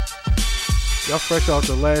Y'all fresh off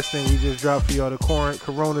the last thing we just dropped for y'all, the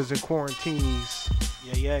Coronas and Quarantines.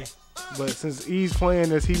 Yeah. But since E's playing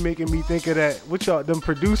this, he making me think of that. What y'all, them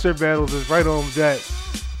producer battles is right on deck.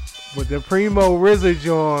 But the Primo RZA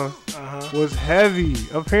joint was heavy.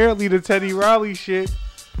 Apparently the Teddy Riley shit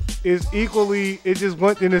is equally, it just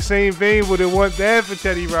went in the same vein, but it went bad for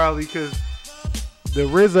Teddy Riley because the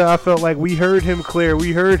RZA, I felt like we heard him clear,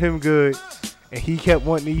 we heard him good, and he kept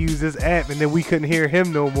wanting to use this app, and then we couldn't hear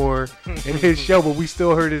him no more in his show, but we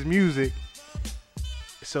still heard his music.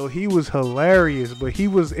 So he was hilarious, but he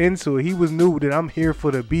was into it. He was new that I'm here for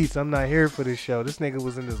the beats. I'm not here for this show. This nigga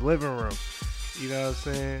was in his living room. You know what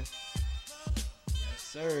I'm saying?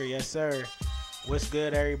 Yes, sir. What's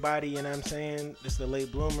good, everybody? You know what I'm saying? This the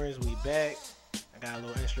Late Bloomers. We back. I got a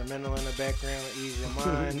little instrumental in the background to ease your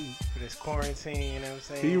mind for this quarantine. You know what I'm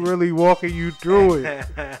saying? He really walking you through it.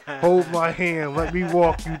 Hold my hand. Let me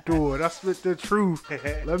walk you through it. I spit the truth.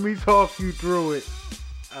 Let me talk you through it.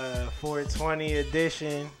 420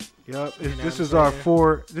 edition. Yup. This is our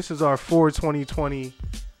 420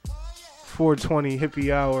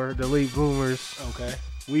 hippie hour. The Late Bloomers. Okay.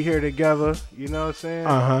 We here together, you know what I'm saying?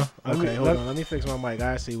 Okay, hold on. Let me fix my mic.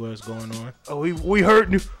 I see what's going on. Oh, we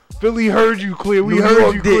heard you. Philly heard you clear. New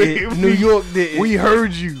York did. New York did. We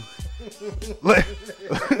heard you.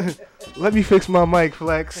 Let me fix my mic,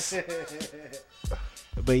 Flex.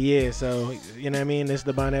 But yeah, so you know what I mean. It's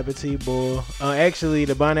the Bon Appetit Bowl. Actually,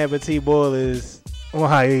 the Bon Appetit Bowl is on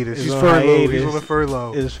hiatus. He's furloughed. Hiatus. He's on a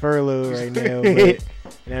furlough. It's furloughed right now. But,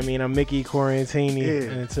 you know what I mean? I'm Mickey Quarantini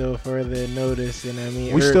until further notice. You know what I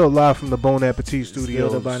mean? We still live from the Bon Appetit Studios.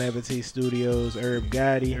 Still the Bon Appetit Studios. Herb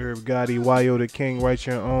Gotti, Yo the King, write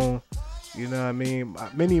your own. You know what I mean?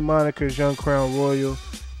 Many monikers, Young Crown Royal.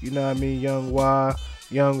 You know what I mean? Young Y,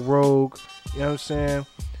 Young Rogue. You know what I'm saying?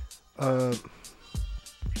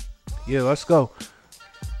 Yeah, let's go.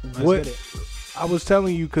 I was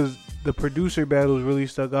telling you because the producer battles really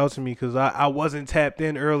stuck out to me because I wasn't tapped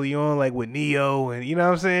in early on like with Neo and you know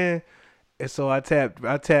what I'm saying, and so I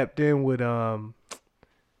tapped in with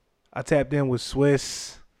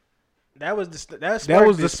Swiss. That was the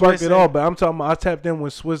spark it all. But I'm talking about I tapped in when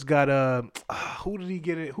Swiss got who did he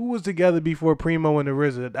get it? Who was together before Primo and the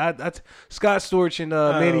RZA? Scott Storch and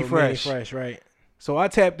Manny Fresh. Manny Fresh, right? So I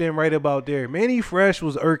tapped in right about there. Manny Fresh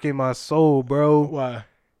was irking my soul, bro. Why?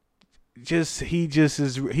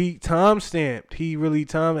 He time stamped. He really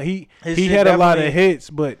he had a lot of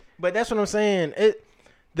hits, but that's what I'm saying.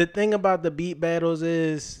 The thing about the beat battles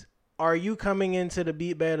is, are you coming into the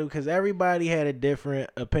beat battle because everybody had a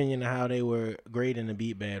different opinion of how they were grading the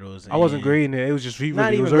beat battles? I wasn't grading it. It was just he not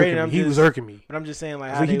really even was grading. irking me. He was irking me. But I'm just saying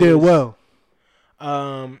like how he did well.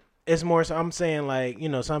 It's more so I'm saying like, you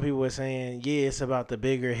know, some people were saying, yeah, it's about the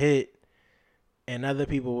bigger hit. And other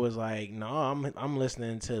people was like, no, I'm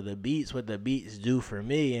listening to the beats, what the beats do for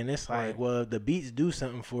me. And it's like, well, if the beats do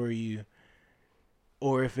something for you,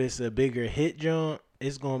 or if it's a bigger hit jump,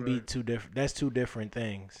 it's going to be two different. That's two different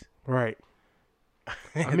things. Right.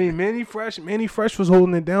 I mean, Manny Fresh was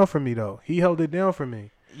holding it down for me, though. He held it down for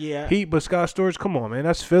me. Yeah. But Scott Storch, come on, man.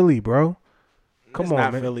 That's Philly, bro. Come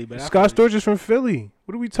on, man. Philly, but Scott Storch is from Philly.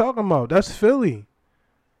 What are we talking about? That's Philly.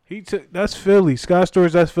 That's Philly. Scott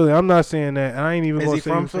Storch, that's Philly. I'm not saying that. And I ain't even going to say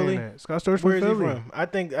from Philly. That. Scott Storch from Philly. Where is he from? I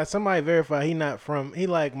think somebody verified he not from. He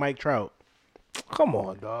like Mike Trout. Come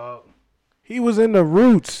on, dog. He was in the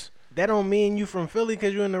Roots. That don't mean you from Philly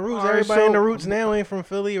because you're in the Roots. Everybody in the Roots now ain't from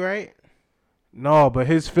Philly, right? No, but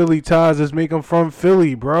his Philly ties just make him from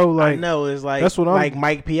Philly, bro. Like, I know. It's like, that's what like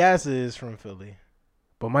Mike Piazza is from Philly.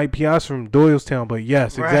 But Mike Piazza from Doylestown, but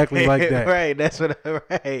yes, exactly like that. Right, that's what.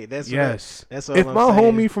 Right, that's yes. That's what. If I'm my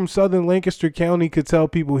saying. homie from Southern Lancaster County could tell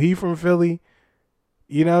people he from Philly,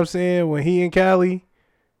 you know what I'm saying? When he in Cali,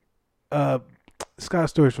 Scott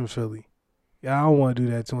Storch from Philly. Yeah, I don't want to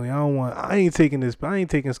do that to him. I ain't taking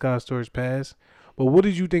Scott Storch pass. But what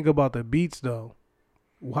did you think about the beats though?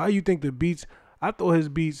 Why you think the beats? I thought his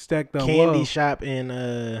beats stacked up Candy well. Shop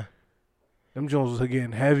and them Jones was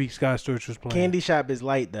getting heavy. Scott Storch was playing. Candy Shop is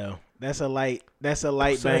light though. That's a light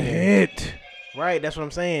It's banger. A hit. Right, that's what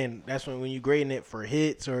I'm saying. That's when you grading it for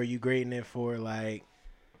hits or you grading it for like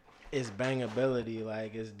its bangability.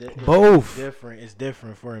 Like both different. It's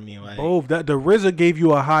different for me. Like both. That the RZA gave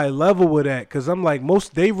you a high level with that because I'm like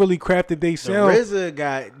they really crafted they sound. The RZA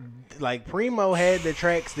got. Like Primo had the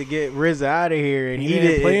tracks to get RZA out of here, and he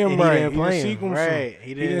didn't play him right.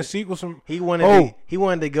 He didn't sequence him. He wanted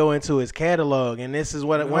to go into his catalog, and this is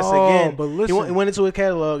what once again. But listen, he went into his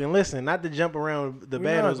catalog, and listen, not to jump around the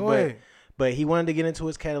battles, but he wanted to get into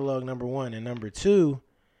his catalog. Number one, and number two,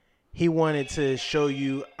 he wanted to show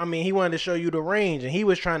you. I mean, he wanted to show you the range, and he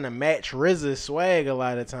was trying to match RZA's swag a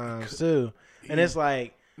lot of times too. And it's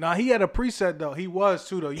like, nah, he had a preset though. He was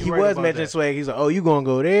too though. He was matching swag. He's like, "Oh, you gonna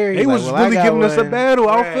go there?" He was really giving us a battle.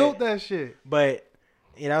 I felt that shit. But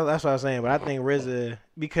you know, that's what I was saying. But I think RZA,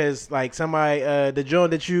 because like somebody, the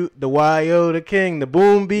joint that the YO, the King, the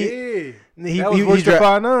boom beat. Yeah. That was Royce da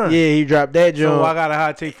 5'9". Yeah, he dropped that joint. So I got a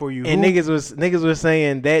hot take for you. And niggas was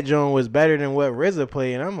saying that joint was better than what RZA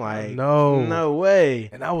played, and I'm like, no way.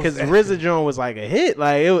 And because RZA joint was like a hit,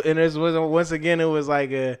 like and it was once again it was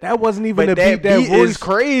like a that wasn't even a beat that Royce is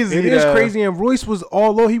crazy. It is crazy, and Royce was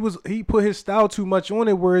although he put his style too much on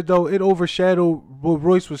it, where though it overshadowed what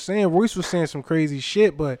Royce was saying. Royce was saying some crazy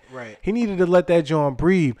shit, but he needed to let that joint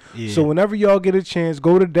breathe. Yeah. So whenever y'all get a chance,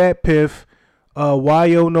 go to Dat Piff.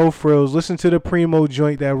 YO No Frills. Listen to the Primo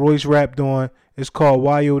joint that Royce rapped on. It's called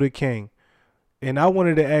YO the King. And I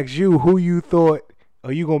wanted to ask you who you thought.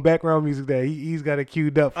 Are you gonna background music that he's got it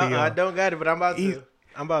queued up for you? I don't got it, but I'm about to.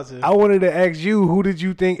 I wanted to ask you who did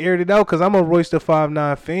you think aired it out? Because I'm a Royce da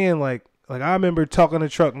 5'9" fan. Like I remember talking to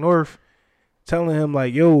Truck North, telling him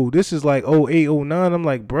like, yo, this is like 08, 09. I'm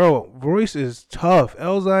like, bro, Royce is tough.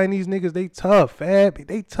 Elzai and these niggas, they tough. Fab,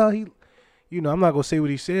 they tough. I'm not gonna say what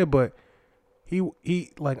he said, but.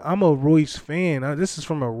 He like I'm a Royce fan. This is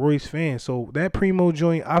from a Royce fan. So that Primo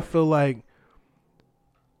joint, I feel like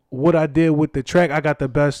what I did with the track, I got the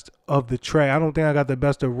best of the track. I don't think I got the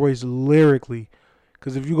best of Royce lyrically.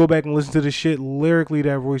 Because if you go back and listen to the shit lyrically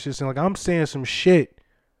that Royce is saying, like I'm saying some shit.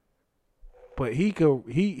 But he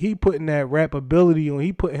putting that rap ability on,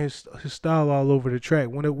 he putting his style all over the track.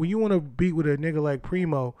 When you want to beat with a nigga like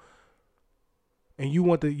Primo and you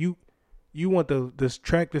want this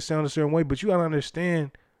track to sound a certain way, but you gotta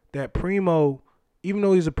understand that Primo, even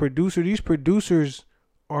though he's a producer, these producers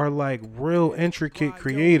are like real intricate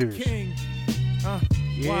creators. Yeah.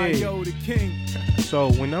 So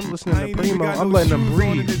when I'm listening to Primo, I'm letting them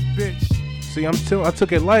breathe. See, I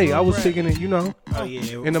took it light. I was taking it, in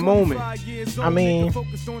the moment. I mean, that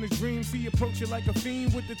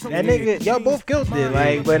nigga, y'all both killed it.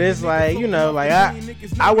 Like, but it's like,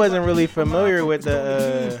 I wasn't really familiar with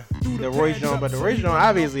the Royce joint, but the Royce joint,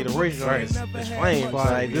 obviously the Royce joint is Flames.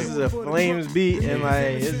 Like, this is a Flames beat, and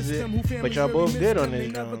like, but y'all both good on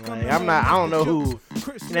this joint. Like, I don't know who. You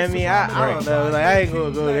know what I mean? I don't know. Like, I ain't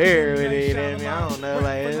gonna go there with it. You know what I mean? I don't know.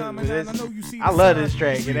 Like, I love this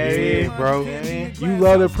track. You know what I mean, bro? You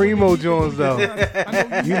love the Primo Jones though.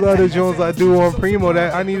 You love the Jones I do on Primo.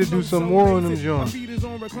 That I need to do some more on them Jones.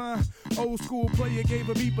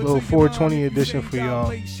 Little 420 edition for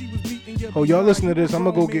y'all. Oh, y'all listen to this. I'm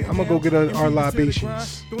gonna go get our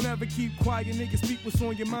libations. Don't ever keep quiet, nigga. Speak what's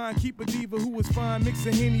on your mind. Keep a diva who is fine. Mix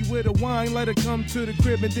a Henny with a wine. Let her come to the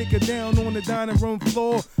crib and dick her down on the dining room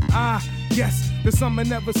floor. Yes, the summer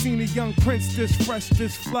never seen a young prince this fresh,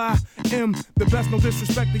 this fly. The best, no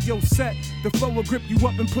disrespect to your set. The flow will grip you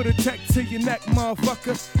up and put a tech to your neck,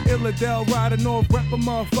 motherfucker. Illadel rider, North rapper,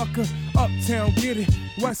 motherfucker. Uptown, get it.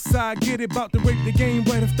 West side, get it. About to rape the game,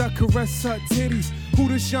 wet if that caress her titties. Who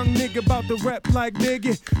this young nigga about to rap like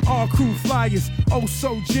nigga? All crew flyers, oh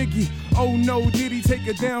so jiggy. Oh no, did he take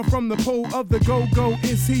it down from the pole of the go-go?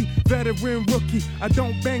 Is he veteran rookie? I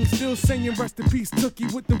don't bang, still saying rest in peace,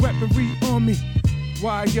 Tookie with the weaponry on me.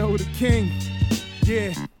 YO the King,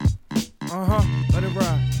 yeah. Let it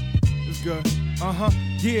ride. It's good.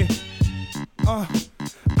 Yeah.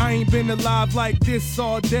 I ain't been alive like this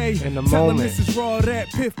all day. In the moment. This is raw rap,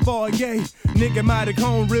 Piff, all yay. Nigga might have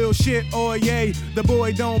cone real shit, oh yay. The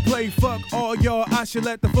boy don't play, fuck all y'all. I should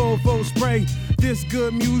let the fofo spray. This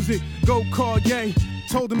good music, go call yay.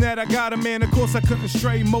 Told him that I got him, man, of course I couldn't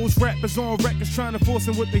stray. Most rappers on records trying to force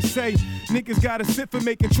him what they say. Niggas gotta sit for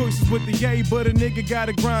making choices with the yay, but a nigga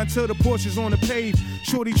gotta grind till the Porsche's on the pave.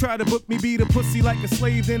 Shorty try to book me, beat a pussy like a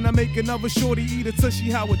slave. Then I make another shorty eat a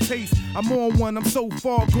tushy, how it tastes. I'm on one, I'm so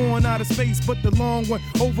far going out of space, but the long one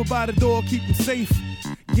over by the door, keep him safe.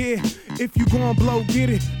 Yeah, if you gon' blow, get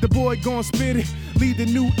it. The boy gon' spit it. Lead the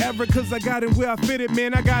new era, cause I got it where I fit it.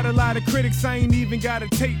 Man, I got a lot of critics, I ain't even got a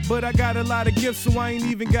tape. But I got a lot of gifts, so I ain't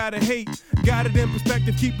even gotta hate. Got it in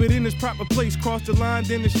perspective, keep it in its proper place. Cross the line,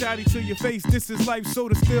 then the shotty to your face. This is life, so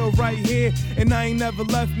the still right here. And I ain't never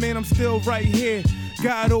left, man, I'm still right here.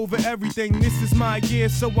 God over everything, this is my year,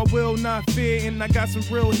 so I will not fear. And I got some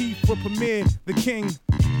real heat for Premier, the King.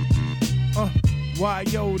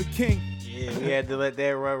 YO, the King. Yeah, we had to let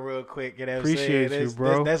that run real quick. You know what I'm Appreciate saying? you,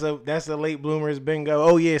 bro. That's a late bloomers bingo.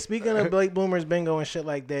 Oh yeah, speaking of late bloomers bingo and shit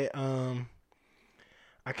like that,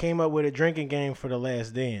 I came up with a drinking game for The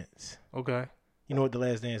Last Dance. Okay. You know what The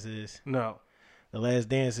Last Dance is? No. The Last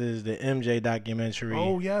Dance is the MJ documentary.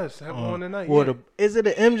 Oh yes, have on tonight. Well, Yeah. Is it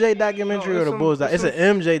an MJ documentary or the Bulls? It's an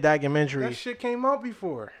MJ documentary. That shit came out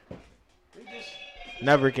before.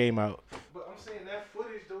 Never came out. But I'm saying that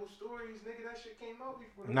footage, those stories, nigga, that shit came out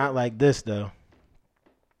before. Not like this though.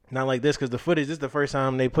 Not like this, because the footage, this is the first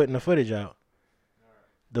time they putting the footage out.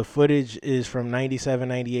 The footage is from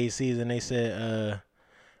 97-98 season. They said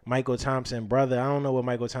Michael Thompson brother. I don't know what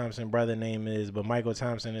Michael Thompson brother name is, but Michael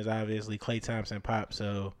Thompson is obviously Klay Thompson pop.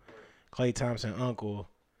 So Klay Thompson uncle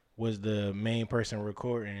was the main person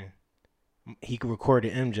recording. He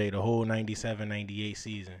recorded MJ the whole 97-98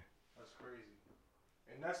 season. That's crazy.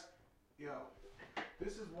 And that's, yo,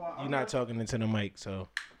 this is why. You're not talking into the mic, so.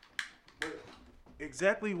 But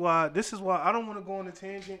exactly why. This is why I don't want to go on a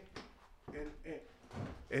tangent.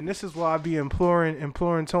 And this is why I be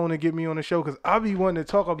imploring Tone to get me on the show, because I be wanting to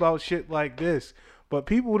talk about shit like this. But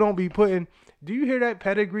people don't be putting. Do you hear that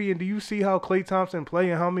pedigree, and do you see how Klay Thompson play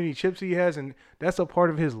and how many chips he has, and that's a part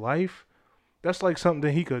of his life? That's like something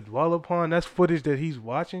that he could dwell upon. That's footage that he's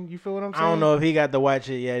watching. You feel what I'm saying? I don't know if he got to watch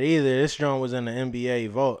it yet either. This joint was in the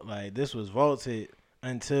NBA vault. Like, this was vaulted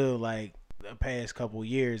until like the past couple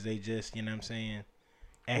years. They just, you know what I'm saying?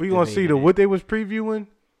 We gonna see what they was previewing.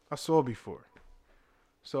 I saw before.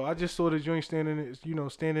 So I just saw the joint standing in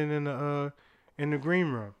the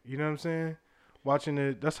green room. You know what I'm saying? Watching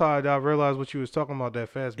it. That's how I realized what you was talking about that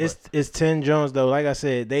fast. It's 10 Jones though. Like I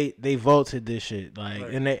said, they vaulted this shit. Like,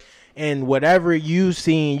 right. and whatever you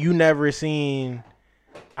seen, you never seen.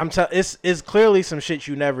 It's clearly some shit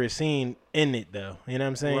you never seen in it though. You know what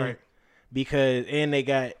I'm saying? Right. Because they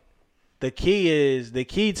got the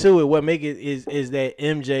key to it. What make it is that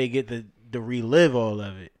MJ get to relive all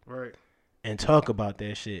of it. Right. And talk about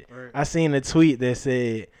that shit. Right. I seen a tweet that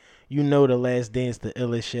said, "You know, The Last Dance the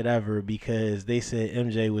illest shit ever," because they said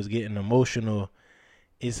MJ was getting emotional.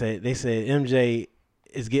 They said MJ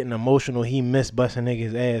is getting emotional. He missed busting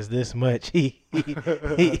niggas ass this much. He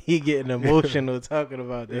getting emotional talking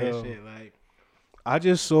about that shit. Like, I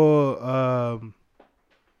just saw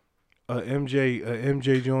a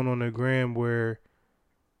MJ joint on the gram where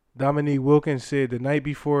Dominique Wilkins said the night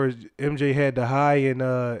before MJ had the high and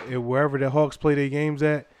wherever the Hawks play their games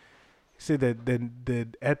at, he said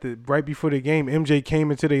that right before the game, MJ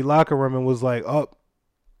came into their locker room and was like, "Up."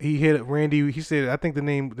 He hit Randy. He said, I think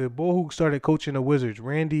the boy who started coaching the Wizards,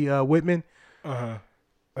 Randy Whitman.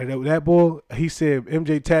 That boy, he said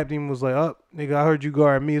MJ tapped him and was like, "Up, nigga, I heard you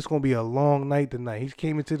guard me. It's gonna be a long night tonight." He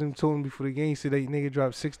came into them, told him before the game. He said that nigga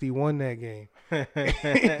dropped 61 that game.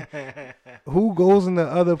 Who goes in the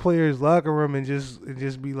other players' locker room and just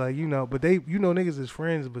be like, but they, niggas is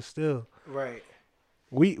friends, but still, right.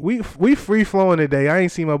 We free flowing today. I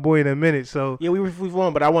ain't seen my boy in a minute, so yeah, we free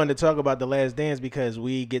flowing. But I wanted to talk about The Last Dance because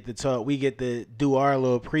we get to do our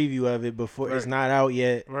little preview of it before It's not out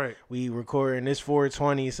yet. Right. We recording this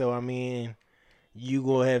 420, so I mean, you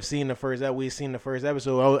will have seen the first that we've seen the first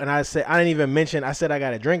episode. Oh, and I didn't even mention. I said I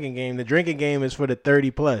got a drinking game. The drinking game is for the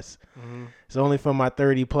 30+. Mm-hmm. It's only for my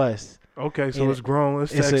 30+. Okay, so it's grown,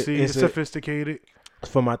 it's sexy, it's sophisticated.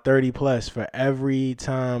 For my 30+, for every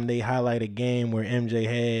time they highlight a game where MJ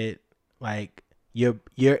had like your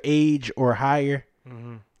age or higher,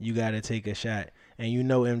 you got to take a shot. And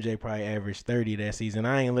MJ probably averaged 30 that season.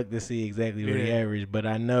 I ain't looked to see exactly what he averaged, but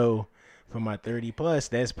I know for my 30+,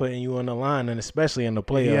 that's putting you on the line, and especially in the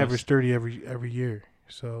playoffs. He averaged 30 every year,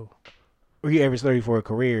 so. Or he averaged 30 for a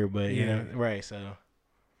career, but right, so.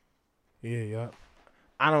 Yeah.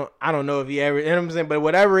 I don't know if he ever, you know what I'm saying, but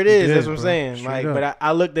whatever it is, that's what I'm saying. Straight like, up. but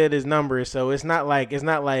I looked at his numbers, so it's not like his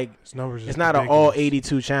numbers. It's not an all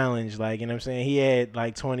 82 challenge. Like, you know what I'm saying. He had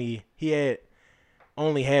like 20. He had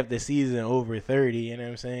only half the season over 30. You know what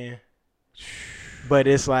I'm saying. But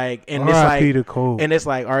it's like, and it's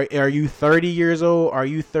like, are you 30 years old? Are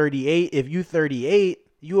you 38? If you 38,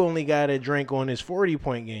 you only got to drink on his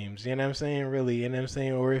 40-point games. You know what I'm saying? Really, you know what I'm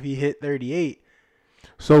saying. Or if he hit 38.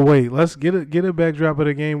 So wait, let's get a backdrop of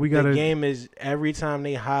the game. The game is every time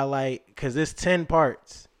they highlight, because it's 10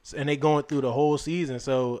 parts and they going through the whole season.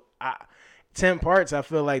 So 10 parts, I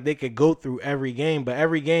feel like they could go through every game, but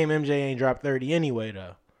every game MJ ain't dropped 30 anyway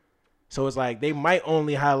though. So it's like they might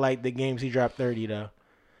only highlight the games he dropped 30 though.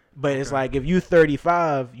 But it's like if you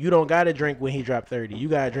 35, you don't got to drink when he dropped 30. You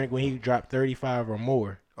got to drink when he dropped 35 or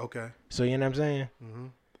more. Okay. So you know what I'm saying? Mm-hmm.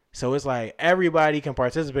 So it's like everybody can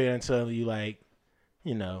participate until you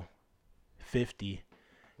 50.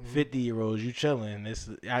 50-year-olds, you chilling.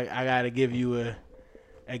 I got to give you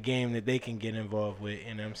a game that they can get involved with.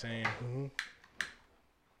 You know what I'm saying? Mm-hmm.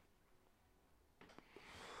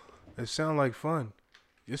 It sound like fun.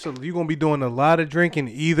 You're gonna be doing a lot of drinking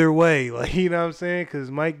either way, like you know what I'm saying? Because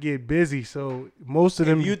Mike get busy, so most of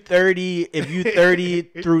them. If you 30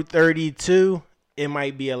 through 32, it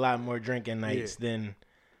might be a lot more drinking nights than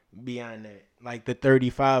beyond that. Like the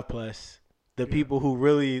 35 plus, the people who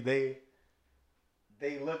really they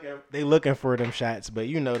looking for them shots. But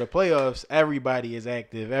you know the playoffs, everybody is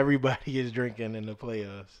active, everybody is drinking in the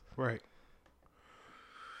playoffs. Right.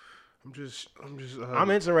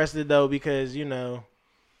 I'm interested though because you know.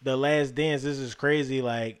 The Last Dance, this is crazy.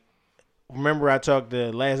 Like, remember I talked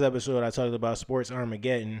the last episode, I talked about Sports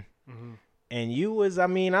Armageddon. Mm-hmm. And you was, I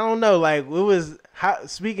mean, I don't know. Like, it was,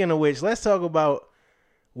 speaking of which, let's talk about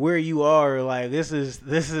where you are. Like, this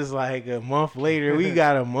is like a month later. We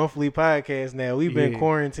got a monthly podcast now. We've been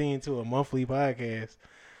quarantined to a monthly podcast.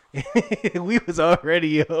 we was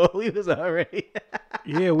already.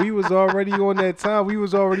 Yeah, we was already on that time. We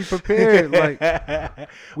was already prepared. Like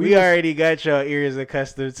we already got y'all ears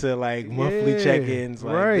accustomed to like monthly check-ins.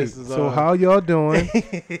 Like, right. So how y'all doing?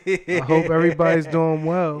 I hope everybody's doing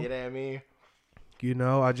well. You know what I mean? You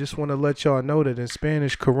know, I just want to let y'all know that in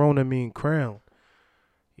Spanish, Corona mean crown.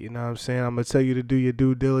 You know what I'm saying? I'm gonna tell you to do your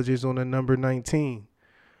due diligence on the number 19.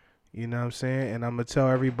 You know what I'm saying? And I'm gonna tell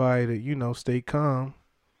everybody to, you know, stay calm.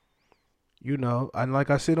 You know, and like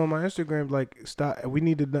I said on my Instagram, like stop. We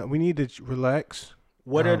need to relax.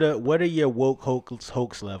 What are your woke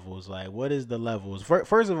hoax levels? Like, what is the levels?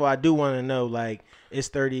 First of all, I do want to know. Like, it's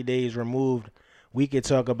 30 days removed. We could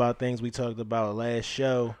talk about things we talked about last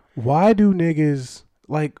show. Why do niggas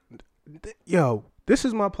like? Yo, this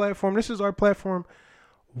is my platform. This is our platform.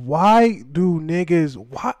 Why do niggas?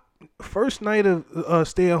 Why first night of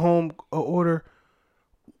stay at home order?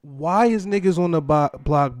 Why is niggas on the block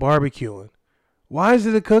barbecuing? Why is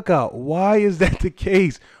it a cookout? Why is that the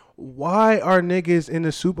case? Why are niggas in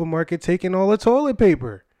the supermarket taking all the toilet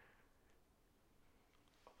paper?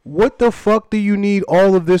 What the fuck do you need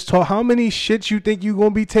all of this? How many shits you think you gonna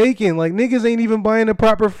be taking? Like, niggas ain't even buying the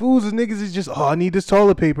proper foods. And niggas is just, oh, I need this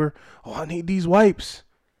toilet paper. Oh, I need these wipes.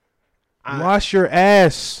 Wash your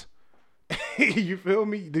ass. You feel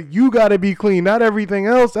me? You gotta be clean, not everything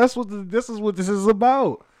else. This is what this is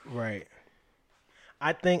about. Right.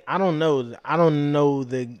 I don't know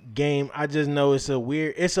the game. I just know it's a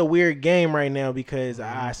weird game right now because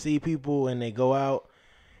I see people and they go out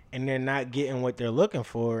and they're not getting what they're looking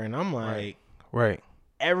for, and I'm like, right.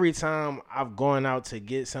 Every time I've gone out to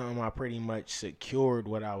get something, I pretty much secured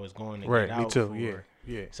what I was going to get out. Me too. For.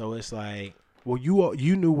 Yeah. So it's like, well,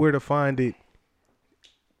 you knew where to find it.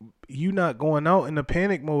 You not going out in a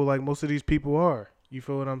panic mode like most of these people are. You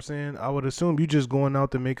feel what I'm saying? I would assume you just going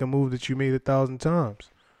out to make a move that you made 1,000 times.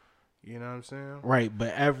 You know what I'm saying? Right,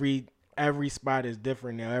 but every spot is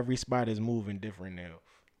different now. Every spot is moving different now.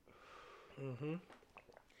 Mm-hmm.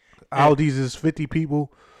 Aldi's is 50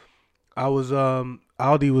 people.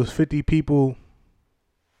 Aldi was 50 people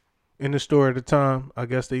in the store at the time. I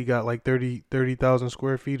guess they got like 30,000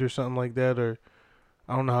 square feet or something like that, or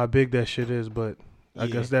I don't know how big that shit is, but I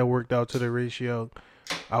guess that worked out to the ratio.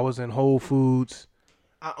 I was in Whole Foods.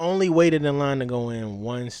 I only waited in line to go in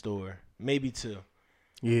one store, maybe two.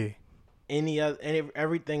 Yeah.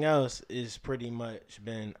 Everything else is pretty much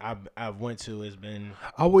been I've went to has been.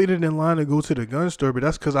 I waited in line to go to the gun store, but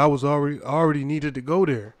that's because I was already needed to go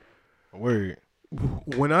there. Word.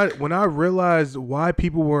 When I realized why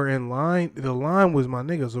people were in line, the line was my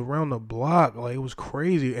niggas around the block. Like, it was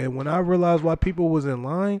crazy. And when I realized why people was in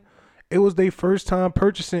line, it was their first time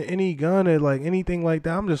purchasing any gun or like anything like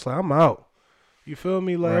that. I'm just like, I'm out. You feel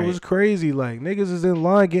me? Like, It was crazy. Like, niggas is in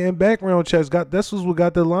line getting background checks. This was what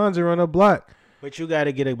got the lines around the block. But you got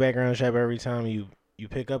to get a background check every time you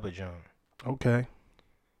pick up a joint. Okay.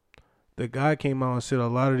 The guy came out and said a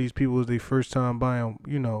lot of these people was their first time buying,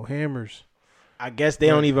 hammers. I guess they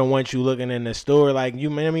don't even want you looking in the store, like, you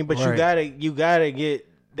know what I mean? But you gotta get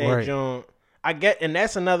that joint. I get, and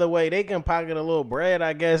that's another way they can pocket a little bread.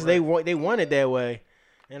 I guess they want it that way.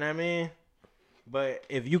 You know what I mean? But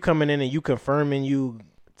if you coming in and you confirming you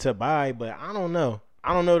to buy, but I don't know.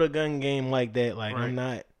 I don't know the gun game like that. Like, I'm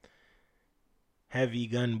not heavy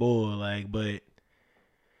gun bull. Like, but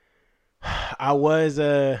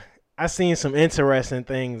I seen some interesting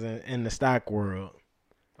things in the stock world.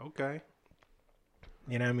 Okay.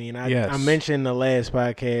 You know what I mean? I mentioned the last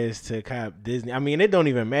podcast to Cop Disney. I mean, it don't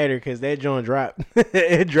even matter because that joint dropped.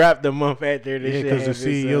 It dropped a month after this shit. Yeah, because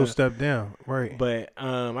the CEO stepped down. Right. But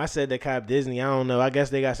I said to Cop Disney, I don't know. I guess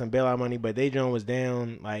they got some bailout money, but they joint was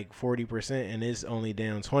down like 40%, and it's only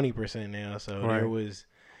down 20% now. So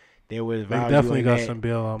there was They value. definitely in got that. some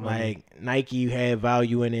bailout money. Like Nike had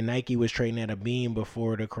value in it. Nike was trading at a beam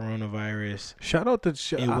before the coronavirus. Shout out to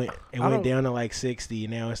It went down to like 60.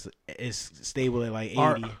 Now it's stable at like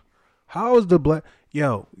 80. How is the black?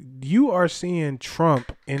 Yo, you are seeing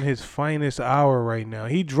Trump in his finest hour right now.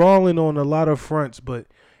 He drawing on a lot of fronts, but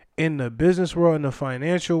in the business world, in the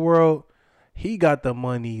financial world, he got the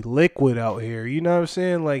money liquid out here. You know what I'm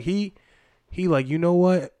saying? Like he like, you know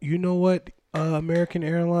what, American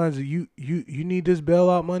Airlines, you need this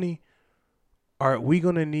bailout money. All right, we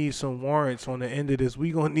gonna need some warrants on the end of this.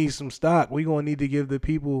 We gonna need some stock. We gonna need to give the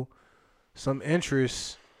people some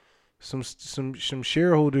interest, some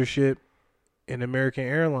shareholdership in American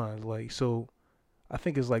Airlines. Like, so I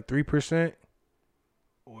think it's like 3%.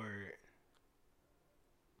 Or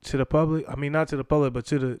to the public. I mean, not to the public, but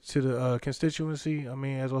to the constituency. I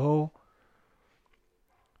mean, as a whole.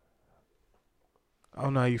 I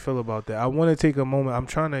don't know how you feel about that. I want to take a moment. I'm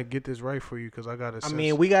trying to get this right for you because I got to. I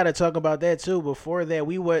mean, we got to talk about that too. Before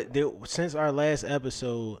that, since our last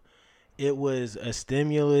episode, it was a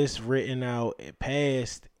stimulus written out, it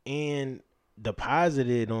passed, and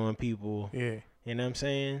deposited on people. Yeah. You know what I'm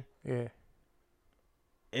saying? Yeah.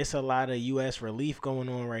 It's a lot of U.S. relief going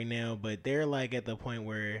on right now, but they're like at the point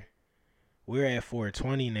where we're at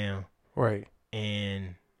 420 now. Right.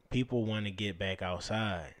 And people want to get back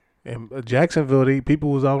outside. And Jacksonville,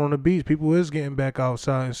 people was out on the beach. People is getting back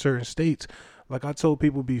outside in certain states. Like I told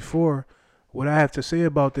people before, what I have to say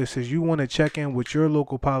about this is you want to check in with your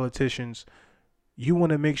local politicians. You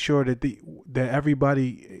want to make sure that that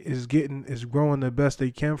everybody is growing the best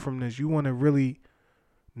they can from this. You want to really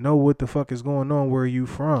know what the fuck is going on, where you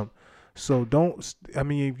from. So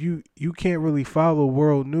if you can't really follow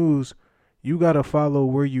world news, you got to follow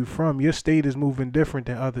where you from. Your state is moving different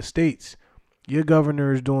than other states. Your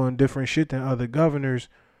governor is doing different shit than other governors.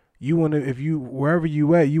 You want to, wherever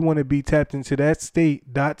you at, you want to be tapped into that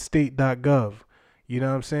state.state.gov. You know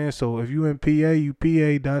what I'm saying? So if you in PA, you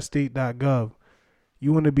pa.state.gov.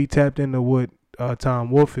 You want to be tapped into what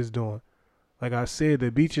Tom Wolf is doing. Like I said,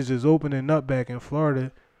 the beaches is opening up back in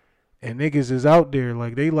Florida, and niggas is out there.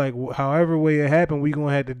 Like they like, however way it happened, we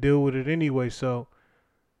gonna have to deal with it anyway. So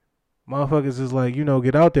motherfuckers is like,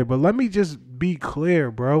 get out there. But let me just be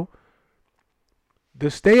clear, bro. The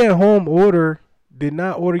stay-at-home order did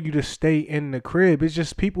not order you to stay in the crib. It's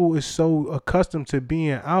just people is so accustomed to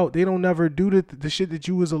being out, they don't never do the shit that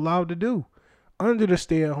you was allowed to do under the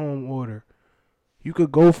stay-at-home order. You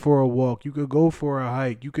could go for a walk. You could go for a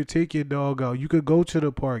hike. You could take your dog out. You could go to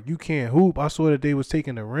the park. You can't hoop. I saw that they was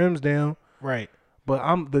taking the rims down. Right.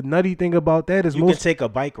 But the nutty thing about that is you can take a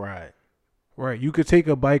bike ride. Right. You could take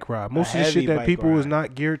a bike ride. Most of the shit that people is ride.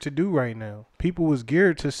 not geared to do right now. People was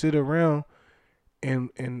geared to sit around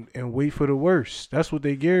and wait for the worst. That's what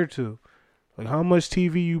they geared to. Like, how much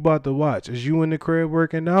TV you about to watch? Is you in the crib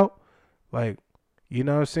working out? Like, you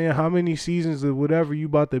know what I'm saying? How many seasons of whatever you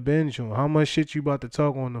about to binge on? How much shit you about to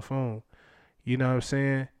talk on the phone? You know what I'm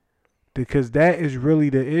saying? Because that is really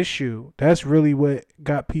the issue. That's really what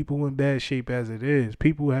got people in bad shape as it is.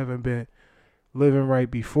 People haven't been living right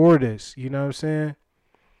before this. You know what I'm saying?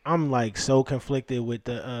 I'm like so conflicted with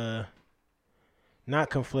the not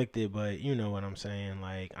conflicted, but you know what I'm saying.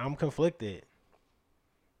 Like, I'm conflicted.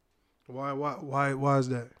 Why is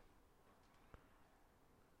that?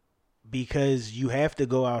 Because you have to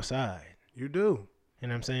go outside. You do. You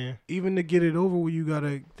know what I'm saying? Even to get it over with, you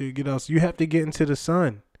gotta get out. You have to get into the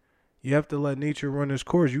sun. You have to let nature run its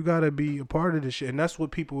course. You gotta be a part of this shit, and that's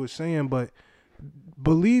what people were saying. But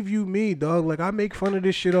believe you me, dog. Like, I make fun of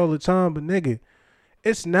this shit all the time, but nigga,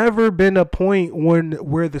 it's never been a point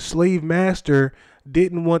where the slave master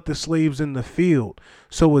didn't want the slaves in the field.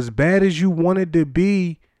 So as bad as you wanted to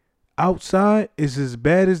be outside is as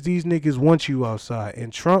bad as these niggas want you outside.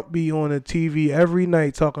 And Trump be on the TV every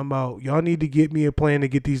night talking about, y'all need to get me a plan to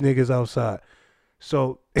get these niggas outside.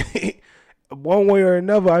 So one way or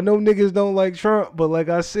another, I know niggas don't like Trump, but like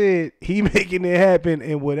I said, he making it happen.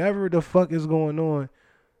 And whatever the fuck is going on,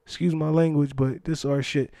 excuse my language, but this our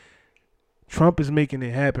shit. Trump is making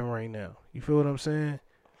it happen right now. You feel what I'm saying?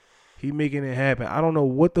 He making it happen. I don't know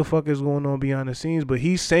what the fuck is going on behind the scenes, but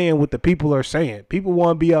he's saying what the people are saying. People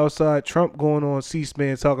want to be outside. Trump going on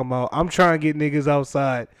C-SPAN talking about, I'm trying to get niggas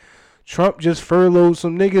outside. Trump just furloughed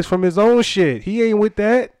some niggas from his own shit. He ain't with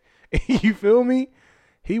that. You feel me?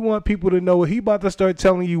 He want people to know he about to start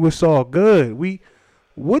telling you it's all good.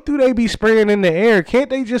 What do they be spraying in the air? Can't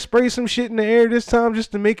they just spray some shit in the air this time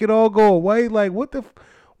just to make it all go away? Like, what the...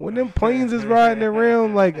 When them planes is riding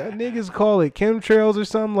around, like, niggas call it chemtrails or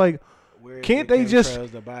something, like, Where's Can't the they just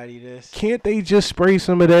chemtrails, the body this? Can't they just spray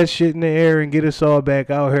some of that shit in the air and get us all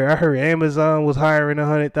back out here? I heard Amazon was hiring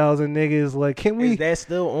 100,000 niggas. Like, can we? Is that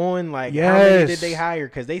still on? Like, yes. How many did they hire?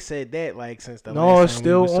 Because they said that like since the no, last it's time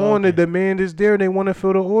still we was on. The talking. demand is there. They want to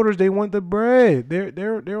fill the orders. They want the bread.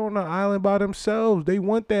 They're on the island by themselves. They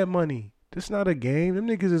want that money. This not a game. Them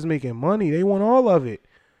niggas is making money. They want all of it.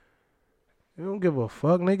 They don't give a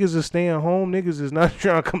fuck. Niggas is staying home. Niggas is not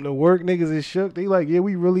trying to come to work. Niggas is shook. They like, yeah,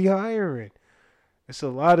 we really hiring. It's a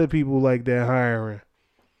lot of people like that hiring.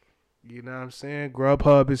 You know what I'm saying?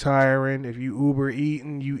 Grubhub is hiring. If you Uber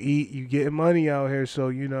eating, you eat, you getting money out here. So,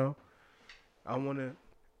 you know, I want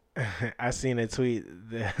to. I seen a tweet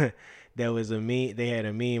that was a meme. They had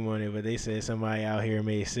a meme on it, but they said somebody out here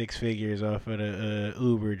made 6 figures off of the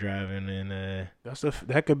Uber driving. And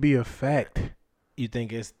that could be a fact. You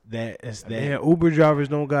think it's that? Man, Uber drivers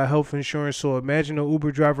don't got health insurance, so imagine an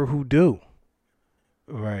Uber driver who do.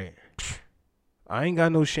 Right. I ain't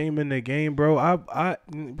got no shame in the game, bro.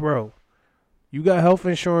 Bro, you got health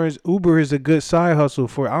insurance. Uber is a good side hustle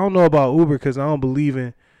for. I don't know about Uber because I don't believe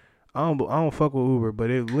in. I don't fuck with Uber,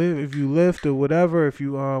 but if you Lyft or whatever, if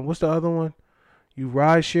you what's the other one? You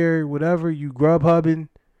ride share, whatever. You Grubhubbing.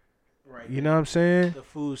 Right. You know what I'm saying?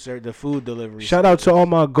 The food delivery. Shout out to all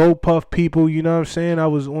my GoPuff people. You know what I'm saying? I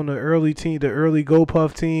was on the early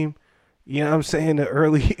GoPuff team. You know what I'm saying? The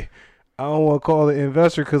early. I don't want to call it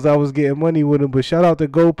investor because I was getting money with them, but shout out to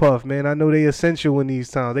GoPuff, man. I know they essential in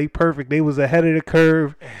these times. They perfect. They was ahead of the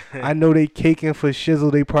curve. I know they caking for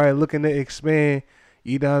shizzle. They probably looking to expand.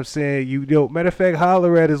 You know what I'm saying? Matter of fact,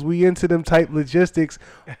 holler at us. We into them type logistics.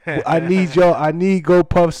 I need y'all. I need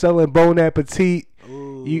GoPuff selling Bon Appetit.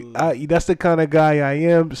 That's the kind of guy I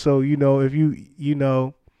am. So, you know, if you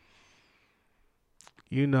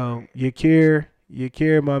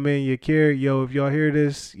care, my man, you care. Yo, if y'all hear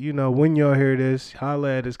this, you know, when y'all hear this,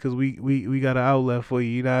 holla at us because we got an outlet for you.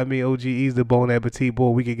 You know what I mean? OGE's the Bon Appetit boy.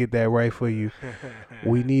 We can get that right for you.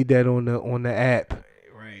 We need that on the app.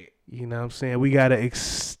 Right. You know what I'm saying? We got an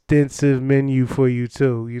extensive menu for you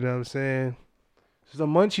too. You know what I'm saying? It's a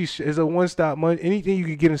munchie. It's a one-stop munch. Anything you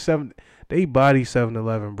can get in 7. They body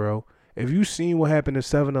 7-Eleven, bro. If you seen what happened to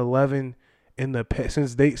 7-Eleven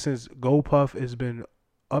since GoPuff has been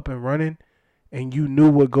up and running, and you knew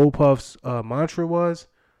what GoPuff's mantra was,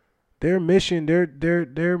 their mission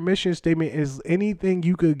statement is anything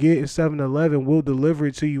you could get in 7-Eleven, we'll deliver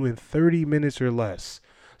it to you in 30 minutes or less.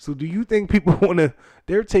 So do you think people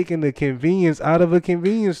they're taking the convenience out of a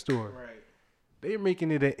convenience store? Right. They're making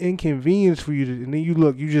it an inconvenience for you and then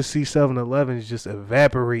you just see 7-Elevens just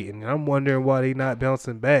evaporating. And I'm wondering why they not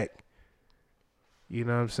bouncing back. You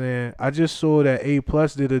know what I'm saying? I just saw that A+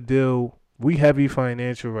 did a deal. We heavy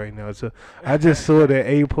financial right now, so I just saw that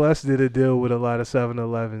A+ did a deal with a lot of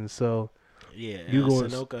 7-Elevens. So yeah,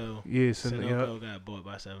 Sunoco. Yeah, Sunoco got bought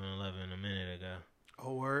by 7-Eleven a minute ago.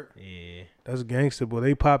 Oh, word. Yeah, that's gangster, boy.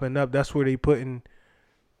 They popping up. That's where they putting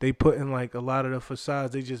like a lot of the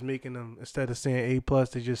facades. They just making them instead of saying A+,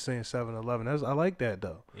 they just saying 7-Eleven. I like that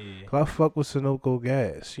though. Yeah. 'Cause I fuck with Sunoco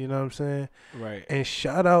gas. You know what I'm saying? Right. And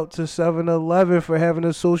shout out to 7-Eleven for having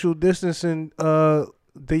a social distancing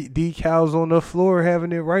the decals on the floor,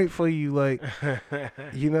 having it right for you. Like,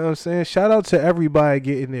 you know what I'm saying? Shout out to everybody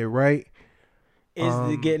getting it right. Is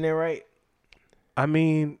it getting it right? I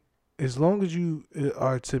mean, as long as you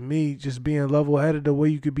are, to me, just being level-headed the way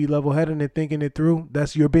you could be level-headed and thinking it through,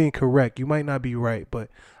 you're being correct. You might not be right, but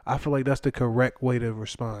I feel like that's the correct way to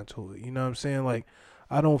respond to it. You know what I'm saying? Like,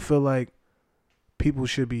 I don't feel like people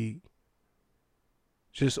should be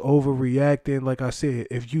just overreacting. Like I said,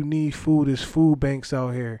 if you need food, there's food banks out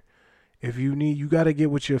here. If you got to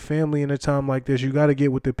get with your family in a time like this. You got to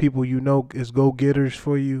get with the people you know is go-getters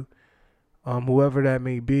for you, whoever that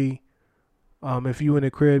may be. If you in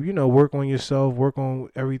the crib, you know, work on yourself, work on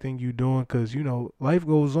everything you doing, because, you know, life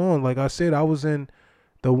goes on. Like I said, I was in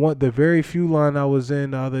the very few line I was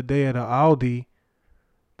in the other day at an Aldi.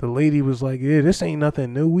 The lady was like, yeah, this ain't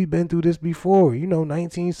nothing new. We've been through this before. You know,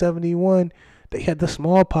 1971, they had the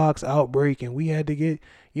smallpox outbreak and we had to get,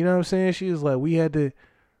 you know what I'm saying? She was like, we had to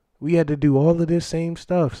do all of this same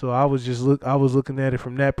stuff. So I was looking at it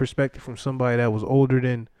from that perspective, from somebody that was older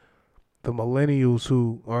than the millennials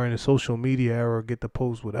who are in the social media era, get to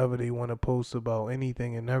post whatever they want to post about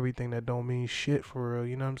anything and everything that don't mean shit for real.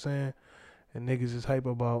 You know what I'm saying? And niggas is hype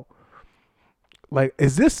about, like,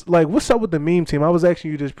 is this, like, what's up with the meme team? I was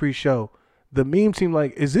asking you this pre-show. The meme team,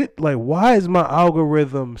 like, is it, like, why is my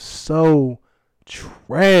algorithm so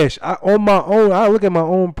trash? On my own, I look at my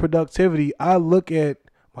own productivity. I look at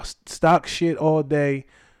my stock shit all day.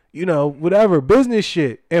 you know, whatever, business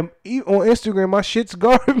shit. And on Instagram, my shit's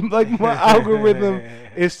garbage. Like, my algorithm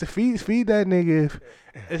is to feed that nigga.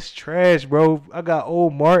 It's trash, bro. I got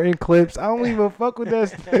old Martin clips. I don't even fuck with that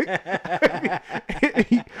stuff.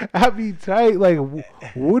 I be tight. Like,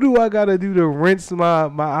 what do I gotta do to rinse my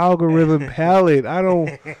algorithm palette? I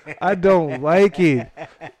don't like it.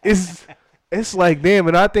 It's like, damn.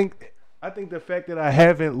 And I think the fact that I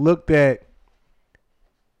haven't looked at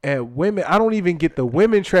women, I don't even get the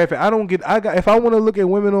women traffic. If I want to look at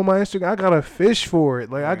women on my Instagram, I gotta fish for it.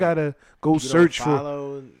 Like, I gotta go search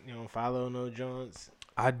for. You don't follow no joints.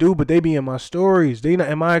 I do, but they be in my stories. They not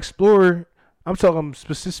in my Explorer. I'm talking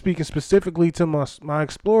speaking specifically to my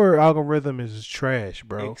Explorer algorithm is trash,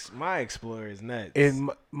 bro. My Explorer is nuts.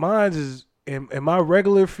 And mine's is in my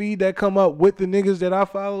regular feed that come up with the niggas that I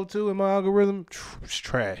follow too in my algorithm. It's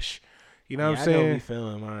trash. You know what I'm saying? I don't be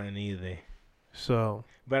feeling mine either. So.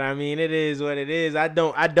 But I mean, it is what it is. I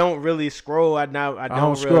don't really scroll. I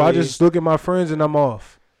don't scroll. really, I just look at my friends and I'm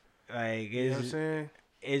off. Like, you know what I'm saying?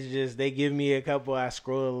 It's just they give me a couple. I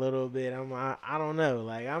scroll a little bit. I don't know.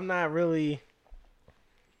 Like, I'm not really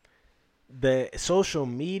the social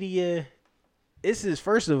media. This is,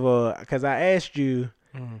 first of all, because I asked you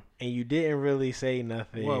and you didn't really say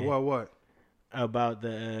nothing. What? About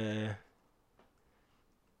the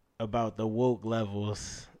woke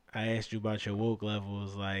levels. I asked you about your woke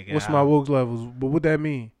levels. Like, what's my woke levels? But what that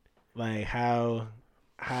mean? Like, how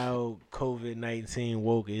COVID-19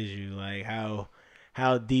 woke is you? Like,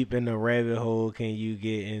 how deep in the rabbit hole can you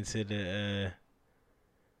get into the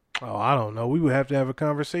Oh, I don't know. We would have to have a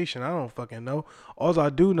conversation. I don't fucking know. All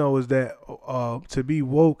I do know is that to be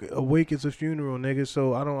woke, awake is a funeral, nigga.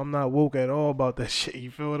 So I'm not woke at all about that shit.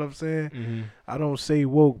 You feel what I'm saying? Mm-hmm. I don't say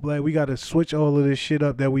woke. Like, we got to switch all of this shit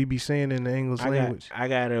up that we be saying in the English language. I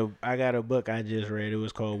got a book I just read. It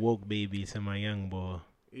was called Woke Baby to my young boy.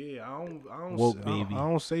 Yeah, I don't woke baby. I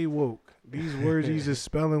don't say woke. These words, these are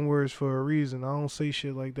spelling words for a reason. I don't say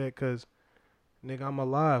shit like that because, nigga, I'm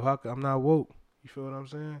alive. I'm not woke. You feel what I'm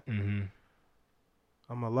saying? Mm-hmm.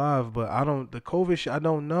 I'm alive, but the COVID shit, I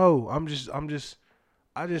don't know. I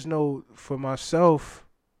just know for myself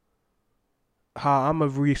how I'm gonna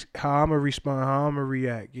respond, how I'm gonna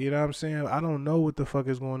react. You know what I'm saying? I don't know what the fuck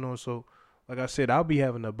is going on. So, like I said, I'll be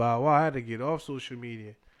having a bow. I had to get off social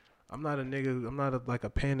media. I'm not a nigga. I'm not like a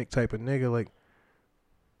panic type of nigga. Like,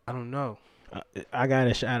 I don't know. I got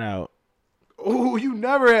a shout out. Oh, you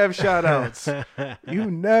never have shout outs.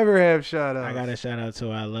 You never have shout outs. I got a shout out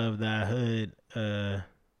to I Love Thy Hood.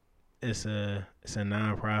 It's a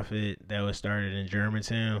nonprofit that was started in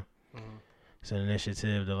Germantown. Mm-hmm. It's an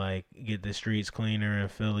initiative to like get the streets cleaner in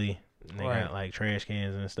Philly. And they got like trash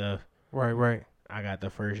cans and stuff. Right. I got the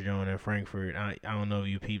first joint in Frankfurt. I don't know if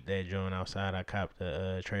you peeped that joint outside. I copped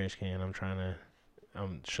the trash can. I'm trying to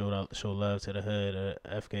show love to the hood.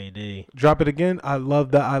 FKD. Drop it again. I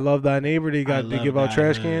love thy neighbor. They give out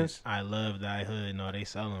trash cans. I love thy hood. No, they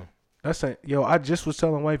sell them. Yo, I just was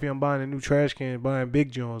telling wifey I'm buying a new trash can, buying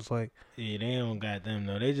big joints. Like, yeah, they don't got them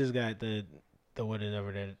though. They just got the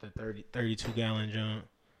whatever that the 32 gallon joint.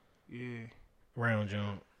 Yeah, round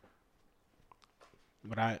joint.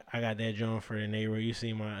 But I got that joint for the neighbor. You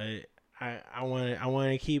see my I want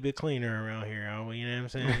to keep it cleaner around here. You know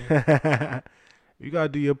what I'm saying? You gotta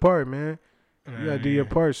do your part, man. You gotta do your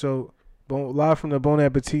part. So, live from the Bon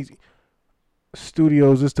Appetit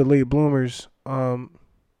Studios, it's the Late Bloomers.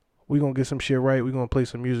 We gonna get some shit right. We gonna play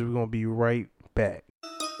some music. We gonna be right back.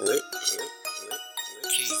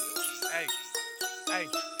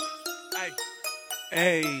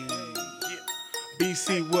 Hey,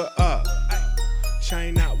 BC, what up?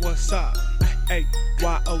 China, what's up? Hey,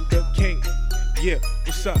 Y.O. the King, yeah,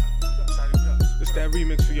 what's up? It's that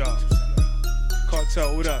remix for y'all.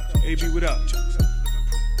 Cartel, what up? AB, what up?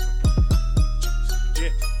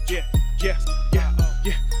 Yeah.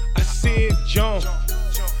 I said, John,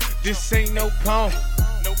 this ain't no poem.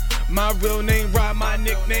 My real name, Rod, my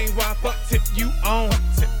nickname, Rod, fuck tip you on.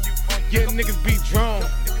 Yeah, niggas be drawn.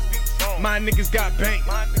 My niggas got bank.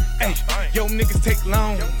 Ay, yo niggas take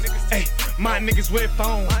loans. Ay, my niggas wear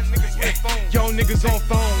phones. Ay, yo niggas on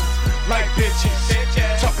phones like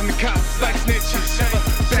bitches. Talking to cops like snitches.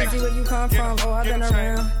 Crazy where you come from, I've been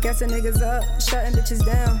around. Gassing niggas up, shutting bitches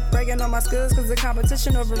down. Bragging on my skills cause the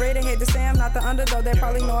competition overrated. Hate to say I'm not the underdog, they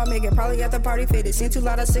probably know I make it. Probably at the party faded. Seen too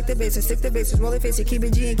loud, I stick to bases. Roll it face it, keep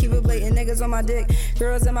it G and keep it blatant. Niggas on my dick,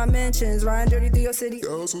 girls in my mentions. Riding dirty through your city.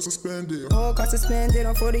 Girls who suspended. Whole car suspended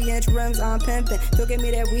on 40-inch rims, I'm pimping. Don't give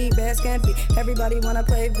me that weed, bad skimpy. Everybody wanna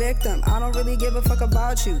play victim. I don't really give a fuck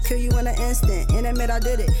about you. Kill you in an instant, and admit I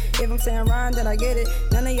did it. If I'm saying rhyme, then I get it.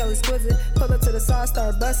 None of y'all exquisite. Pull up to the side,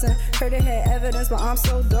 start busting. Heard it had evidence, but I'm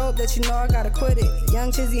so dope that you know I gotta quit it.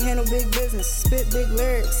 Young Chizzy handle big business, spit big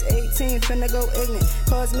lyrics. 18 finna go ignorant,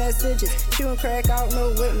 cause messages, chewing crack out,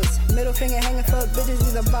 no witness. Middle finger hanging, fuck bitches,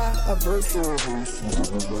 either buy a verse or a verse.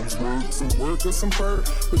 Some work or some perk,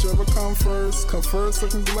 whichever come first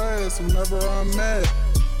looking glass whenever I'm mad.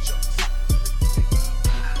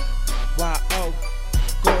 Y.O.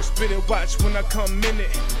 Gon' spit it, watch when I come in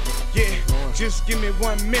it. Yeah, just give me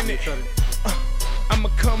 1 minute. I'ma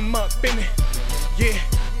come up in it. Yeah,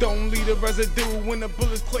 don't leave a residue when the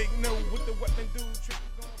bullets quake. No, what the weapon do.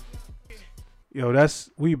 Yo,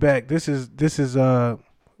 we back. This is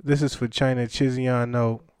for China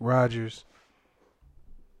Chiziano Rogers.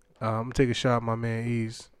 I'm gonna take a shot at my man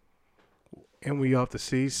Ease. And we off the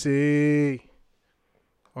CC.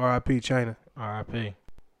 R.I.P. China. R.I.P.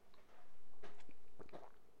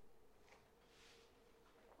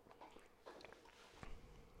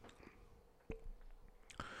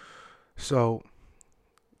 So,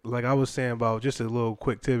 like I was saying about just a little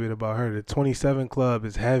quick tidbit about her, the 27 Club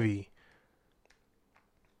is heavy.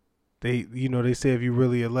 They say if you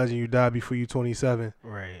really a legend, you die before you 27.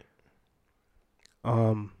 Right.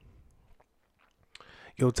 Yo,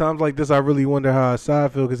 times like this, I really wonder how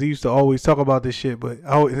Asad feel because he used to always talk about this shit, but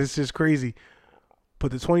it's just crazy.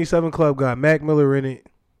 But the 27 Club got Mac Miller in it,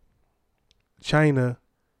 China,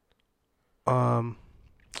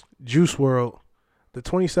 Juice WRLD. The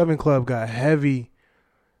 27 Club got heavy.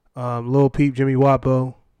 Lil Peep, Jimmy Wapo. You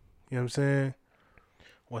know what I'm saying?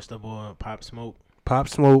 What's the boy? Pop Smoke. Pop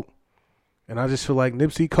Smoke. And I just feel like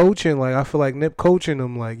Nipsey coaching. Like, I feel like Nip coaching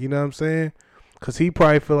them. Like, you know what I'm saying? Because he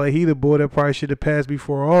probably feel like he the boy that probably should have passed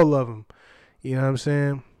before all of them. You know what I'm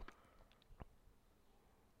saying?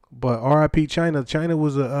 But R.I.P. China. China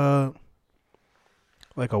was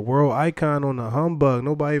like a world icon on the humbug.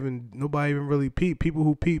 Nobody even really peeped. People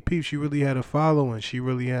who peeped. She really had a following. She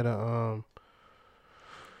really had a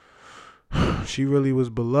she really was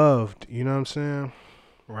beloved. You know what I'm saying?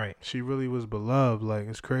 Right. She really was beloved. Like,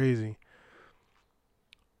 it's crazy.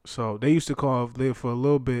 So they used to call for a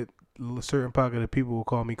little bit. A certain pocket of people will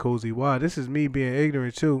call me Cozy Y. This is me being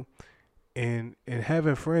ignorant too, and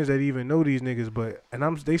having friends that even know these niggas. But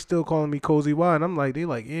they still calling me Cozy Y, and I'm like, they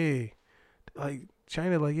like, yeah, like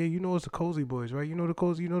China, like, yeah, you know it's the Cozy Boys, right? You know the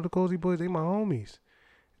Cozy Boys. They my homies.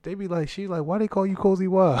 They be like, she like, why they call you Cozy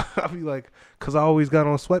Y? I be like, cause I always got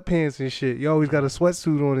on sweatpants and shit. You always got a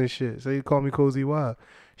sweatsuit on and shit. So they call me Cozy Y.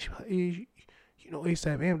 She be like, hey, you know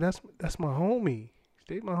ASAP, man, that's my homie.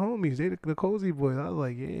 They my homies. They the Cozy Boys. I was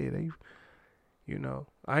like, yeah, they, you know.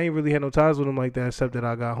 I ain't really had no ties with them like that, except that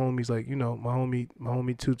I got homies like, you know, my homie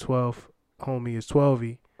 212 homie is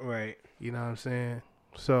 12y. Right. You know what I'm saying?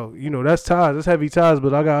 So, you know, that's ties. That's heavy ties,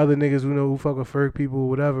 but I got other niggas who fuck with Ferg people or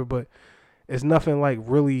whatever, but it's nothing like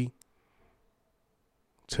really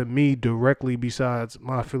to me directly besides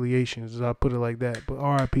my affiliations, as I put it like that. But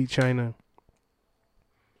R.I.P. China.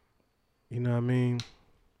 You know what I mean?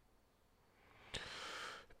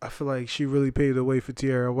 I feel like she really paved the way for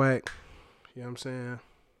Tierra Whack. You know what I'm saying?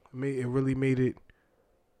 It really made it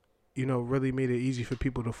easy for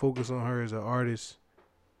people to focus on her as an artist.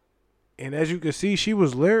 And as you can see, she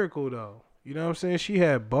was lyrical though. You know what I'm saying? She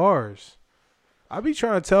had bars. I be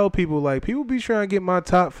trying to tell people, like, people be trying to get my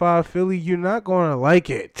top 5 Philly. You're not going to like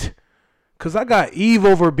it. Because I got Eve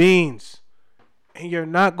over Beans. And you're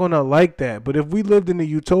not going to like that. But if we lived in a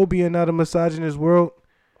utopia, not a misogynist world,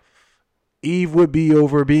 Eve would be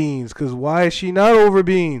over Beans. Because why is she not over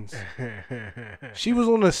Beans? She was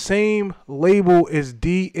on the same label as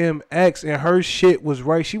DMX. And her shit was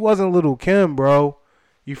right. She wasn't Lil' Kim, bro.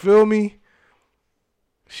 You feel me?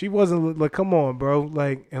 She wasn't, like, come on, bro.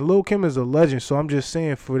 Like, and Lil' Kim is a legend. So I'm just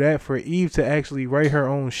saying, for Eve to actually write her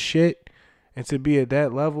own shit and to be at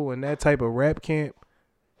that level and that type of rap camp,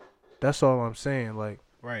 that's all I'm saying. Like,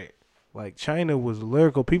 right. Like, China was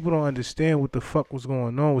lyrical. People don't understand what the fuck was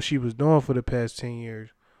going on, what she was doing for the past 10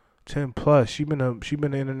 years. 10 plus. She been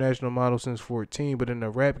an international model since 14, but in the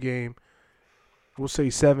rap game, we'll say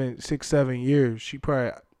 7 years. She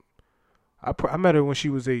probably, I met her when she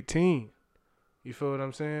was 18. You feel what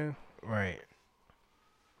I'm saying? Right.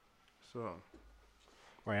 So.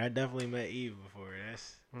 Right, I definitely met Eve before.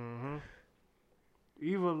 That's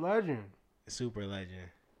Eve a legend. Super legend.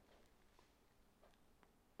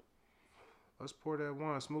 Let's pour that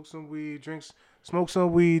wine. Smoke some weed, drink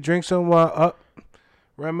some wine, up,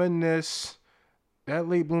 reminisce. That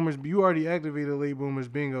late bloomers, you already activated late bloomers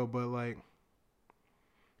bingo, but like.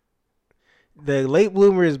 The late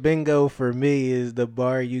bloomers bingo for me is the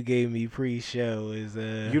bar you gave me pre-show. Is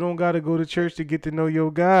You don't gotta go to church to get to know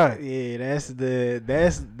your God. Yeah,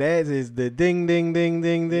 that is the ding ding ding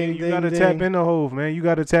ding ding. You gotta tap in the hove, man. You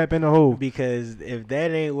gotta tap in the hove. Because if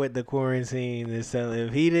that ain't what the quarantine is selling,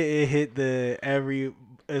 if he didn't hit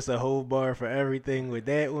it's a whole bar for everything with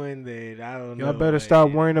that one, then I don't know. Y'all better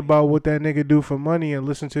stop worrying about what that nigga do for money and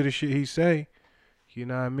listen to the shit he say. You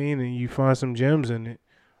know what I mean? And you find some gems in it.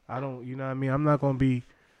 You know what I mean? I'm not gonna be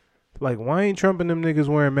like, why ain't Trump and them niggas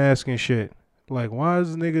wearing masks and shit? Like, why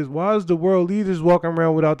is the world leaders walking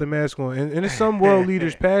around without the mask on? And there's some world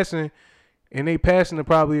leaders passing, and they passing it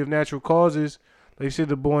probably of natural causes. They said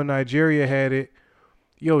the boy in Nigeria had it.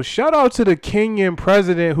 Yo, shout out to the Kenyan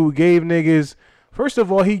president who gave niggas. First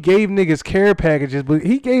of all, he gave niggas care packages, but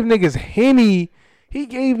he gave niggas Henny.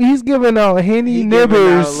 He's giving out Henny nibbers. Giving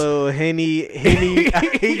out little Henny.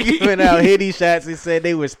 He giving out Henny shots. He said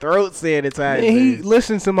they was throat sanitizers.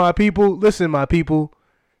 Listen to my people. Listen, my people.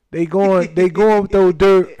 They going throw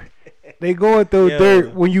dirt. They going throw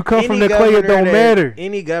dirt. When you come from the clay, it don't matter.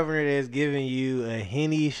 Any governor that's giving you a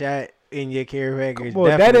Henny shot in your care package,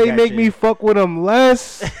 boy, that ain't make me fuck with them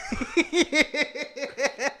less.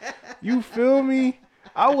 You feel me?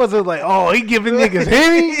 I wasn't like, oh, he giving niggas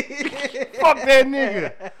Henny. Fuck that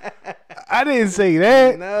nigga. I didn't say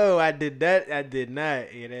that. No, I did that. I did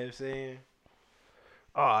not. You know what I'm saying?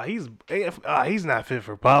 He's not fit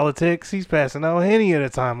for politics. He's passing out Henny at a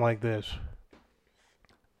time like this.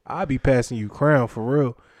 I'll be passing you Crown for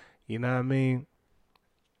real. You know what I mean?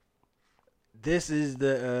 This is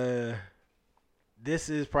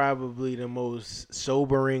probably the most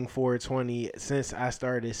sobering 420 since I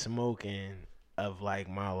started smoking of like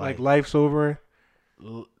my life. Like life sobering?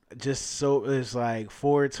 Just so it's like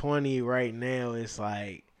 420 right now. It's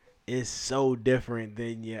like it's so different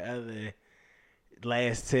than your other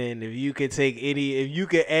last 10. If you could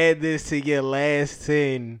add this to your last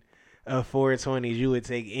 10 of 420s, you would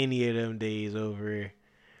take any of them days over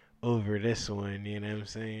this one. You know what I'm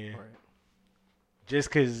saying? Right. Just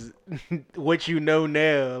because what you know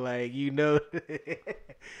now, like, you know,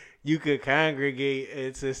 you could congregate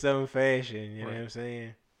into some fashion. You know what I'm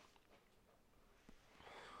saying?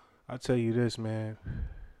 I'll tell you this, man.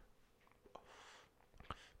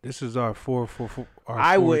 This is our 2020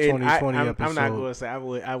 episode. I'm not going to say I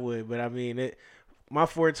would, but I mean, my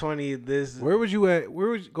 420. Where was you at?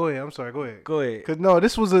 Go ahead. I'm sorry. Go ahead. Go ahead. Cause no,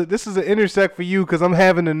 this is an intersect for you. Cause I'm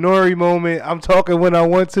having a Nori moment. I'm talking when I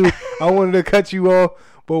want to. I wanted to cut you off.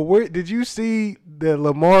 But where did you see the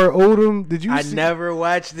Lamar Odom? I never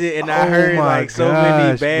watched it, and I heard like so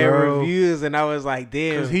many bad reviews, and I was like,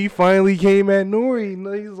 damn. Cause he finally came at Nori.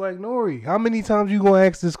 He's like, Nori, how many times you gonna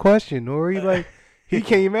ask this question, Nori? Like, he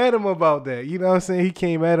came at him about that. You know what I'm saying? He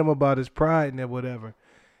came at him about his pride and whatever.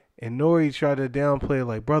 And Nori tried to downplay,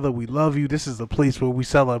 like, brother, we love you. This is the place where we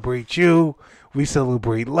celebrate you. We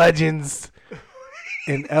celebrate legends.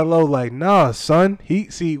 And LO like, nah, son.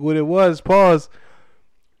 See what it was. Pause.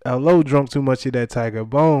 LO drunk too much of that Tiger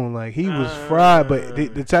Bone. Like, he was fried, but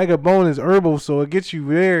the Tiger Bone is herbal, so it gets you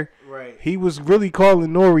there. Right. He was really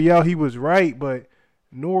calling Nori out. He was right, but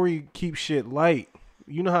Nori keeps shit light.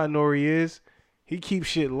 You know how Nori is. He keeps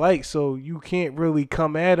shit light, so you can't really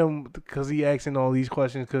come at him because he asking all these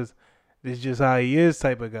questions because it's just how he is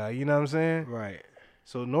type of guy. You know what I'm saying? Right.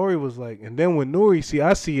 So Nori was like, and then when Nori,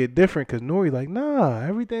 I see it different because Nori like, nah,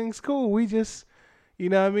 everything's cool. We just, you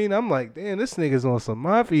know what I mean? I'm like, damn, this nigga's on some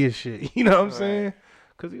mafia shit. You know what I'm saying?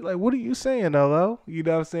 Because he like, what are you saying, LO? You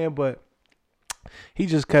know what I'm saying? But he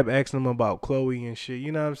just kept asking him about Chloe and shit.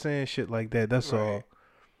 You know what I'm saying? Shit like that. That's all.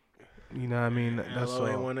 You know what I mean? That's all.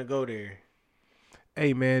 I want to go there.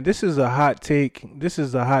 Hey, man, this is a hot take.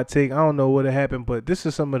 I don't know what happened, but this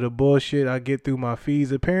is some of the bullshit I get through my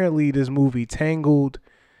feeds. Apparently, this movie Tangled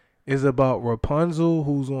is about Rapunzel,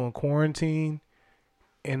 who's on quarantine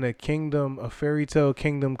in a fairy tale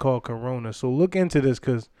kingdom called Corona. So look into this,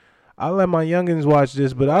 because I let my youngins watch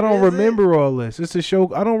this, but I don't remember all this. It's a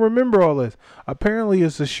show. I don't remember all this. Apparently,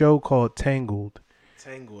 it's a show called Tangled.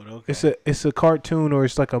 Okay. It's a cartoon, or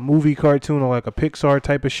it's like a movie cartoon, or like a Pixar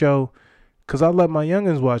type of show. Because I let my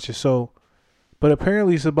youngins watch it. So, but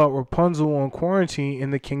apparently it's about Rapunzel on quarantine in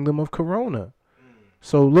the kingdom of Corona.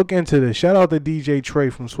 So look into this. Shout out to DJ Trey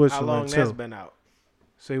from Switzerland. How long that's been out?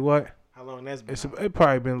 Say what? How long that's been out? It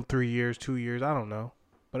probably been 3 years, 2 years. I don't know.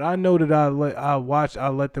 But I know that I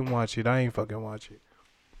let them watch it. I ain't fucking watch it.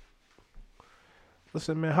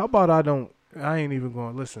 Listen, man, how about I ain't even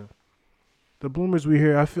going to listen. The Bloomers we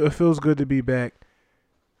here, it feels good to be back.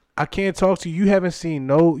 I can't talk to you. You haven't seen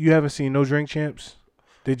no Drink Champs?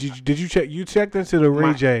 Did you check? You checked into the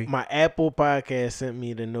Ray J. My Apple podcast sent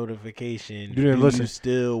me the notification. You didn't listen. You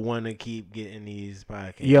still want to keep getting these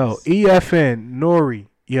podcasts? Yo, EFN Nori.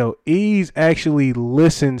 Yo, Ease actually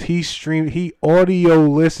listens. He audio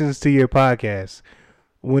listens to your podcast.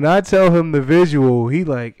 When I tell him the visual, he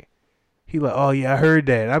like, oh yeah, I heard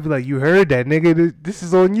that. I be like, you heard that, nigga? This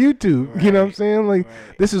is on YouTube. Right. You know what I'm saying? Like,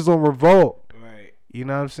 this is on Revolt. Right. You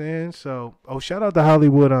know what I'm saying? So, shout out to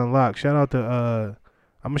Hollywood Unlocked. Shout out to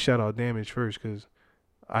I'm gonna shout out Damage first because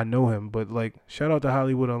I know him, but like, shout out to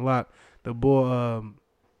Hollywood Unlocked. The boy,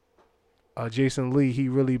 Jason Lee, he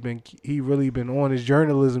really been on his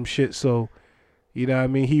journalism shit. So, you know what I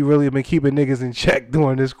mean? He really been keeping niggas in check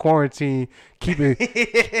during this quarantine, keeping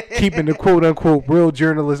the quote unquote real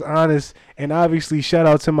journalists honest. And obviously, shout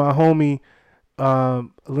out to my homie,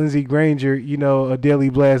 Lindsey Granger, you know, a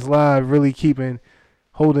Daily Blast Live, really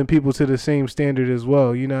holding people to the same standard as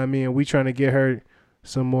well. You know what I mean? And we trying to get her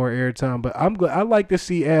some more airtime. But I like to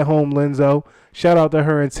see At Home Lenzo. Shout out to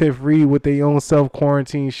her and Tiff Reed with their own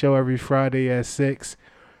self-quarantine show every Friday at 6.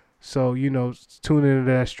 So, you know, tune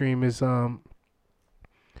into that stream. It's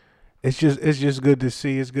just good to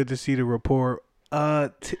see. It's good to see the report.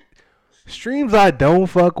 Streams I don't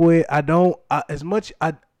fuck with. I don't like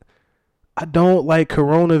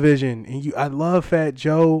Coronavision. And I love Fat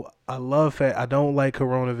Joe. I don't like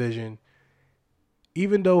Coronavision.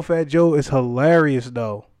 Even though Fat Joe is hilarious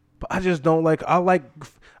though. But I just don't like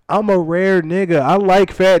I'm a rare nigga. I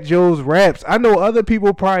like Fat Joe's raps. I know other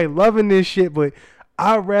people probably loving this shit, but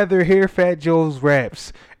I'd rather hear Fat Joe's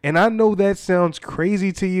raps. And I know that sounds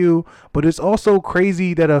crazy to you, but it's also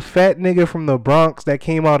crazy that a fat nigga from the Bronx that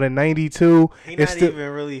came out in '92. He's not even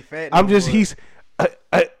really fat.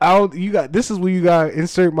 This is where you got to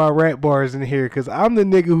insert my rap bars in here, because I'm the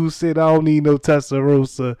nigga who said I don't need no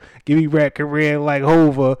Testarossa. Give me Rat Corinne like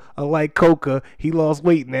Hova. I like Coca. He lost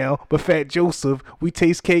weight now, but Fat Joseph, we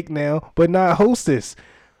taste cake now, but not Hostess.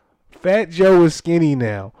 Fat Joe is skinny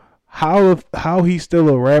now. How he's still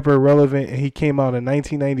a rapper relevant and he came out in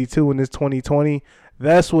 1992 and it's 2020,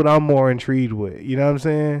 that's what I'm more intrigued with. You know what I'm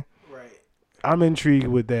saying? Right. I'm intrigued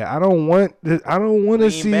with that. I don't want to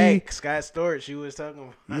see back. Scott Storch, you was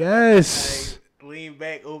talking about. Yes. Like, lean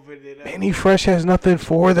back, open it up. Manny Fresh has nothing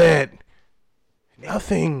for that.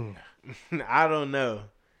 Nothing. I don't know.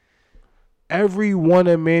 Every one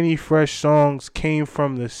of Manny Fresh songs came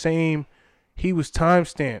from the same. He was time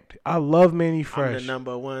stamped. I love Manny Fresh. I'm the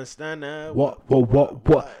number one stunner. What?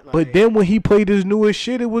 Like, but then when he played his newest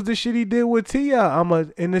shit, it was the shit he did with T.I.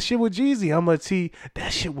 And the shit with Jeezy.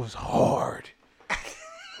 That shit was hard.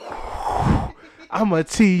 I'm a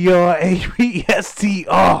T-R-A-P-S-T-R.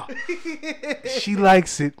 She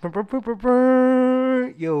likes it.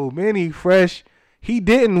 Yo, Manny Fresh. He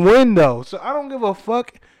didn't win though, so I don't give a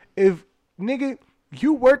fuck if nigga.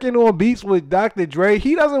 You working on beats with Dr. Dre.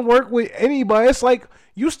 He doesn't work with anybody. It's like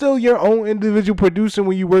you still your own individual producer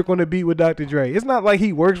when you work on a beat with Dr. Dre. It's not like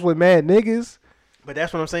he works with mad niggas. But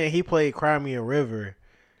that's what I'm saying. He played Cry Me a River.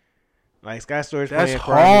 Like Scott Storch playing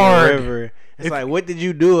Cry Me a River. It's like, what did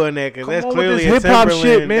you do on that? Because that's clearly hip hop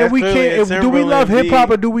shit, man. We can't. Do we love hip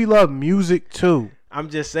hop or do we love music too? I'm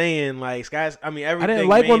just saying, like, Scott. I mean, everything. I didn't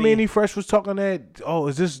like when Manny Fresh was talking that. Oh,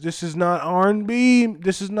 this is not R&B.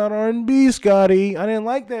 This is not R&B, Scotty. I didn't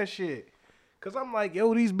like that shit. Cause I'm like,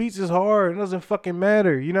 yo, these beats is hard. It doesn't fucking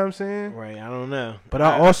matter. You know what I'm saying? Right. I don't know. But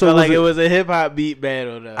I also feel like it was a hip hop beat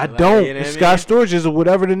battle though. I don't. You know Scott Storch is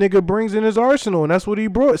whatever the nigga brings in his arsenal, and that's what he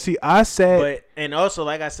brought. See, I said. But and also,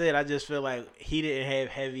 like I said, I just feel like he didn't have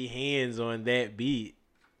heavy hands on that beat.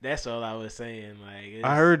 That's all I was saying. Like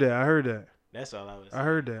I heard that. That's all I was saying. I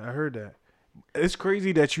heard that. It's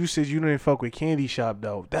crazy that you said you didn't fuck with Candy Shop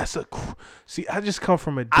though. See, I just come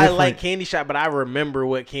from a different. I like Candy Shop, but I remember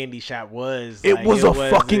what Candy Shop was. It was a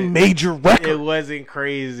fucking major record. It wasn't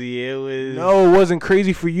crazy. It wasn't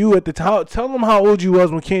crazy for you at the time. Tell them how old you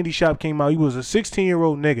was when Candy Shop came out. You was a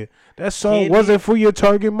 16-year-old nigga. That song wasn't for your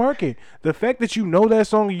target market. The fact that you know that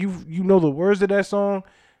song, you know the words of that song,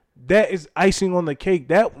 that is icing on the cake.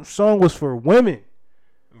 That song was for women.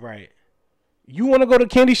 Right. You want to go to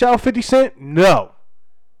Candy Shop 50 Cent? No,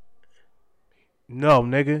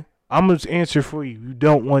 nigga. I'm going to answer for you. You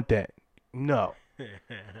don't want that. No.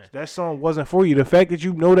 That song wasn't for you. The fact that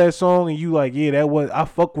you know that song and you like, yeah, I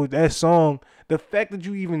fuck with that song. The fact that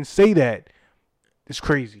you even say that is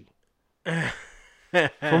crazy. From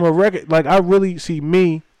a record, like I really see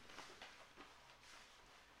me.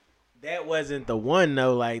 That wasn't the one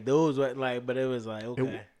though. Like those were like, but it was like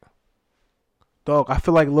okay. Dog, I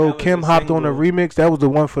feel like Lil That was Kim a hopped on a single. remix. That was the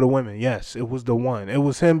one for the women. Yes, it was the one. It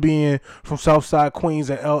was him being from Southside Queens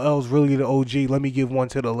and LL's really the OG. Let me give one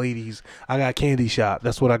to the ladies. I got Candy Shop.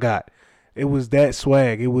 That's what I got. It was that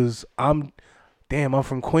swag. It was, I'm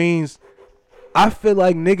from Queens. I feel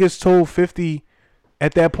like niggas told 50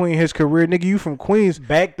 at that point in his career, nigga, you from Queens.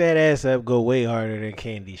 Back That Ass Up go way harder than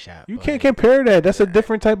Candy Shop. You but can't compare that. That's a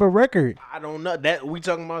different type of record. I don't know. That we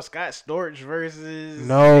talking about Scott Storch versus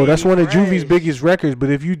No, that's Baby one of Juvie's Fresh. biggest records. But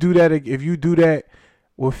if you do that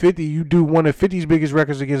with 50, you do one of 50's biggest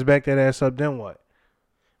records against Back That Ass Up, then what?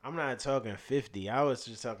 I'm not talking 50. I was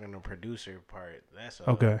just talking the producer part. That's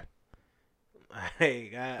all. Okay.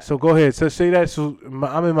 Like, So go ahead. So say that. So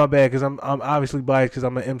I'm in my bag because I'm obviously biased because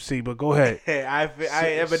I'm an MC. But go ahead. but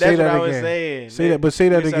Say that's what that I was again. saying. Say that, but say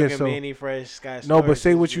that You're again. talking So Manny Fresh, Scott no, but Storch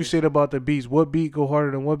say is what you just said about the beats. What beat go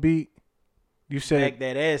harder than what beat? You said Back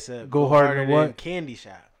That Ass Up. go harder than what? Candy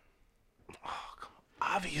Shop.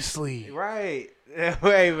 obviously. Right.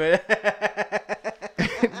 Wait, but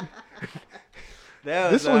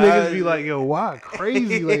that was This one niggas be like, yo, why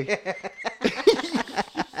crazy? Like,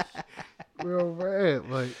 real bad.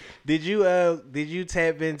 Like, Did you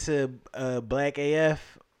tap into Black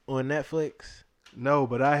AF on Netflix? no,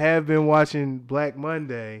 but I have been watching Black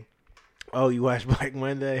Monday, Oh, you watched Black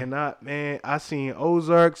Monday? and I seen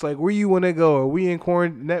Ozarks. Like, where you want to go? Are we in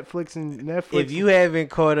Netflix and Netflix? If you haven't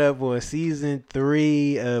caught up on season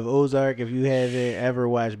 3 of Ozark, if you haven't ever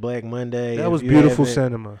watched Black Monday, that if was you beautiful haven't-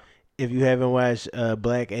 cinema. If you haven't watched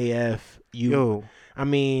Black AF, Yo, I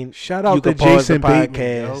mean, shout you out to could pause the Jason Bateman,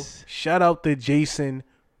 yo. podcast. Shout out to Jason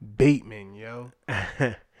Bateman, yo.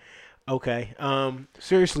 Okay.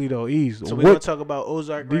 Seriously though, ease. So we're gonna talk about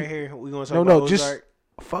Ozark do- right here. We're gonna talk No, about no, just Ozark.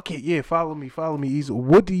 fuck it. Yeah, follow me, ease.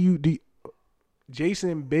 What do you do?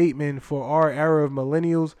 Jason Bateman, for our era of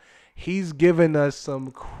millennials, he's given us some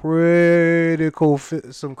critical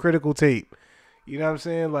tape. You know what I'm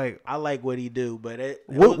saying? Like, I like what he do, but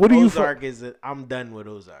What do you Ozark is I'm done with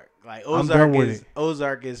Ozark. Like I'm done with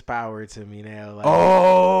Ozark is power to me now. Like,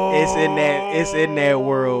 oh, it's in that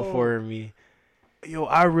world for me. Yo,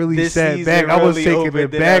 I really This sat season back. I was really taking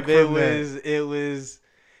opened it back up. from that.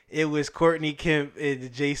 It was Courtney Kemp in the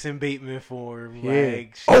Jason Bateman form. Yeah.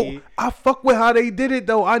 Like, I fuck with how they did it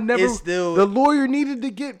though. I never. It's still- the lawyer needed to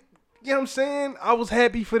get. You know what I'm saying? I was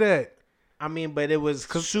happy for that. I mean, but it was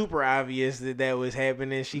super obvious that was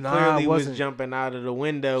happening. She Nah, clearly it was wasn't. jumping out of the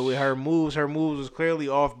window with her moves. Her moves was clearly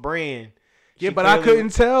off brand. Yeah, She but I clearly-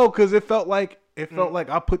 couldn't tell because it felt like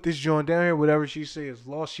I put this joint down here. Whatever she said is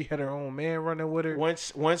lost. She had her own man running with her.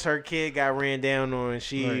 Once her kid got ran down on,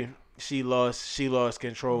 she lost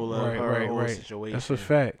control of her whole situation. That's a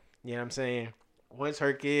fact. You know what I'm saying? Once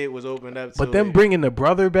her kid was opened up to But them it. bringing the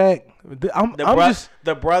brother back,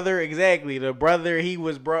 The brother, exactly. The brother, he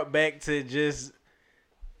was brought back to just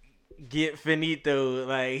get finito.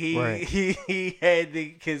 Like Right. he had to,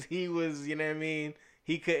 because he was, you know what I mean?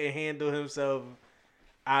 He couldn't handle himself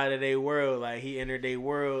out of their world. Like he entered their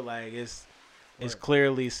world. Like it's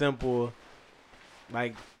clearly simple.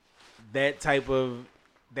 Like that type of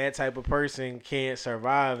person can't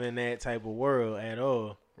survive in that type of world at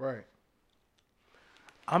all. Right.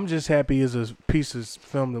 I'm just happy as a piece of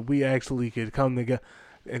film that we actually could come together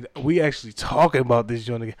and we actually talking about this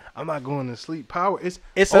joint again. I'm not going to sleep. Power. It's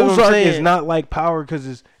what I'm Ozark is saying. not like Power because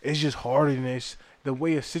it's just harder than this. The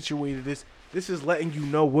way it's situated. This is letting you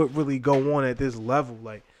know what really go on at this level.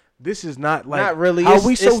 Like this is not like Not really. How It's,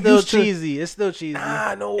 we it's so still used to. cheesy. It's still cheesy.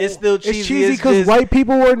 Nah, no, It's still cheesy. It's cheesy It's because just- white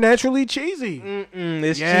people were naturally cheesy.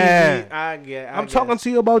 It's Yeah. cheesy. I get. I'm talking to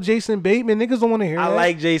you about Jason Bateman. Niggas don't want to hear I that.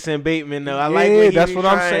 like Jason Bateman though. I Yeah, like what he that's be what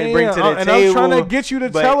I'm trying to saying. bring to the And table. I'm trying to get you to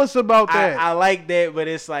but tell us about that. I like that, but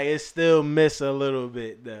it's like it still miss a little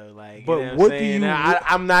bit though. Like, But you know what I'm do saying? you-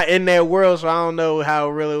 I'm not in that world, so I don't know how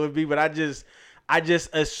real it would be. But I just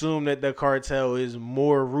assume that the cartel is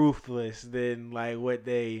more ruthless than like what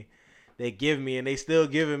they give me, and they still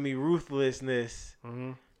giving me ruthlessness.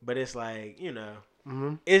 Mhm. But it's like, you know,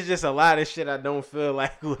 Mhm. it's just a lot of shit I don't feel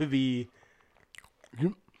like would be.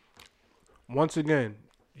 Once again,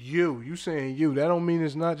 you saying you. That don't mean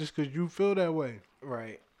it's not just because you feel that way.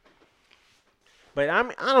 Right. But I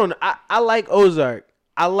don't know. I like Ozark.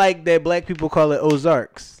 I like that black people call it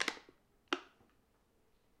Ozarks.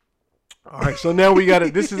 All right, so now we got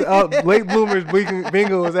it. This is late bloomers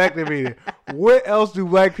bingo is activated. What else do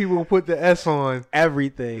black people put the S on?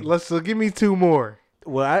 Everything. So give me two more.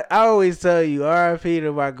 Well, I always tell you, R.I.P.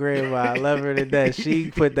 to my grandma. I love her to death. She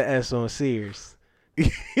put the S on Sears.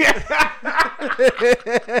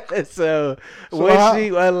 So when how- she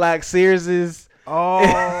unlocked Sears's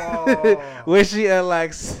Oh. when she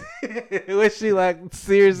unlocks, when she like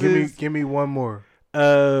Sears. Give me one more.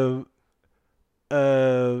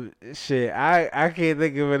 Shit. I can't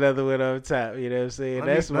think of another one on top. You know what I'm saying?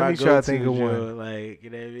 That's let my me try go-to to think of one. joint, like, you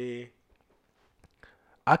know what I mean?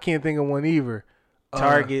 I can't think of one either.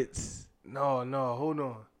 Targets. No, hold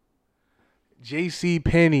on. J.C.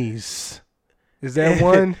 Penney's. Is that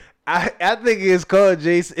one? I think it's called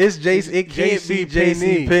JC. It's JC. It can't be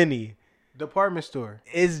JC Penney. Department store.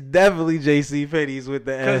 It's definitely JC Penney's with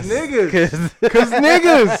the S. Cause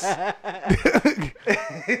niggas.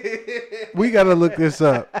 We gotta look this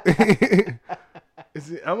up. I'm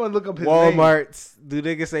gonna look up his Walmart's. Name. Do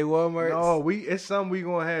niggas say Walmart's? No, it's something we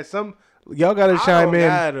gonna have. Some y'all gotta chime in.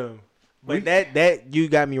 Got 'em. But that you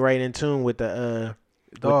got me right in tune with the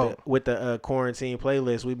quarantine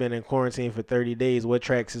playlist. We've been in quarantine for 30 days. What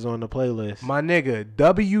tracks is on the playlist? My nigga,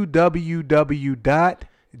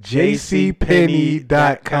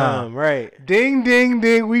 www.jcpenney.com. Right. Ding, ding,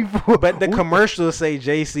 ding. But the commercials say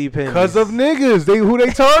JCPenney. Because of niggas. Who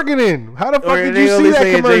they targeting? How the fuck did you see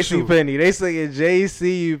that commercial? JCPenney. They saying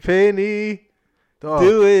JCPenney.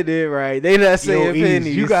 Doing it right. They not saying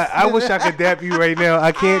pennies. I wish I could dap you right now.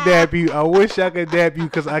 I can't dap you. I wish I could dap you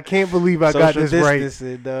because I can't believe I got this right.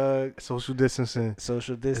 Dog. Social distancing.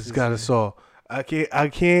 It's got us all. I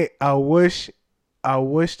can't. I wish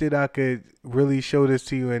that I could really show this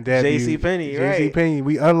to you and dap you. JCPenney, right? JCPenney.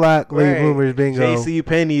 We unlock late bloomers bingo.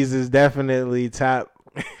 JCPenney's is definitely top.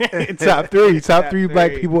 top three. Top three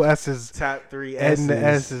black people S's. Top 3 S's. And the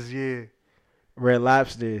S's, yeah. Red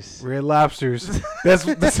Lobsters. That's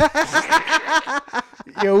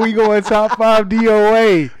yo. We going top 5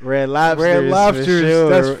 DOA. Red Lobsters. Sure.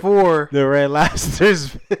 That's 4. The Red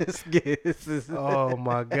Lobsters biscuits. Oh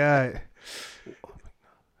my god.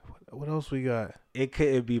 What else we got? It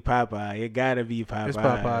couldn't be Popeye. It gotta be Popeye. It's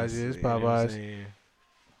Popeyes. Yeah, it's Popeyes.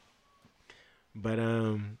 But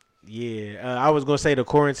I was gonna say the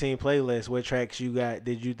quarantine playlist. What tracks you got?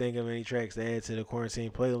 Did you think of any tracks to add to the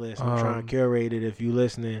quarantine playlist? I'm trying to curate it. If you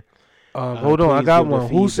listening, hold on, I got one.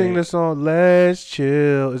 Who sing the song "Let's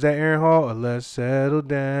Chill"? Is that Aaron Hall or "Let's Settle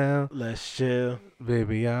Down"? Let's chill,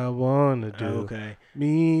 baby. I wanna do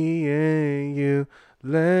me and you.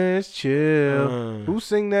 Let's chill. Who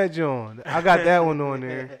sing that, John? I got that one on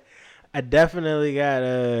there. I definitely got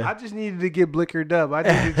I just needed to get blickered up. I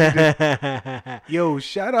needed to Yo,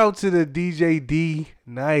 shout out to the DJ D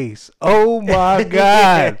Nice. Oh my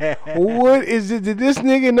god. What is it? Did this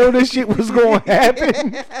nigga know this shit was gonna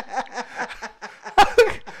happen?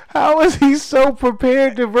 How is he so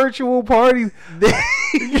prepared to virtual parties?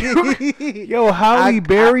 Yo, Holly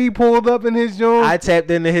Berry pulled up in his joint. I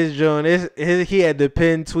tapped into his joint. He had the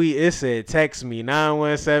pinned tweet. It said, "Text me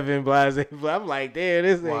 917 blase." I'm like, damn,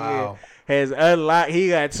 this nigga has unlocked. He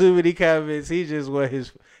got too many comments. He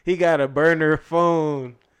got a burner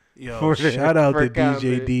phone. Yo, shout out to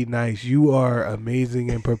DJ D Nice. You are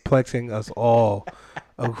amazing and perplexing us all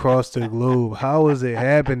across the globe. How is it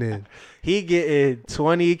happening? He getting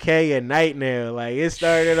 20K a night now. Like, it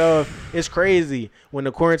started off, it's crazy. When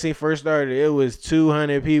the quarantine first started, it was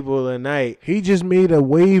 200 people a night. He just made a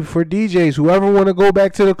wave for DJs. Whoever want to go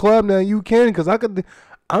back to the club now, you can. Because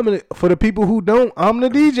for the people who don't, I'm the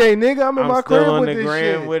DJ, nigga. I'm in my crib with this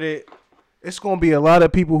shit. With it. It's going to be a lot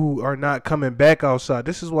of people who are not coming back outside.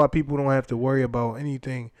 This is why people don't have to worry about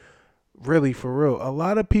anything really for real. A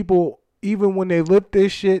lot of people, even when they lift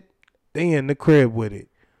this shit, they in the crib with it.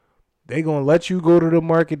 They going to let you go to the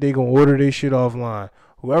market. They going to order this shit offline.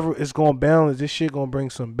 Whoever is going to balance, this shit going to bring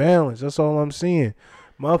some balance. That's all I'm saying.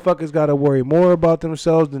 Motherfuckers got to worry more about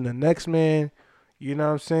themselves than the next man. You know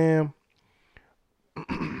what I'm saying?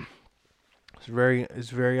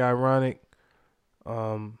 It's very ironic.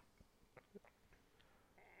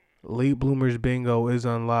 Late bloomers bingo is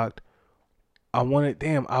unlocked. I wanted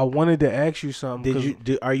to ask you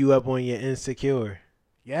something. Are you up on your Insecure?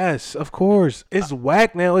 Yes, of course. It's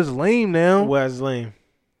whack now. It's lame now. What's lame?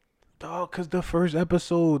 Dog, because the first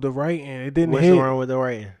episode, the writing, it didn't hit. What's wrong with the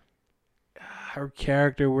writing? Her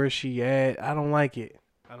character, where she at. I don't like it.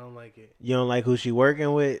 You don't like who she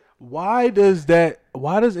working with? Why does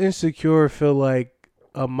Insecure feel like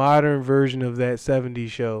a modern version of that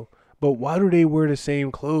 70s show? But why do they wear the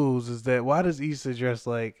same clothes? Why does Issa dress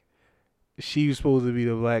like she was supposed to be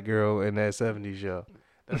the black girl in that 70s show?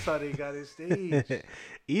 That's how they got it staged.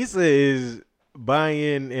 Issa is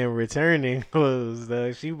buying and returning clothes,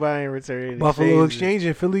 though. She buying, returning. Buffalo Exchange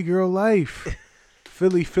and Philly Girl Life.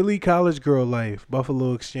 Philly college girl life.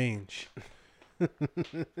 Buffalo Exchange. You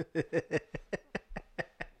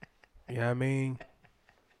know what I mean?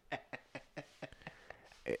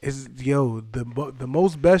 Is the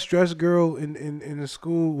most best dressed girl in the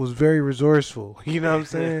school was very resourceful. You know what I'm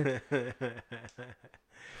saying?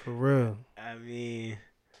 For real. I mean,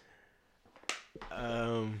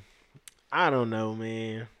 I don't know,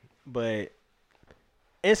 man, but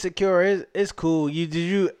Insecure is cool.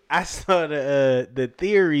 I saw the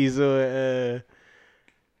theories on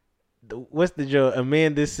what's the joke?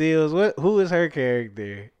 Amanda Seales. Who is her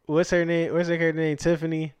character? What's her name? What's her character name?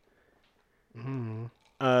 Tiffany. Mm-hmm.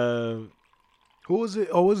 Who is it?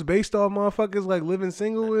 Oh, it's based off motherfuckers like Living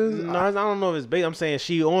Single is? No, I don't know if it's based. I'm saying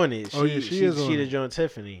she on it. She is on the it. joint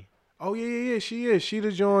Tiffany. Oh yeah, she is. She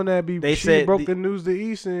the joint that be. They she said broke the news to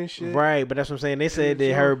East and shit. Right, but that's what I'm saying. They said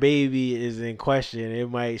that her baby is in question. It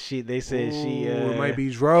might. They said she. It might be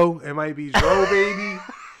Dro. It might be Dro, baby.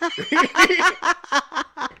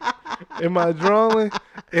 Am I drawing?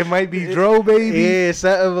 It might be Dro, baby. Yeah,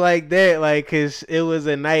 something like that. Like, cause it was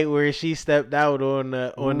a night where she stepped out on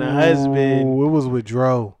the husband. It was with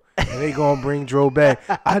Dro, and they gonna bring Dro back.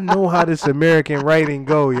 I know how this American writing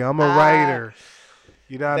go. Yeah, I'm a writer.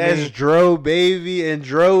 You know what I mean? That's Dro, baby, and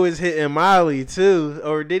Dro is hitting Molly too.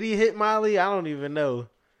 Or did he hit Molly? I don't even know.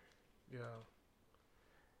 Yeah.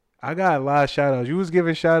 I got a lot of shout outs. You was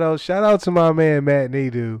giving shout outs. Shout out to my man Matt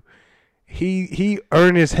Nadeau. He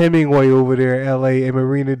Ernest Hemingway over there in LA and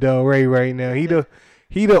Marina Del Rey right now. He the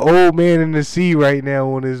old man in the sea right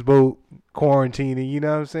now on his boat quarantining, you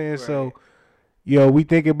know what I'm saying? Right. So we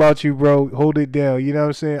thinking about you, bro. Hold it down. You know what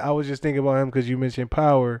I'm saying? I was just thinking about him because you mentioned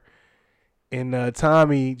Power. And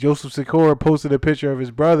Tommy, Joseph Sikora, posted a picture of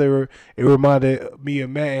his brother. It reminded me of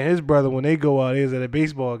Matt and his brother when they go out. He was at a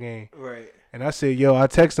baseball game. Right. And I said, I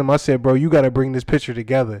texted him. I said, bro, you got to bring this picture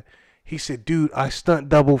together. He said, dude, I stunt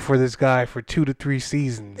double for this guy for 2 to 3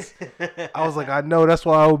 seasons. I was like, I know. That's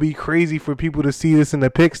why I would be crazy for people to see this in the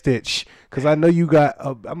pick stitch. Because I know you got,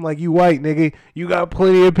 I'm like, you white, nigga. You got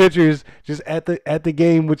plenty of pictures just at the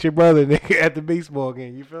game with your brother, nigga, at the baseball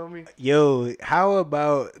game. You feel me? Yo, how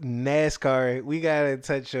about NASCAR? We got to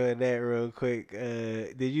touch on that real quick.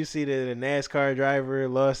 Did you see that a NASCAR driver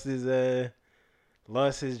lost his job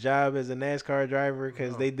as a NASCAR driver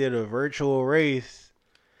because they did a virtual race?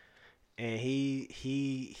 And he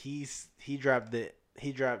dropped the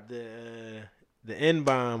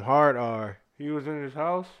N-bomb hard R. He was in his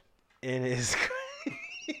house. In his,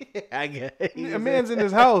 I guess. A man's in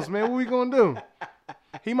his house, man. What we gonna do?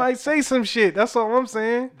 He might say some shit. That's all I'm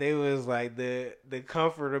saying. They was like the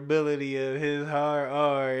comfortability of his hard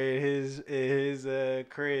R in his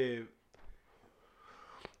crib.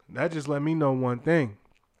 That just let me know one thing.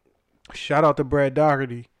 Shout out to Brad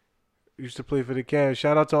Doherty. Used to play for the Cavs.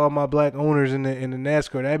 Shout out to all my black owners in the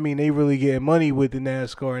NASCAR. That mean they really getting money with the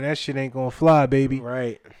NASCAR, and that shit ain't gonna fly, baby.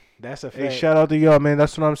 Right. That's a fact. Hey, shout out to y'all, man.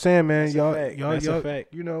 That's what I'm saying, man. That's a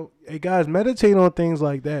fact. Hey guys, meditate on things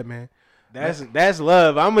like that, man. That's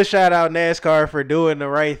love. I'm gonna shout out NASCAR for doing the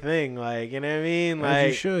right thing. Like, you know what I mean? Like,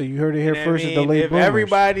 as you should. You heard it here first at the late If bloomers.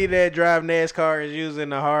 everybody that drive NASCAR is using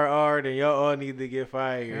the hard R, then y'all all need to get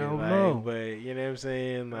fired. Hell like, no. But you know what I'm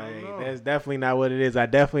saying? Like, that's definitely not what it is. I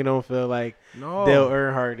definitely don't feel like No. Dale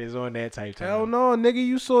Earnhardt is on that type time. Hell no, nigga.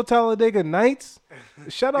 You saw Talladega Nights.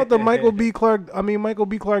 Shout out to Michael B. Clark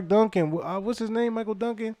Duncan. What's his name? Michael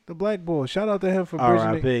Duncan, the black boy. Shout out to him for bridging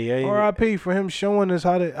R.I.P. R.I.P. for him showing us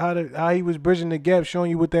how he was bridging the gap,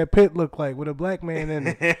 showing you what that pit looked like with a black man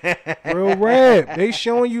in it. Real rap. They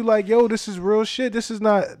showing you like, yo, this is real shit. This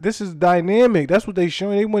is dynamic. That's what they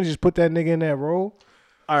showing. They want to just put that nigga in that role.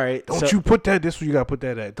 All right. Don't you put that. This is where you gotta put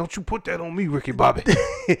that at. Don't you put that on me, Ricky Bobby.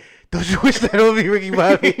 Don't you wish that on me, Ricky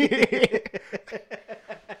Bobby?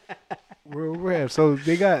 Real rap. So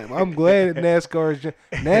I'm glad that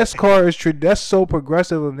NASCAR is that's so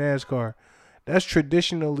progressive of NASCAR. That's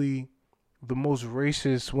traditionally one of the most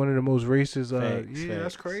racist.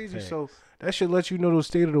 That's crazy. Facts. So that should let you know the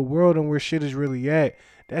state of the world and where shit is really at.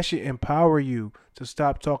 That should empower you to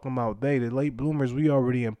stop talking about they. The late bloomers, we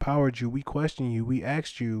already empowered you. We questioned you. We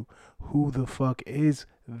asked you, who the fuck is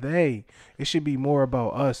they? It should be more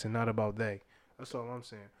about us and not about they. That's all I'm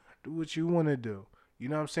saying. Do what you want to do. You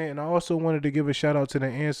know what I'm saying? And I also wanted to give a shout out to the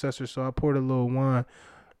ancestors, so I poured a little wine.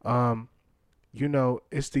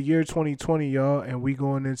 It's the year 2020, y'all, and we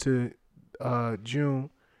going into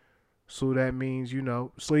June. So that means,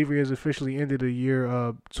 slavery has officially ended the year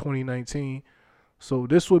 2019. So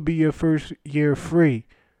this would be your first year free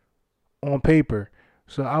on paper.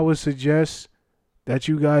 So I would suggest that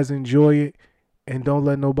you guys enjoy it and don't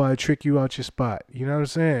let nobody trick you out your spot. You know what I'm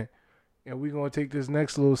saying? And we're going to take this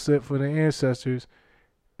next little sip for the ancestors.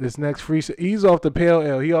 This next free, he's off the pale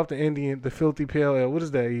ale. He off the filthy pale ale. What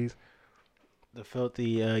is that, Ease? The Filthy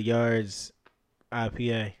Yards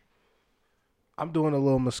IPA. I'm doing a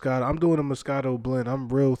little Moscato. I'm doing a Moscato blend. I'm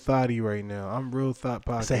real thotty right now. I'm real thought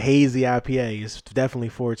pocket. It's a hazy IPA. It's definitely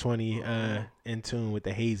 420 in tune with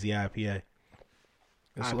the hazy IPA.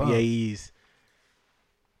 It's IPAs.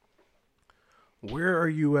 Where are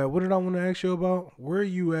you at? What did I want to ask you about? Where are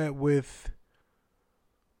you at with?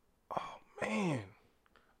 Oh man.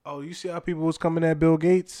 Oh, you see how people was coming at Bill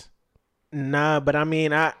Gates? Nah, but I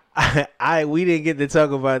mean, we didn't get to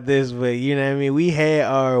talk about this, but you know what I mean? We had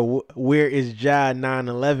our where is Ja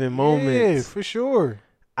 9/11 moments. Yeah, for sure.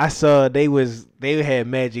 I saw they had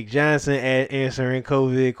Magic Johnson answering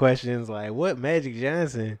COVID questions like, what Magic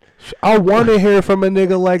Johnson? I want to hear from a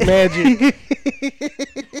nigga like Magic.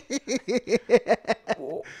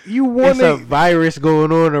 You want It's a virus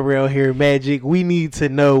going on around here, Magic. We need to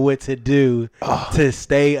know what to do to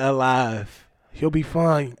stay alive. He'll be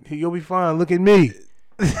fine. You'll be fine. Look at me.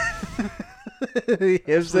 You know what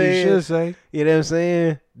I'm saying? You should say. You know what I'm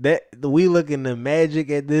saying? That we looking to Magic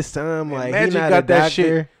at this time. And like Magic he not got a that doctor.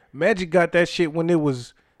 shit. Magic got that shit when it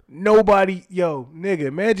was nobody. Yo,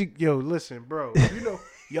 nigga, Magic. Yo, listen, bro. You know,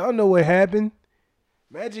 y'all know what happened.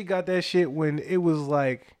 Magic got that shit when it was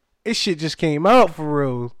like it shit just came out for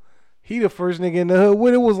real. He the first nigga in the hood.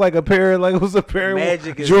 When it was like a pair, like it was a pair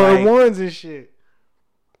Magic of is Jordan like- ones and shit.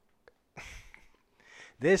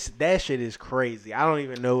 That shit is crazy. I don't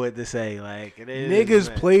even know what to say. Like it is, Niggas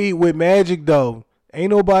man. played with Magic though.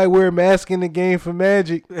 Ain't nobody wear a mask in the game for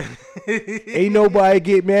Magic. Ain't nobody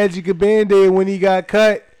get Magic a Band-Aid when he got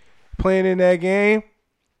cut playing in that game.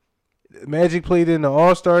 Magic played in the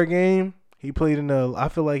All-Star game. He played in the I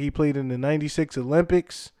feel like he played in the 96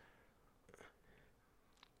 Olympics.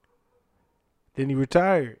 Then he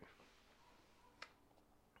retired.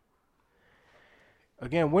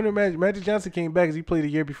 Again, winter Magic Johnson came back because he played a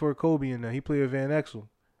year before Kobe and he played with Van Exel.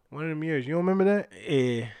 One of them years. You don't remember that?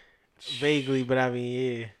 Yeah, vaguely, but I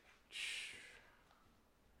mean, yeah.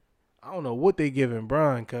 I don't know what they giving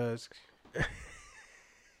Bron, cuz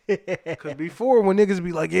before when niggas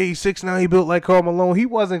be like, yeah, he's 6'9", he built like Karl Malone, he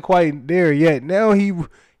wasn't quite there yet. Now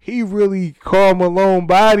he really Karl Malone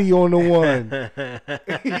body on the one.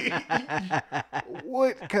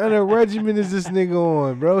 What kind of regimen is this nigga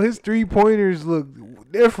on, bro? His 3-pointers look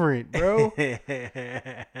different, bro.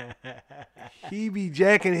 He be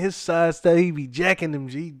jacking his side stuff. He be jacking them.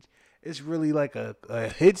 It's really like a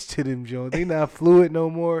hitch to them, Jones. They not fluid no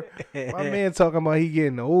more. My man talking about he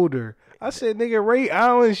getting older. I said, nigga, Ray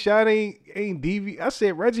Allen's shot ain't deviate. I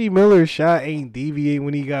said Reggie Miller's shot ain't deviate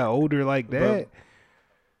when he got older like that.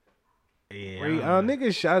 Yeah, Ray Allen,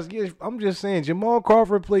 nigga shots. Yeah, I'm just saying, Jamal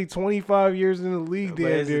Crawford played 25 years in the league.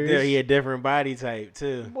 but he a different body type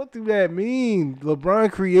too. What do that mean?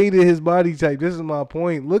 LeBron created his body type. This is my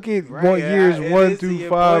point. Look at years 1 through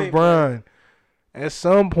 5, Bron. At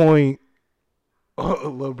some point,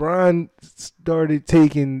 LeBron started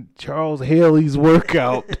taking Charles Haley's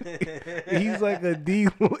workout. He's like a D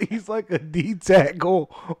tackle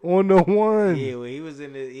on the one. Yeah, well, he was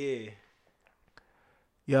in the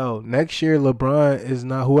Yo, next year LeBron is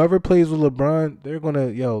not. Whoever plays with LeBron,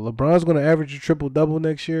 LeBron's gonna average a triple-double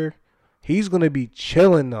next year. He's gonna be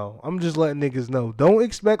chilling though. I'm just letting niggas know. Don't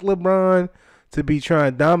expect LeBron to be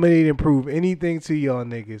trying to dominate and prove anything to y'all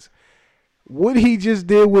niggas. What he just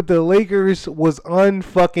did with the Lakers was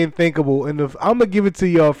unfucking thinkable, and I'm gonna give it to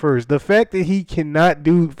y'all first. The fact that he cannot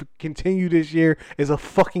continue this year is a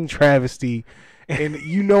fucking travesty. And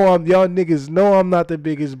y'all niggas know I'm not the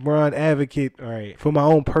biggest Bron advocate, right, for my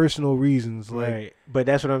own personal reasons, like. Right. But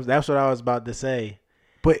that's what I was about to say.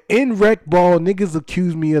 But in rec ball, niggas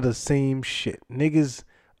accuse me of the same shit. Niggas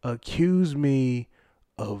accuse me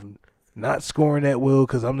of not scoring at will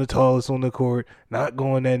because I'm the tallest on the court, not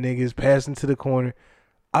going at niggas, passing to the corner.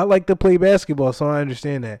 I like to play basketball, so I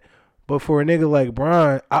understand that. But for a nigga like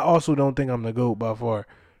Bron, I also don't think I'm the GOAT by far.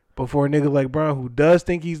 But for a nigga like Bron who does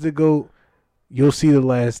think he's the GOAT, you'll see The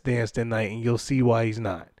Last Dance tonight, and you'll see why he's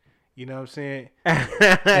not. You know what I'm saying?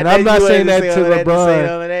 And I'm not saying that to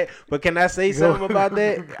LeBron. But can I say something about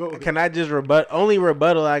that? Can I just only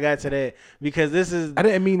rebuttal I got to that? Because this is... I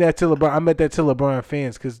didn't mean that to LeBron. I meant that to LeBron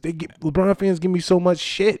fans because LeBron fans give me so much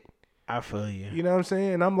shit. I feel you. You know what I'm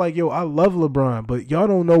saying? And I'm like, yo, I love LeBron, but y'all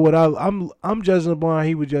don't know what I'm judging LeBron.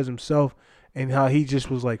 He would judge himself and how he just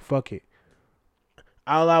was like, fuck it.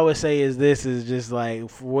 All I would say is this is just like,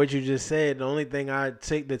 for what you just said, the only thing the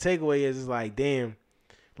takeaway is like, damn,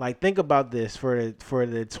 like think about this for the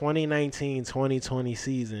 2019-2020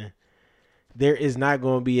 season, there is not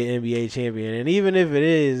going to be an NBA champion. And even if it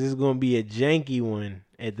is, it's going to be a janky one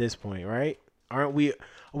at this point, right? Aren't we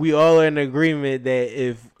all in agreement that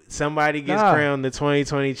if somebody gets crowned the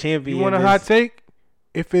 2020 champion, you want a hot take?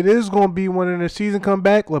 if it is gonna be when the season come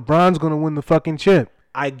back, LeBron's gonna win the fucking chip.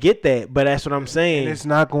 I get that, but that's what I'm saying. And it's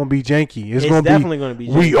not gonna be janky. It's definitely gonna be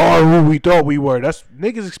janky. We are who we thought we were. That's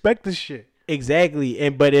niggas expect this shit. Exactly,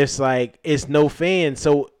 but it's like it's no fans.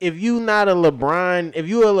 So if you not a LeBron, if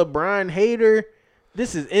you a LeBron hater,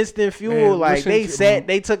 this is instant fuel. Man, like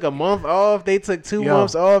they took a month off, they took 2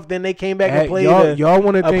 months off, then they came back and played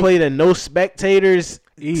played a no spectators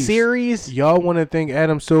series. Y'all want to think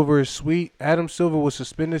Adam Silver is sweet? Adam Silver was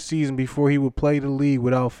suspended this season before he would play the league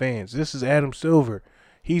without fans. This is Adam Silver.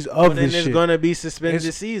 He's of this shit. Then it's gonna be suspended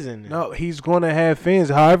this season. No, he's gonna have fans.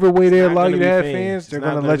 However way they allow you to have fans, they're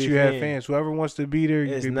gonna let you have fans. Whoever wants to be there,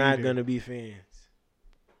 it's not gonna be fans.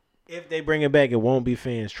 If they bring it back, it won't be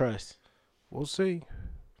fans. Trust. We'll see.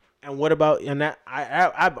 And what about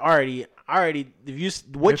I've already if you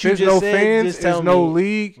what if you just no said, fans, just tell there's me, no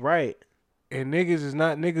league, right? And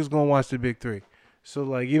niggas gonna watch the big three. So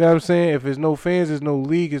like you know what I'm saying? If there's no fans, there's no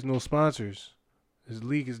league, there's no sponsors. This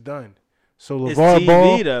league is done. So LeVar it's TV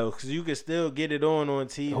Ball, though, because you can still get it on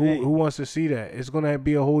TV. Who wants to see that? It's gonna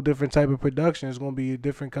be a whole different type of production. It's gonna be a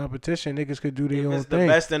different competition. Niggas could do their own it's thing. The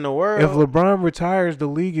best in the world. If LeBron retires, the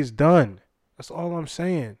league is done. That's all I'm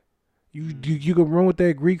saying. You can run with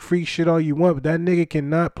that Greek freak shit all you want, but that nigga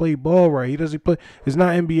cannot play ball right. He doesn't play. It's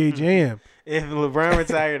not NBA Jam. If LeBron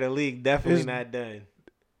retired, the league definitely not done.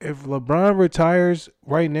 If LeBron retires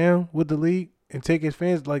right now with the league and take his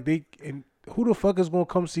fans who the fuck is gonna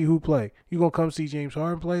come see who play? You gonna come see James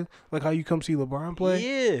Harden play? Like how you come see LeBron play?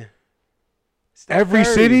 Yeah. Every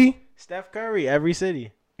city? Steph Curry, every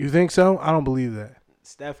city. You think so? I don't believe that.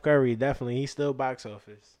 Steph Curry, definitely. He's still box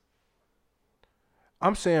office.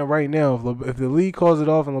 I'm saying right now, if the league calls it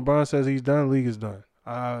off and LeBron says he's done, the league is done.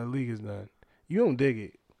 The league is done. You don't dig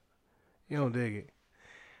it. You don't dig it.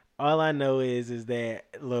 All I know is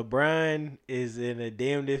that LeBron is in a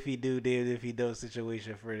damned if he do, damned if he don't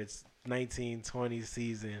situation for this 1920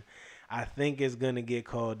 season. I think it's going to get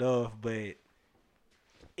called off, but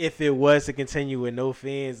if it was to continue with no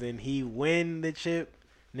fans and he win the chip,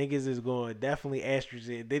 niggas is going to definitely asterisk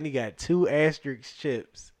it. Then he got 2 asterisk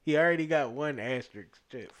chips. He already got 1 asterisk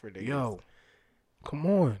chip for niggas. Yo, come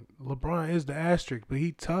on. LeBron is the asterisk, but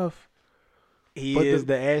he tough. He is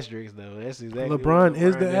the asterisk, though. That's exactly LeBron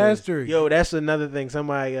is the asterisk. Yo, that's another thing.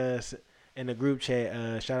 Somebody in the group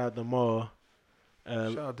chat, shout out to Maul.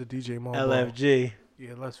 Shout out to DJ Maul. LFG.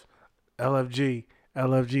 Yeah, let's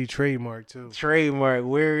LFG trademark too. Trademark.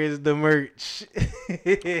 Where is the merch?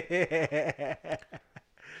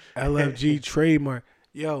 LFG trademark.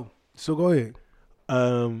 Yo, so go ahead.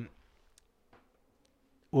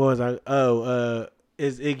 What was I?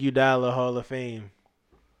 Is Iguodala Hall of Fame?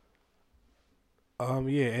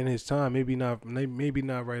 Yeah, in his time, maybe not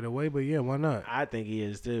right away, but yeah, why not? I think he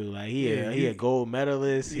is too. Like he a gold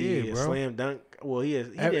medalist. He a slam dunk. Well, he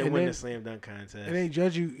didn't win the slam dunk contest. It ain't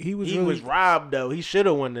judge you. He was robbed though. He should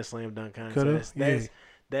have won the slam dunk contest. That's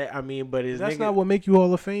not what make you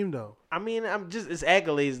Hall of Fame though. I mean, it's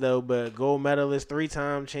accolades though, but gold medalist,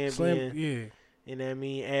 3-time champion. You know what I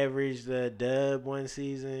mean? Averaged a dub 1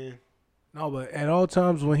 season. No, but at all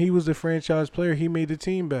times when he was the franchise player, he made the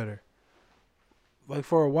team better. Like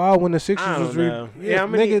for a while when the Sixers was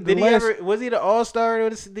was he the All-Star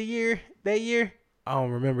that year? I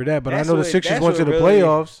don't remember that, but I know the Sixers went to the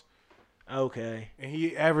playoffs. Okay. And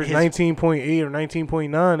he averaged 19.8 or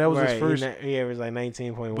 19.9. That was his first. He averaged like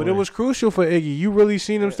 19.1. But it was crucial for Iggy. You really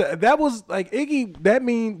seen him. That was like Iggy. That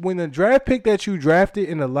mean when the draft pick that you drafted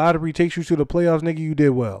in the lottery takes you to the playoffs, nigga, you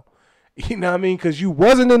did well. You know what I mean? Because you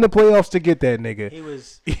wasn't in the playoffs to get that nigga. He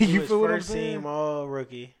was first team all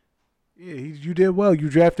rookie. Yeah, you did well. You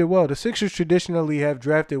drafted well. The Sixers traditionally have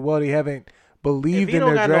drafted well. They haven't believed in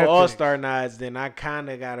their draft. If he don't got no All-Star nods, then I kind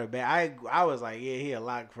of got a bad. I was like, yeah, he a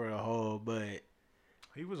lock for a Hall, but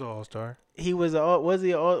he was an All-Star. He was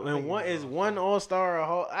he all? And one All-Star a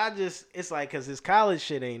Hall? It's like because his college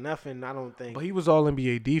shit ain't nothing. I don't think. But he was All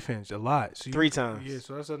NBA defense a lot. So 3 times. Yeah,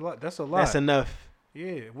 so that's a lot. That's a lot. That's enough.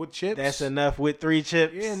 Yeah, with chips. That's enough with 3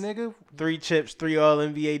 chips. Yeah, nigga. 3 chips, 3 All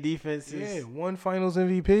NBA defenses. Yeah, 1 Finals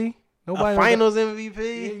MVP. Nobody Finals MVP.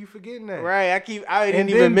 Yeah, you forgetting that. Right. I didn't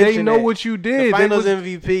even mention they know what you did. The Finals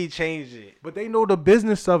MVP changed it. But they know the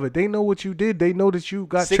business of it. They know what you did. They know that you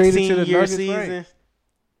got traded to the Nuggets. Season. Right.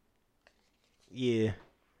 Yeah.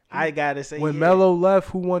 I gotta say when Melo left,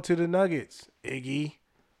 who went to the Nuggets? Iggy.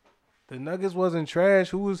 The Nuggets wasn't trash.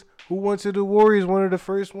 Who went to the Warriors? One of the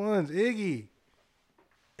first ones. Iggy.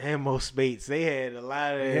 And Mo Spates. They had a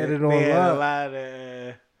lot of. A lot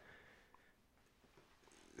of.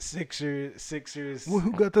 Sixers.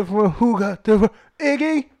 Who got the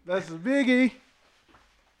Iggy? That's a biggie.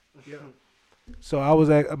 So I was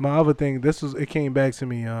at my other thing. It came back to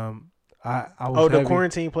me. I was the heavy,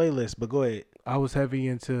 quarantine playlist. But go ahead. I've been heavy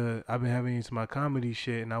into my comedy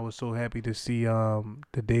shit, and I was so happy to see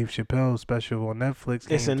the Dave Chappelle special on Netflix.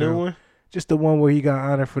 It's a new one. Just the one where he got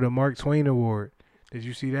honored for the Mark Twain Award. Did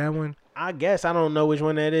you see that one? I guess I don't know which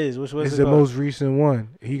one that is. Which was it's the most recent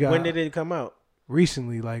one. He got. When did it come out?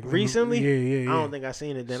 Recently, like recently. Yeah. I don't think I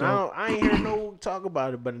seen it. Then I ain't hear no talk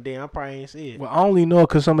about it. But then I probably ain't see it. Well, I only know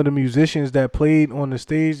because some of the musicians that played on the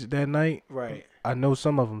stage that night. Right. I know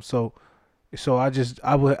some of them. So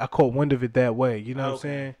I caught wind of it that way. You know what I'm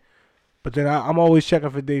saying? But then I'm always checking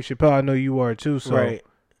for Dave Chappelle. I know you are too. So right.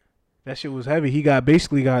 That shit was heavy. He got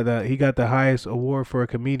the highest award for a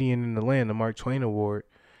comedian in the land, the Mark Twain Award.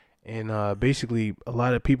 And basically a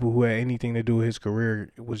lot of people who had anything to do with his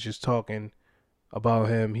career was just talking about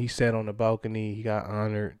him. He sat on the balcony. He got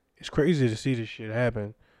honored. It's crazy to see this shit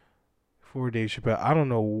happen for Dave Chappelle. I don't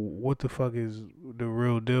know what the fuck is the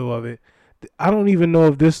real deal of it. I don't even know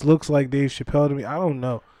if this looks like Dave Chappelle to me. I don't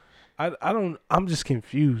know. I'm just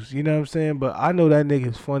confused. You know what I'm saying? But I know that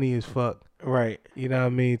nigga's funny as fuck. Right. You know what I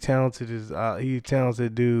mean? Talented he's a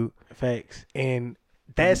talented dude. Facts. And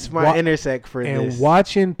that's my intersect for and this. And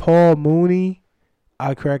watching Paul Mooney,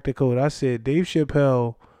 I cracked the code. I said Dave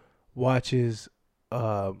Chappelle watches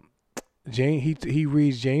he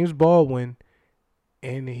reads James Baldwin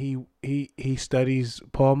and he studies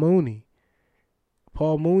Paul Mooney.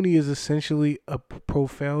 Paul Mooney is essentially a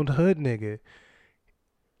profound hood nigga.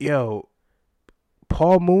 Yo,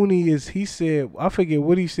 Paul Mooney he said, I forget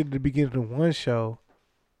what he said at the beginning of one show,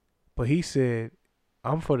 but he said,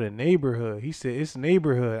 I'm for the neighborhood. He said, it's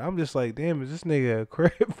neighborhood. I'm just like, damn, is this nigga a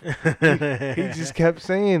crip? he just kept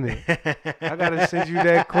saying it. I gotta send you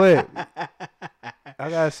that clip.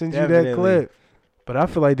 But I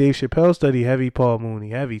feel like Dave Chappelle studied heavy Paul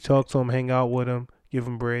Mooney. Heavy. Talk to him, hang out with him, give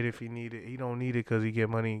him bread if he need it. He don't need it because he get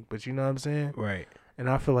money. But you know what I'm saying? Right. And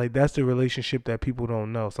I feel like that's the relationship that people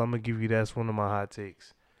don't know. So I'm going to give you that's one of my hot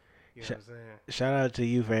takes. You know what I'm saying? Shout out to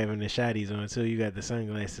you for having the shotties on too. You got the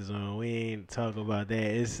sunglasses on. We ain't talk about that.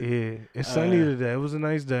 It's sunny today. It was a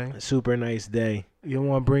nice day. Super nice day. You don't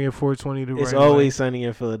want to bring it 420 to It's always sunny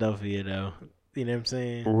in Philadelphia though. You know what I'm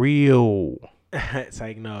saying? Real. It's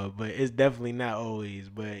like no, but it's definitely not always.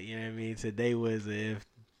 But you know what I mean? Today was if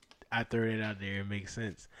I throw it out there, it makes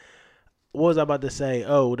sense. What was I about to say?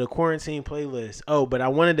 Oh, the quarantine playlist. Oh, but I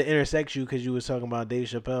wanted to intersect you because you was talking about Dave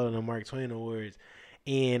Chappelle and the Mark Twain Awards.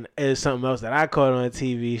 And it's something else that I caught on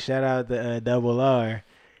TV. Shout out to Double R.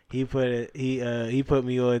 He put me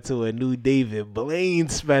on to a new David Blaine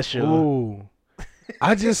special. Ooh.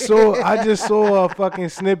 I just saw a fucking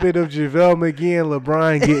snippet of JaVale McGee and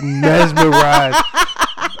LeBron getting mesmerized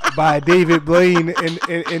by David Blaine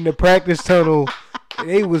in the practice tunnel.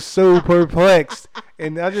 They was so perplexed.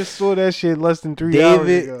 And I just saw that shit less than 3 hours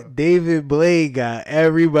ago. David Blaine got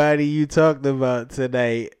everybody you talked about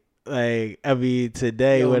tonight. Like, I mean,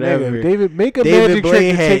 today, whatever. David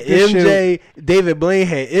Blaine had MJ. David Blaine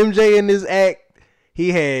had MJ in his act. He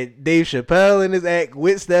had Dave Chappelle in his act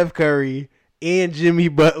with Steph Curry and Jimmy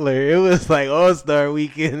Butler. It was like All-Star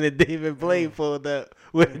Weekend, and David Blaine pulled up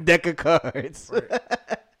with a deck of cards. Right.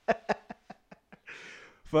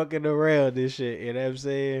 Fucking around this shit, you know what I'm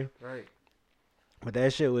saying? Right. But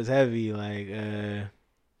that shit was heavy. Like,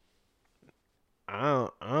 I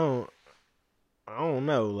don't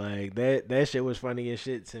know. Like that shit was funny as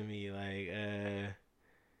shit to me. Like,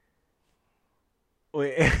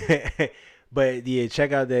 but yeah,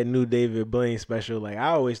 check out that new David Blaine special. Like, I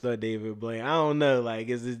always thought David Blaine. I don't know. Like,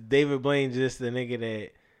 is this David Blaine just the nigga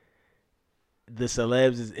that the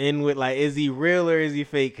celebs is in with? Like, is he real or is he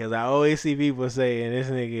fake? Because I always see people saying this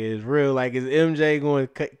nigga is real. Like, is MJ going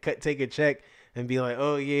to take a check and be like,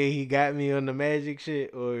 oh yeah, he got me on the Magic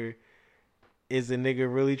shit, or is the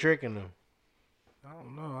nigga really tricking him? I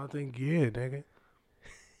don't know. I think nigga.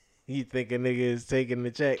 You think a nigga is taking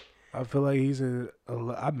the check? I feel like he's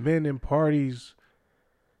I've been in parties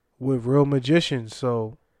with real magicians,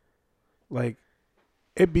 so like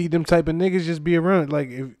it be them type of niggas just be around.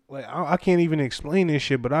 Like I can't even explain this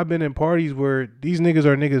shit, but I've been in parties where these niggas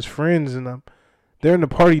are niggas' friends, and they're in the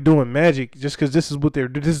party doing magic just because this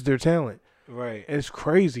is their talent. Right. It's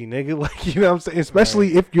crazy, nigga. Like, you know what I'm saying?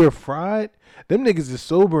 Especially if you're fried. Them niggas is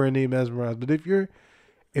sober and they mesmerized. But if you're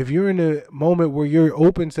in a moment where you're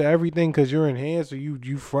open to everything because you're enhanced or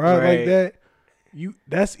you fried like that,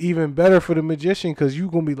 that's even better for the magician because you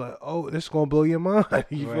gonna be like, oh, this gonna blow your mind.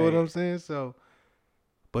 You feel what I'm saying? So,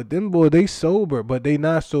 but them boy, they sober, but they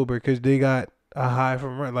not sober because they got a high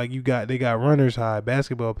from run. Like they got runners high,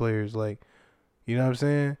 basketball players. Like, you know what I'm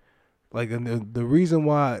saying? Like the reason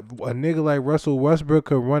why a nigga like Russell Westbrook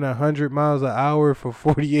could run 100 miles an hour for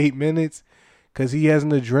 48 minutes, cause he has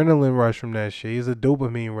an adrenaline rush from that shit. He has a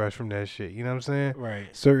dopamine rush from that shit. You know what I'm saying?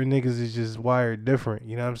 Right. Certain niggas is just wired different.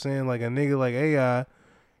 You know what I'm saying? Like a nigga like AI,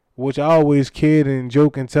 which I always kid and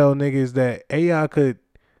joke and tell niggas that AI could.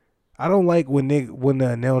 I don't like when the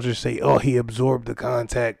announcers say, "Oh, he absorbed the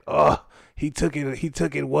contact. Oh, he took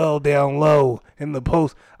it well down low in the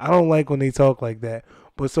post." I don't like when they talk like that.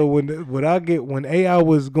 But so when AI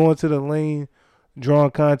was going to the lane,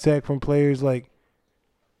 drawing contact from players, like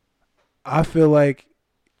I feel like,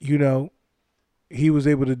 you know, he was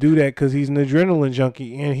able to do that because he's an adrenaline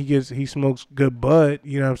junkie and he smokes good bud.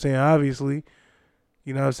 You know what I'm saying? Obviously,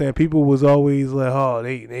 you know what I'm saying. People was always like, "Oh,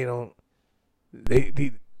 they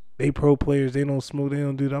pro players, they don't smoke, they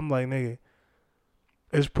don't do that." I'm like, nigga,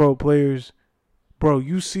 it's pro players, bro.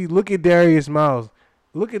 Look at Darius Miles.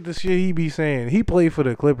 Look at the shit he be saying. He played for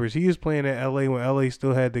the Clippers. He was playing at LA when LA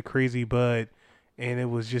still had the crazy bud, and it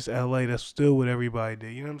was just LA. That's still what everybody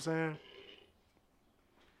did. You know what I'm saying?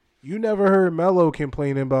 You never heard Melo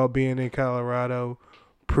complaining about being in Colorado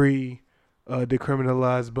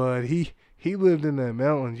decriminalized bud. He lived in the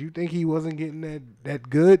mountains. You think he wasn't getting that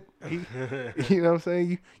good? You know what I'm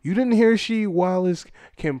saying? You didn't hear She Wallace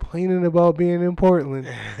complaining about being in Portland.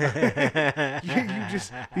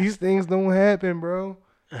 These things don't happen, bro.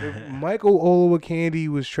 If Michael Olowokandi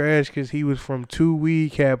was trash because he was from 2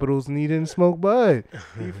 weed capitals and he didn't smoke bud.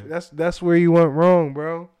 That's where you went wrong,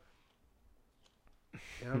 bro. You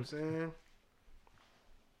know what I'm saying?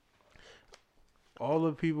 All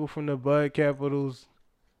the people from the bud capitals,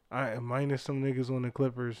 minus some niggas on the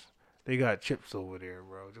Clippers, they got chips over there,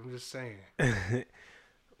 bro. I'm just saying.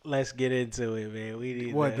 Let's get into it, man. We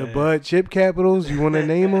need the bud chip capitals? You want to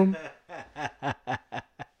name them?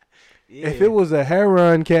 Yeah. If it was a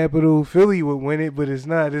heroin capital, Philly would win it, but it's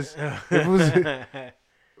not. If it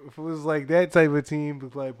was like that type of team,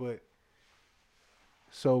 but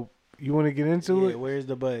so you want to get into it? Where's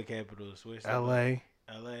the bud capitals? L.A.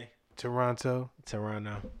 Toronto.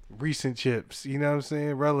 Recent chips. You know what I'm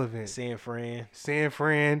saying? Relevant. San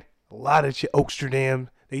Fran. A lot of shit. Oaksterdam.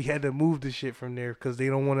 They had to move the shit from there because they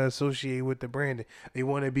don't want to associate with the branding. They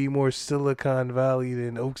want to be more Silicon Valley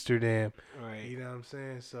than Oaksterdam. Right. You know what I'm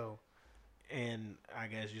saying? So. And I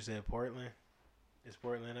guess you said Portland. Is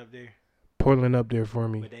Portland up there? Portland up there for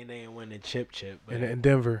me. But they didn't win the chip. But in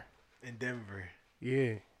Denver.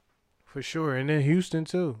 Yeah. For sure. And then Houston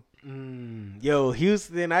too. Yo,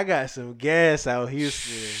 Houston, I got some gas out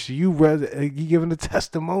Houston. You giving a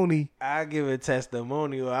testimony? I give a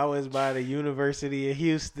testimonial. I was by the University of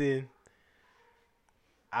Houston.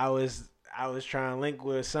 I was trying to link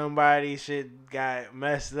with somebody. Shit got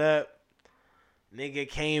messed up. Nigga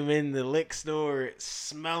came in the liquor store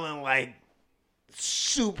smelling like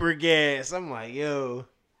super gas. I'm like, yo,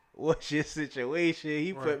 what's your situation?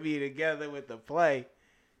 He put me together with the play.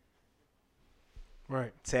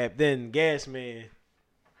 Right. Tapped in, gas man.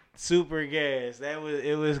 Super gas.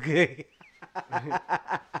 It was good.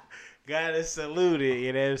 Gotta salute it,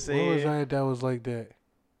 you know what I'm saying? What was that was like that?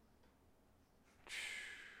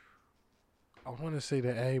 I want to say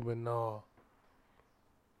the A, but no.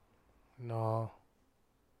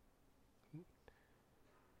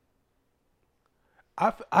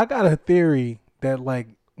 I got a theory that, like,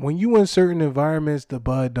 when you in certain environments, the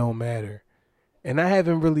bud don't matter. And I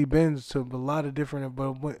haven't really been to a lot of different,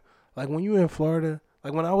 but when you in Florida,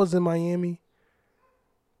 like when I was in Miami,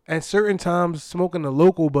 at certain times smoking the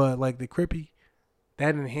local bud, like the Crippy,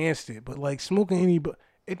 that enhanced it. But like smoking any bud,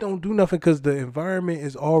 it don't do nothing because the environment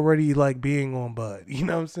is already like being on bud. You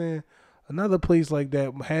know what I'm saying? Another place like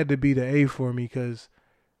that had to be the A for me because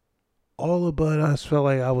all the bud I felt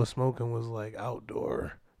like I was smoking was like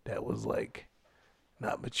outdoor. That was like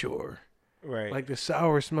not mature. Right. Like the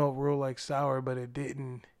sour smelled real like sour, but it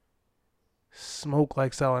didn't smoke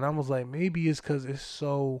like sour. And I was like, maybe it's because it's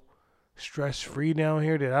so stress-free down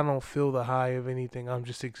here that I don't feel the high of anything. I'm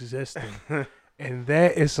just existing. And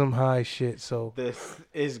that is some high shit. So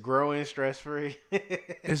it's growing stress-free.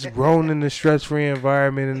 It's grown in the stress-free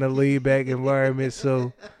environment, in the laid-back environment.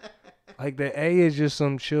 So like the A is just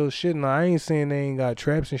some chill shit. Now, I ain't saying they ain't got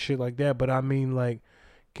traps and shit like that, but I mean like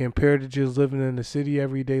compared to just living in the city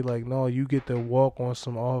every day, like, no, you get to walk on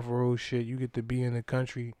some off-road shit. You get to be in the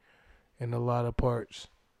country in a lot of parts.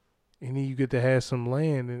 And then you get to have some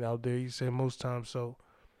land out there, you say most times. So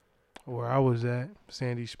where I was at,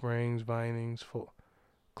 Sandy Springs, Vinings,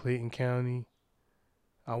 Clayton County.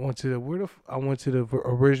 I went to the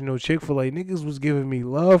original Chick-fil-A. Niggas was giving me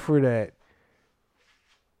love for that.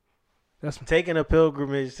 That's taking a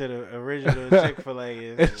pilgrimage to the original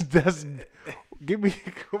Chick-fil-A. Give me,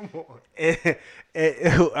 come on.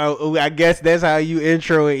 I guess that's how you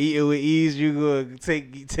intro and Eating with Ease. You gonna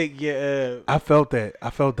take your. I felt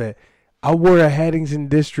that. I wore a Haddington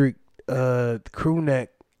District crew neck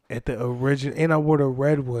at the original, and I wore the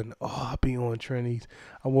red one. Oh, I be on Trinities.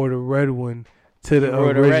 I wore the red one to the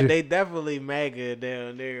original. They definitely MAGA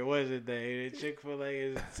down there, wasn't they? The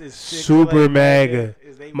Chick-fil-A is super Chick-fil-A MAGA.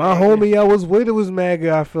 My MAGA? homie I was with, it was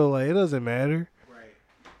MAGA. I feel like it doesn't matter.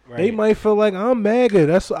 Right. They might feel like I'm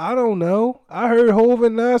MAGA. I don't know. I heard Hov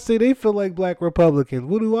and Nas say they feel like black Republicans.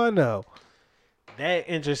 What do I know? That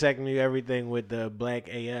intersecting everything with the Black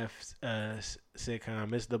AF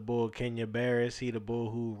sitcom. It's the bull Kenya Barris. He the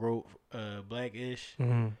bull who wrote Blackish.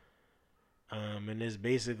 Mm-hmm. And it's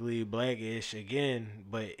basically Blackish again,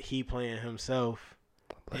 but he playing himself.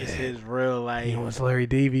 It's his real life. He wants Larry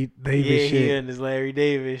Davis yeah, shit. he in his Larry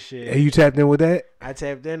Davis shit. Hey, you tapped in with that? I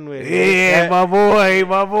tapped in with it. Yeah, my boy.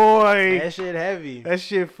 That shit heavy. That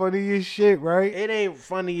shit funny as shit, right? It ain't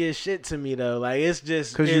funny as shit to me though. Like it's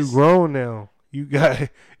just because you grown now. You got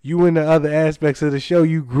you in the other aspects of the show.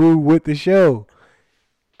 You grew with the show.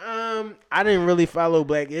 I didn't really follow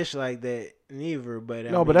Blackish like that neither. But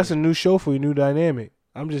but that's a new show for you, new dynamic.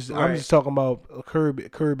 I'm just talking about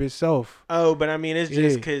Curb itself. Oh, but I mean, it's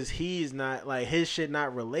just because he's not like his shit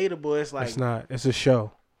not relatable. It's like it's not. It's a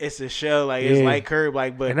show. It's a show. Like it's like Curb.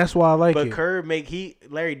 Like but and that's why I like it. But Curb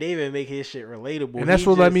Larry David make his shit relatable. And that's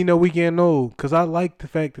what let me know Weekend old because I like the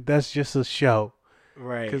fact that that's just a show.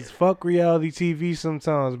 Right. Because fuck reality TV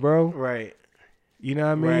sometimes, bro. Right. You know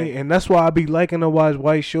what I mean? Right. And that's why I be liking to watch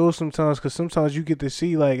white shows sometimes because sometimes you get to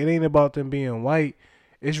see like it ain't about them being white.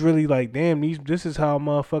 It's really like, damn, this is how a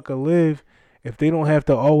motherfucker live. If they don't have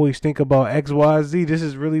to always think about X, Y, Z, this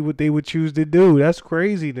is really what they would choose to do. That's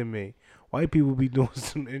crazy to me. White people be doing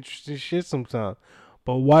some interesting shit sometimes.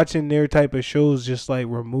 But watching their type of shows just like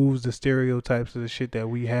removes the stereotypes of the shit that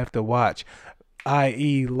we have to watch.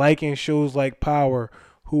 I.e. liking shows like Power,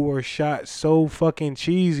 who are shot so fucking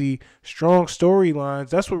cheesy, strong storylines.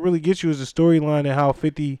 That's what really gets you is the storyline and how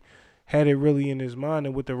 50 had it really in his mind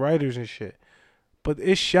and with the writers and shit. But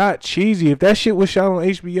it's shot cheesy. If that shit was shot on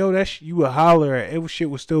HBO, you would holler at it.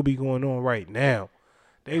 Shit would still be going on right now.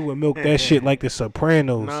 They would milk that shit like The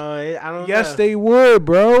Sopranos. No, I don't know. Yes, they would,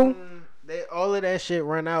 bro. All of that shit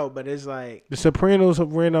run out, but it's like The Sopranos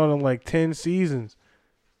have ran out on like 10 seasons.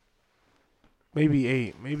 Maybe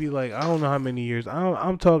 8. Maybe like, I don't know how many years.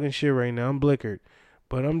 I'm talking shit right now. I'm blickered.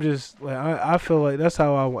 But I'm just like, I feel like that's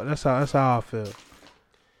how I feel.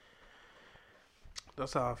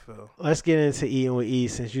 That's how I feel. Let's get into Eating with E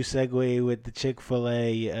since you segued with the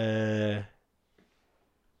Chick-fil-A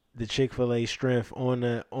strength on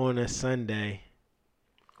a Sunday.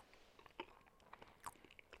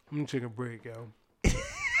 I'm gonna take a break, yo.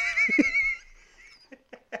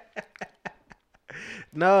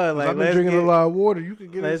 No, like I've been drinking a lot of water. You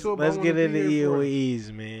can get into it. Let's get into Eating with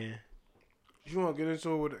Ease, man. You want to get into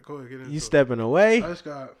it with it? Go ahead, get into it. You stepping away?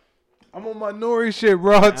 I'm on my Nori shit,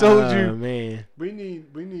 bro. I told you. Man. We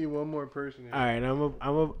need one more person. All right, I'm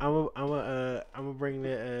gonna bring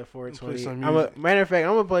the 420. Matter of fact,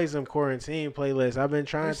 I'm gonna play some quarantine playlists. I've been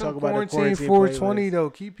trying to talk about the quarantine 420 playlist. though.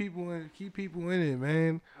 Keep people in it,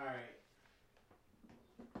 man. All right.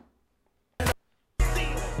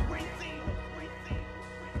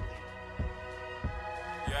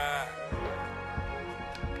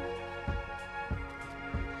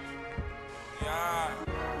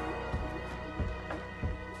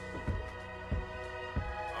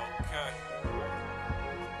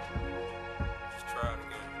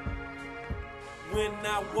 When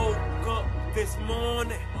I woke up this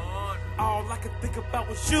morning, all I could think about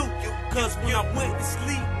was you. Cause when I went to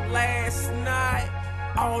sleep last night,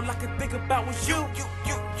 all I could think about was you.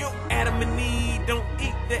 Adam and Eve don't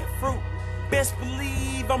eat that fruit. Best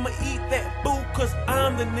believe I'ma eat that boo. Cause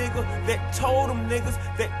I'm the nigga that told them niggas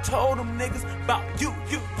about you.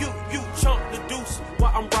 Chunk the deuce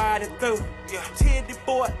while I'm riding through. Teddy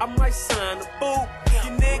boy, I might sign a boo.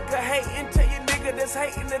 You nigga hating, tell your nigga that's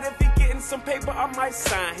hating that if he getting some paper, I might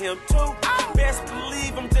sign him too. Best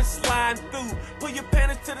believe I'm just sliding through. Pull your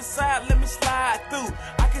panties to the side, let me slide through.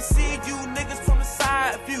 I can see you niggas from the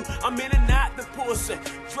side view. I'm in and out the Porsche,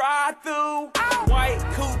 drive through. White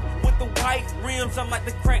coupe with the white rims. I like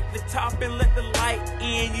to crack the top and let the light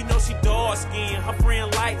in. You know she dark skin, her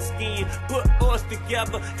friend light skin. Put us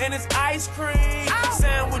together and it's ice cream.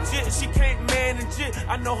 Sandwich it, she can't manage it.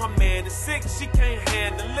 I know her man is sick, she can't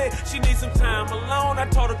handle it. She needs some time alone. I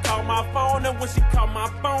told her call my phone, and when she called my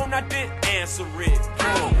phone, I didn't answer it.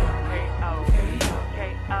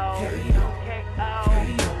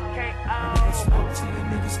 Smoke till your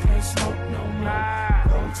niggas can't smoke no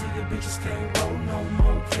more. till your bitches can't roll no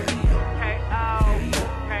more. KO.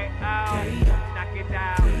 Knock it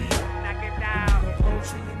down. Knock it down. Roll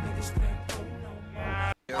till your niggas can't roll no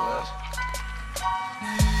more.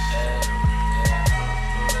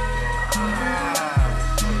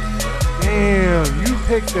 Damn, you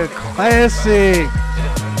picked a classic.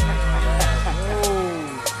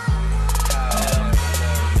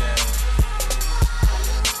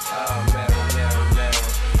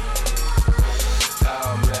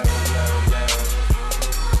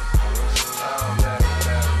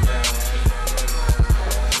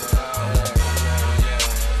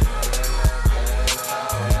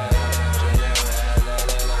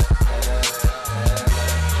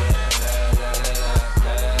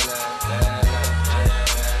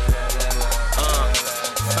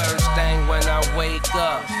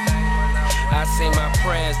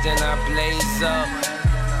 Then I blaze up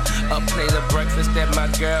a plate of breakfast that my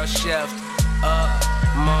girl chefed up.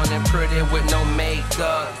 Morning pretty with no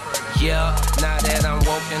makeup. Yeah, now that I'm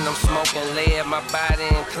woken, I'm smoking lead, my body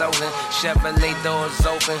in clothing. Chevrolet doors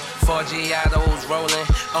open, 4 Giottos rolling.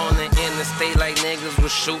 On the interstate like niggas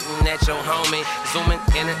was shooting at your homie. Zooming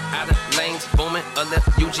in and out of lanes, booming.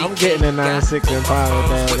 UGK. I'm getting a 9-6 and 5,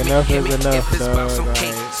 dog. Enough is enough, dog.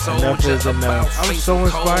 Like, enough is enough. I'm so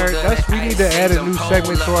inspired. We need to add a new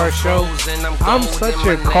segment to our show. I'm such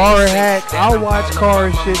a car hack. I watch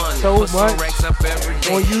car shit so much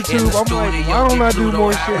on YouTube. I'm like, why don't I do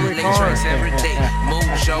more shit with cars?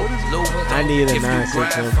 I need a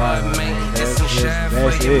 9-6 and 5, man.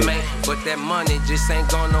 That's it. But that money just ain't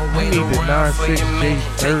gonna wait around for you, man.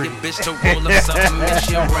 Take your bitch to roll up something and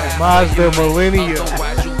she ride. Mazda Millennium.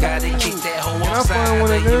 Otherwise you gotta keep that hoe Can I upside find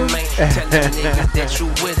one of them? Tell them niggas that you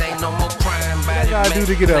with ain't no more crime. What I gotta do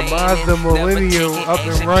to get a Mazda Millennium up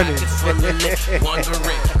and running?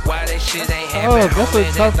 Why that shit ain't Oh, that's a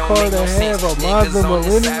tough car to have, a Mazda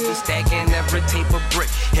Millennium. Stacking every tape of brick.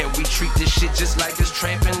 And we treat this shit just like it's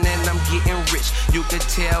trapping and I'm getting rich. You could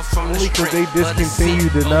tell from only the cause they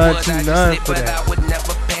discontinued the 929 for that. I would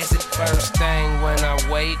never pass it. First thing when I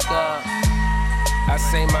wake up, I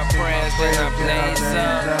say my prayers, then I blaze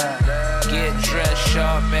up. Get dressed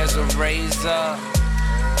sharp as a razor.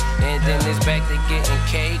 And then it's back to getting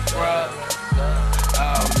cake up.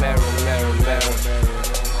 Oh, Mary, Mary, Mary.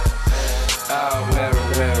 Oh, Mary,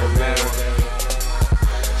 Mary, Mary.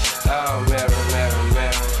 Oh, Mary, Mary,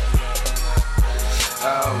 Mary.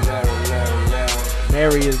 Oh, Mary, Mary, Mary.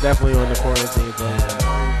 Mary is definitely on the quarantine plan.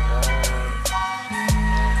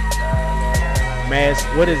 Mask,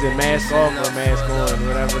 what is it? Mask off or mask on?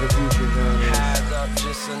 Whatever the future zone is. I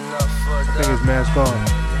think it's mask on.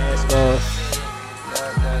 Mask off.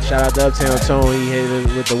 Shout out to Uptown Tone. He hit it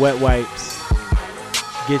with the wet wipes.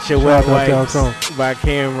 Get your wet wipes by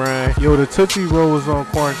Cameron. Yo, the Tootsie Roll was on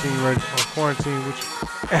quarantine which I'm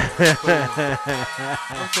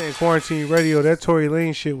saying quarantine radio. That Tory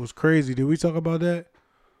Lanez shit was crazy. Did we talk about that?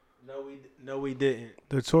 No, we didn't.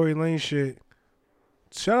 The Tory Lanez shit.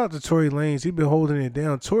 Shout out to Tory Lanez. He been holding it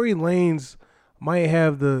down. Tory Lanez might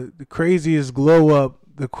have the craziest glow up,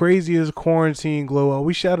 the craziest quarantine glow up.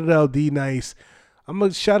 We shouted out D Nice. I'm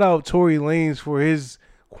gonna shout out Tory Lanez for his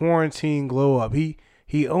quarantine glow up.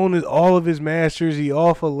 He owned all of his masters. He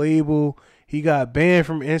off a label. He got banned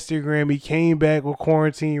from Instagram. He came back with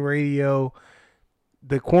quarantine radio.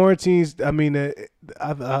 The quarantines. I mean,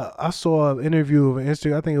 I saw an interview of an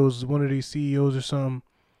Instagram. I think it was one of these CEOs or something.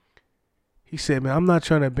 He said, "Man, I'm not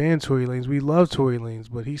trying to ban Tory Lanez. We love Tory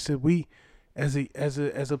Lanez, but he said we, as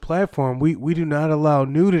a platform, we do not allow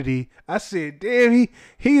nudity." I said, "Damn,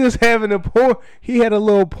 he was having he had a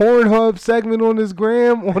little Pornhub segment on his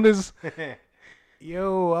gram on his."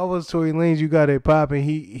 Yo, I was Tory Lanez. You got it popping.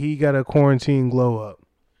 He got a quarantine glow up.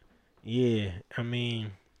 Yeah, I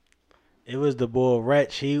mean, it was the boy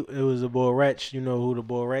Wretch. It was the boy Wretch. You know who the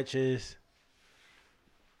boy Wretch is?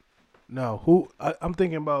 No, who? I'm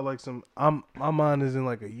thinking about like some. My mind is in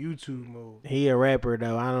like a YouTube mode. He a rapper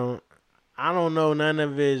though. I don't know none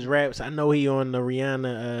of his raps. I know he on the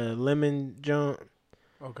Rihanna Lemon jump.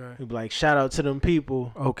 Okay. He be like, shout out to them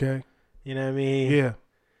people. Okay. You know what I mean? Yeah.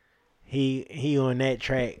 He on that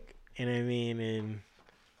track. You know what I mean? And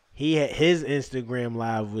he had his Instagram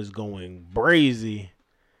live was going crazy.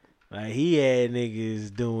 Like he had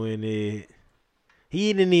niggas doing it.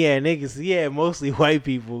 He didn't have niggas. He had mostly white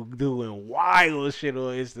people doing wild shit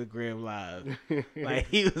on Instagram live. Like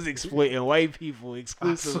he was exploiting white people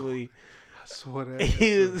exclusively. I saw that.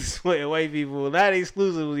 He was exploiting white people, not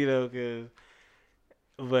exclusively though,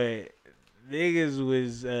 but niggas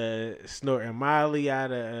was snorting Molly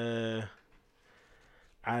out of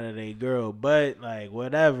their girl butt, like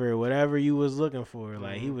whatever you was looking for,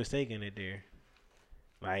 like he was taking it there.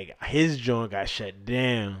 Like his joint got shut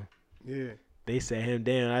down. Yeah. They set him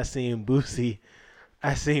down. I seen Boosie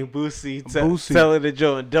Boosie. telling the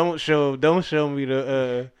joint, don't show me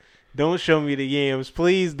the yams.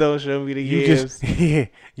 Please don't show me the yams.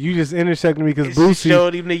 You just intersected me because She Boosie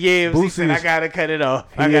showed him the yams. He said, Boosie's- I gotta cut it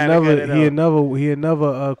off. He had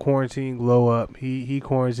another quarantine glow up. He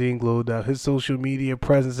quarantine glowed up. His social media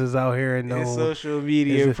presence is out here and His known. social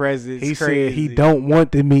media presence. He crazy. said he don't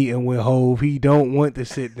want the meeting with Hove. He don't want to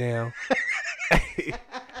sit down.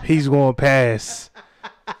 He's going to pass.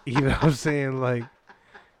 You know what I'm saying? Like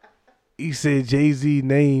he said, Jay-Z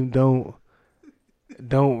name don't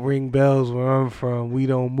ring bells where I'm from. We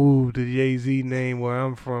don't move the Jay-Z name where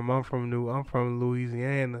I'm from. I'm from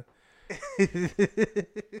Louisiana.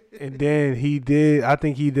 And then I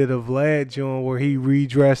think he did a Vlad joint where he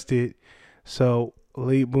redressed it. So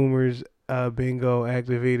late boomers bingo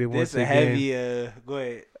activated once This a again. heavy. Go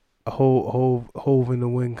ahead. Hove in the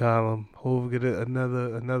win column. Hove get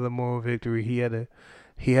another moral victory. He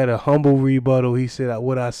had a humble rebuttal. He said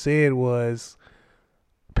what I said was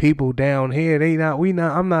people down here, we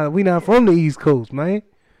not from the East Coast, man.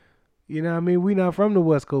 You know what I mean? We not from the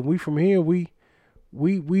West Coast. We from here. We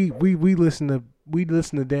listen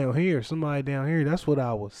to down here. Somebody down here. That's what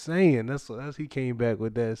I was saying. That's he came back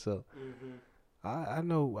with that. So I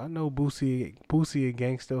know Boosie a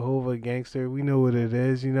gangster, Hove a gangster. We know what it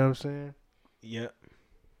is. You know what I'm saying? Yep.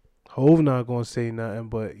 Hove not gonna say nothing,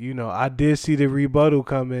 but I did see the rebuttal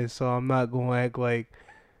coming, so I'm not gonna act like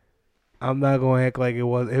it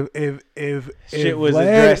was. If Shit was Vlad,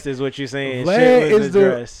 addressed, is what you're saying. Vlad Shit was is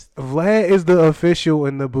addressed. Vlad is the official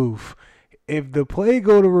in the booth. If the play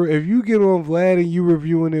if you get on Vlad and you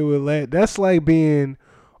reviewing it with Vlad, that's like being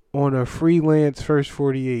on a freelance First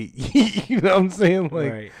 48. You know what I'm saying?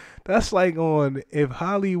 Like Right. that's like if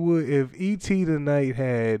ET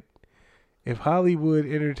Tonight if Hollywood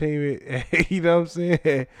Entertainment, you know what I'm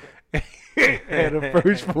saying, had a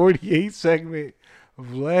First 48 segment,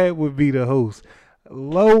 Vlad would be the host.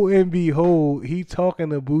 Lo and behold, he talking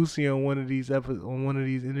to Boosie on one of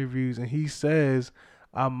these interviews, and he says,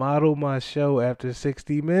 "I modeled my show after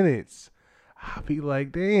 60 minutes." I'll be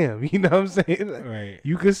like, damn, you know what I'm saying? Right.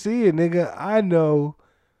 You can see it, nigga. I know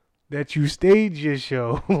that you stage your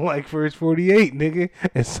show like First 48, nigga,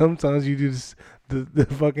 and sometimes you do the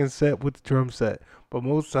fucking set with the drum set, but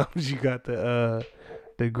most times you got the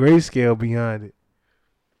grayscale behind it.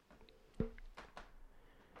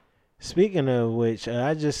 Speaking of which,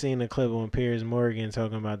 I just seen a clip on Piers Morgan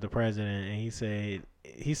talking about the president, and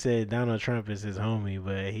he said Donald Trump is his homie,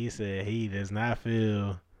 but he said he does not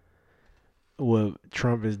feel what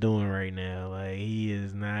Trump is doing right now. Like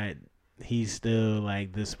he's still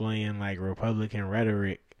like displaying like Republican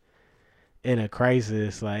rhetoric in a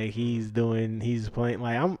crisis. Like he's playing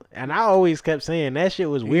like and I always kept saying that shit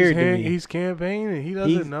was weird to me. He's campaigning. He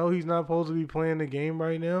doesn't know he's not supposed to be playing the game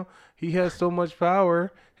right now. He has so much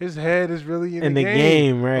power. His head is really in the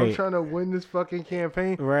game. Right. I'm trying to win this fucking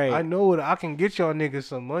campaign. Right. I know it. I can get y'all niggas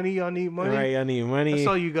some money. Y'all need money. Right. I need money. That's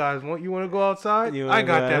all you guys want. You want to go outside? I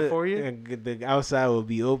got that for you. The outside will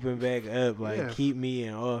be open back up. Like keep me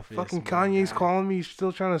in office. Fucking Kanye's calling me.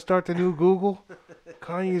 Still trying to start the new Google.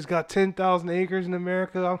 Kanye's got 10,000 acres in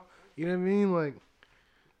America. You know what I mean? Like.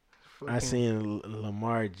 I seen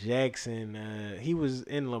Lamar Jackson. He was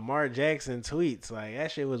in Lamar Jackson tweets. Like that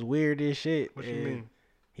shit was weird as shit. What you mean?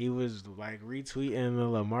 He was like retweeting the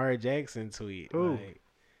Lamar Jackson tweet. Who? Like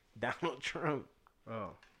Donald Trump.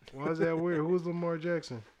 Oh, why is that weird? Who's Lamar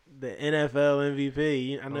Jackson? The NFL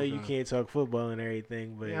MVP. I know you can't talk football and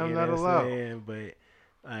everything, but I'm not allowed. But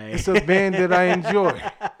it's a band that I enjoy.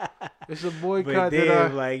 It's a boycott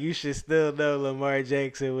like you should still know Lamar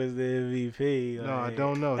Jackson was the MVP. No, I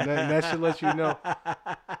don't know. That should let you know.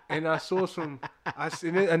 And I saw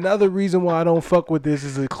another reason why I don't fuck with this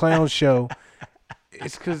is a clown show.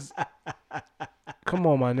 It's because, come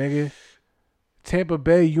on, my nigga. Tampa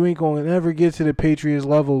Bay, you ain't going to ever get to the Patriots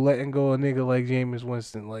level letting go a nigga like Jameis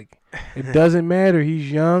Winston. Like, it doesn't matter. He's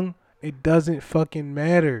young. It doesn't fucking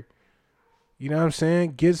matter. You know what I'm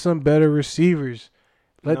saying? Get some better receivers.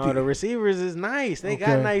 The receivers is nice. They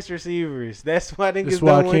got nice receivers. That's why niggas That's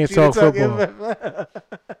why I don't can't want talk you to football.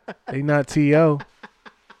 They not T.O.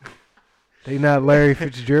 They not Larry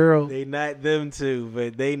Fitzgerald. They not them two,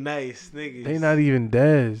 but they nice niggas. They not even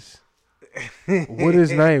Dez. What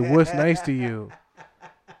is nice? What's nice to you?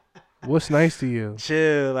 What's nice to you?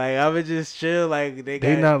 Chill. Like, I would just chill. Like,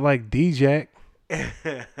 they not like D-Jack.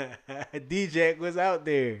 D-Jack was out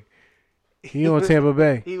there. He on Tampa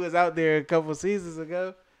Bay. He was out there a couple seasons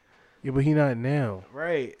ago. Yeah, but he not now.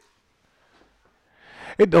 Right.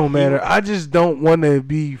 It don't matter. I just don't want to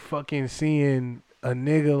be fucking seeing a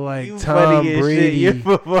nigga like You Tom funny as shit. Your Brady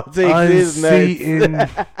football takes is nuts. unseating.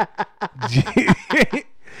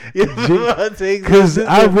 Your football takes Because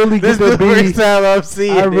I really get to be. First time I'm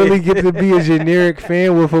seeing I really it. get to be a generic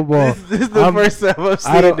fan with football. This is the first time I'm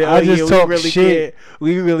seeing it. I just talk we really shit.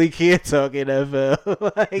 We really can't talk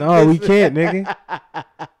NFL. Like, No, we can't, nigga.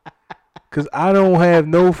 Because I don't have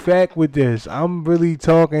no fact with this. I'm really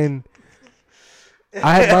talking.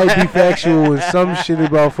 I might be factual with some shit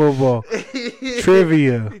about football.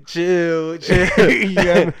 Trivia. Chill.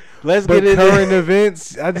 Yeah, Let's but get into current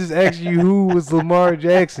events, I just asked you who was Lamar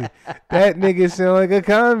Jackson. That nigga sound like a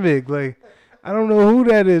convict. Like, I don't know who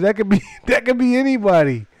that is. That could be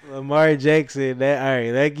anybody. Lamar Jackson. That all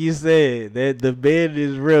right. Like you said, that the band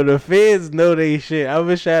is real. The fans know they shit. I'm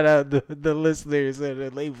gonna shout out the listeners and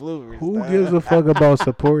the late bloomers. Who gives a fuck about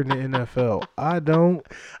supporting the NFL? I don't.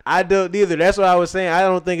 I don't either. That's what I was saying. I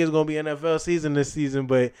don't think it's gonna be NFL season this season,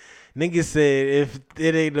 but niggas said if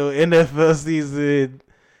it ain't no NFL season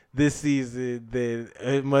this season, then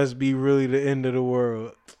it must be really the end of the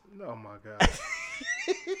world. Oh my god.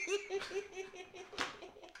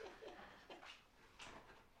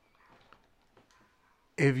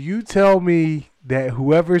 If you tell me that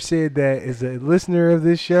whoever said that is a listener of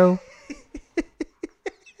this show,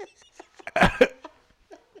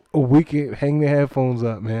 we can hang the headphones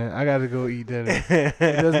up, man. I gotta go eat dinner.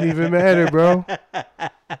 It doesn't even matter, bro.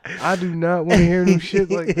 I do not want to hear no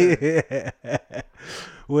shit like that.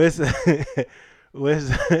 What's up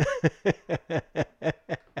with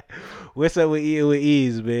eating with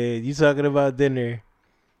ease, man? You talking about dinner?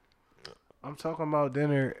 I'm talking about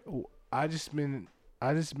dinner. I just been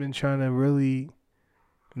trying to really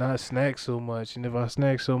not snack so much, and if I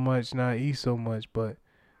snack so much, not eat so much. But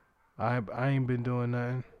I ain't been doing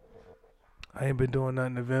nothing. I ain't been doing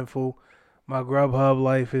nothing eventful. My Grubhub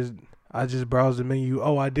life is I just browse the menu.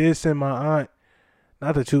 Oh, I did send my aunt,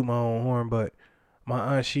 not to toot my own horn, but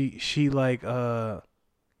my aunt she like we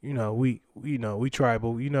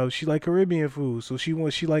tribal. She like Caribbean food, so she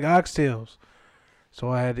like oxtails. So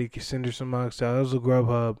I had to send her some oxtails. That was a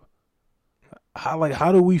Grubhub.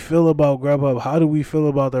 How do we feel about Grubhub? How do we feel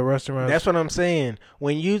about the restaurants? That's what I'm saying.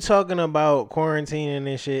 When you talking about quarantining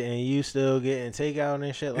and shit, and you still getting takeout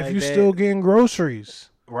and shit like that, if you still getting groceries,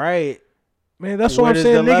 right? Man, that's what I'm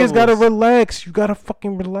saying. Niggas gotta relax. You gotta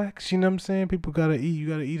fucking relax. You know what I'm saying? People gotta eat. You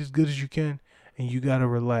gotta eat as good as you can, and you gotta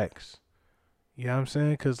relax. You know what I'm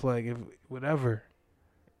saying? Cause like if whatever,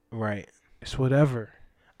 right? It's whatever.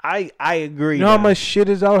 I agree. You know how much shit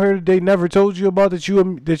is out here that they never told you about that you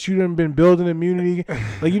done been building immunity.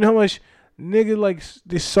 Like you know how much nigga like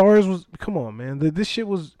this SARS was. Come on, man. This shit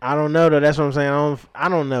was. I don't know though. That's what I'm saying. I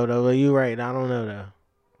don't know though. But you right. I don't know though.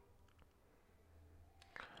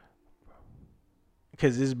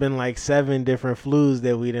 Because it's been like 7 different flus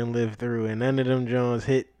that we done lived through, and none of them Jones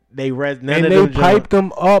hit. They piped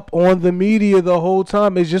them up on the media the whole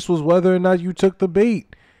time. It just was whether or not you took the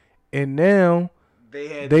bait, and now.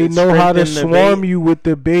 They know how to swarm you with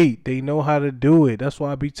the bait. They know how to do it. That's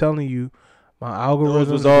why I be telling you, my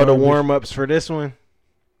algorithm was all the warm ups for this one.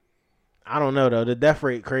 I don't know though. The death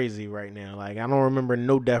rate crazy right now. Like I don't remember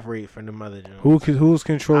no death rate for the mother Jones. Who's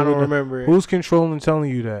controlling? I don't remember. Who's controlling telling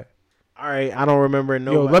you that? All right, I don't remember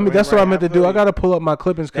no. Yo, let me. That's what I meant to do. I gotta pull up my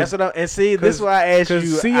clippings. That's what and see. This is why I asked you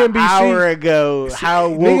CNBC, an hour ago how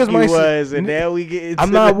woke you was, and now we get. Into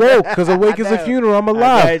I'm not woke because awake is a funeral. I'm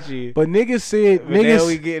alive. I got you. But niggas said but now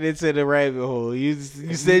we getting into the rabbit hole. You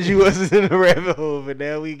said you wasn't in the rabbit hole, but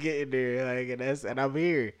now we getting there. Like and I'm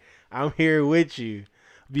here. I'm here with you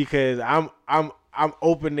because I'm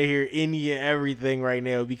open to hear any and everything right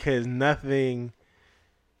now because nothing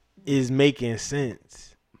is making sense.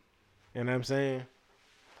 You know what I'm saying?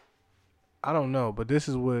 I don't know, but this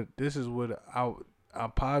is what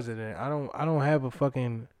I'm positive. I don't have a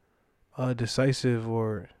fucking decisive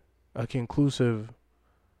or a conclusive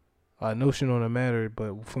notion on the matter,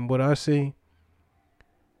 but from what I see,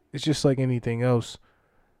 it's just like anything else.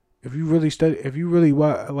 If you really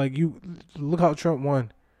like you look how Trump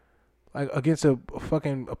won, like against a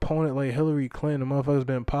fucking opponent like Hillary Clinton. The motherfucker's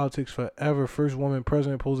been in politics forever. First woman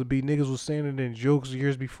president supposed to be. Niggas was saying it in jokes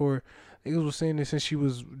years before. Niggas was saying this since she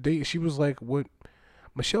was dating. She was like, what?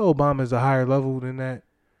 Michelle Obama is a higher level than that.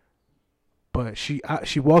 But she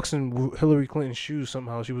walks in Hillary Clinton's shoes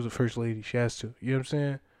somehow. She was the first lady. She has to. You know what I'm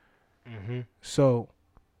saying? Mm-hmm. So,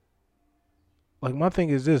 like, my thing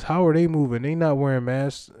is this. How are they moving? They not wearing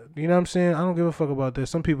masks. You know what I'm saying? I don't give a fuck about that.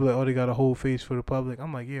 Some people like, oh, they got a whole face for the public.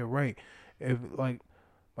 I'm like, yeah, right. If, like,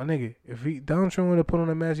 my nigga, if Donald Trump would have put on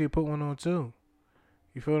a mask, he'd put one on too.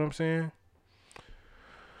 You feel what I'm saying?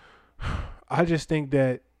 I just think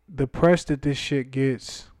that the press that this shit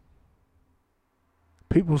gets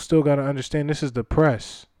people still got to understand this is the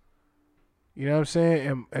press. You know what I'm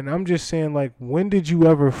saying? And I'm just saying, like, when did you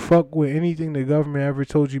ever fuck with anything the government ever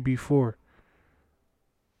told you before?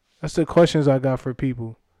 That's the questions I got for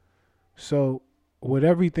people. So, with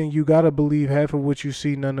everything, you got to believe half of what you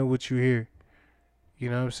see, none of what you hear.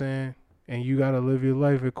 You know what I'm saying? And you got to live your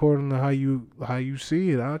life according to how you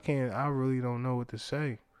see it. I really don't know what to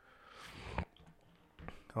say. I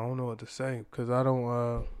don't know what to say because I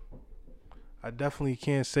definitely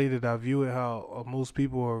can't say that I view it how most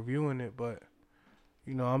people are viewing it, but,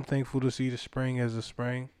 you know, I'm thankful to see the spring as a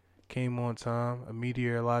spring. Came on time, a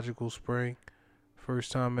meteorological spring.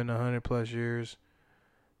 First time in 100+ years.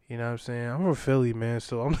 You know what I'm saying? I'm from Philly, man,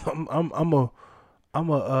 so I'm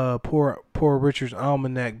a poor Richard's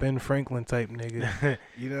Almanac, Ben Franklin type nigga.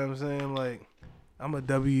 You know what I'm saying? Like, I'm a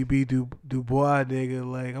W.B. Du Bois nigga.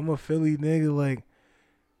 Like, I'm a Philly nigga. Like,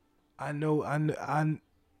 I know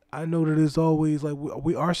that it's always like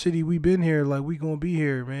we our city. We been here. Like, we gonna be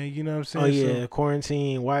here, man. You know what I'm saying? Oh yeah,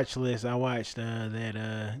 quarantine watch list. I watched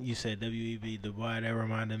that. You said W.E.B. Du Bois. That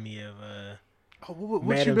reminded me of what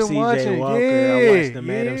Madam you been CJ watching? Walker. Yeah, I watched the yeah.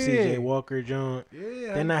 Madam CJ Walker joint.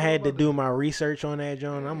 Yeah. Then I had to do my research on that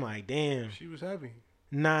joint. I'm like, damn. She was heavy.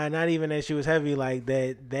 Nah, not even that she was heavy. Like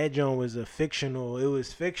that joint was a fictional. It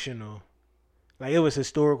was fictional. Like, it was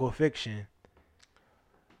historical fiction.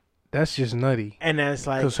 That's just nutty. And that's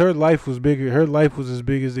like, because her life was bigger. Her life was as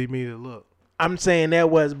big as they made it look. I'm saying that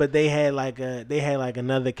was, but they had like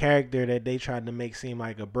another character that they tried to make seem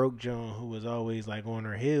like a broke Joan who was always like on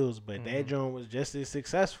her heels, but that Joan was just as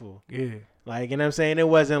successful. Yeah. Like, you know what I'm saying? It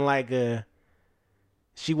wasn't like they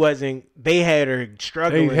had her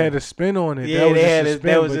struggling. They had a spin on it. Yeah,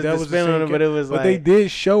 that was just a spin on it, but it was but like. But they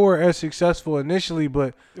did show her as successful initially,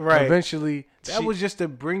 but right. eventually that was just to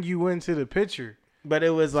bring you into the picture. But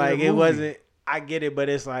it was like, it wasn't. I get it, but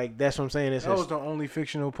it's like, that's what I'm saying. That was the only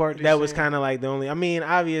fictional part. That was kind of like the only. I mean,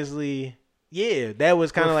 obviously, yeah, that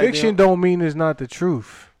was kind of like fiction. Don't mean it's not the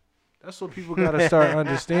truth. That's what people gotta start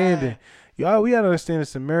understanding. Y'all, we gotta understand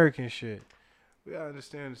this American shit. We gotta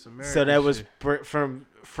understand this American. So that shit. was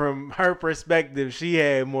from her perspective. She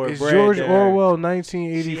had more. Is bread George than Orwell her.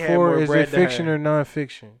 1984? Is it fiction or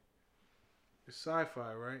nonfiction? It's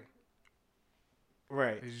sci-fi, right?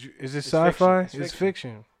 Right. Is it sci-fi? It's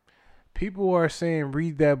fiction. People are saying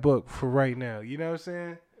read that book for right now. You know what I'm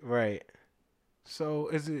saying? Right. So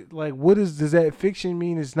is it like, does that fiction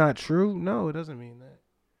mean it's not true? No, it doesn't mean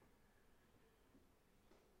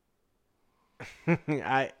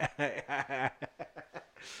that.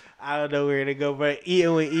 I don't know where to go, but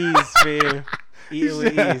eating with ease, fam. Eating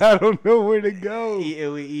with ease. I don't know where to go.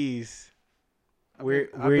 Eating with ease. Where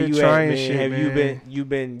you at, man? Shit, Have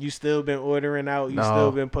man. you still been ordering out? You No.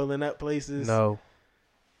 still been pulling up places? No.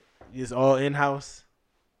 It's all in-house?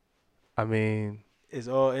 I mean, it's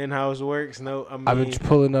all in-house works? No, I mean, I've been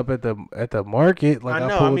pulling up at the market. Like, I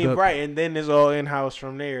know, pulled up. right, and then it's all in-house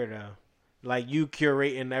from there, though. Like, you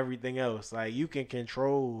curating everything else. Like, you can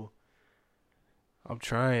control. I'm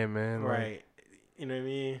trying, man. Right. Like, you know what I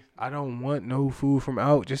mean? I don't want no food from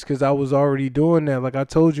out just because I was already doing that. Like I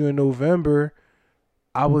told you in November,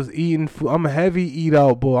 I was eating food. I'm a heavy eat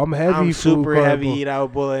out boy. I'm super heavy eat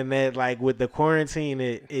out boy, and that, like, with the quarantine,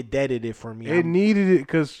 it deaded it for me. It needed it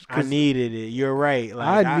because I needed it. You're right.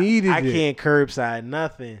 Like, I needed it. I can't curbside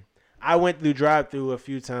nothing. I went through drive-through a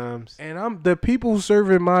few times, and the people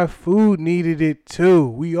serving my food needed it too.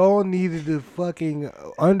 We all needed to fucking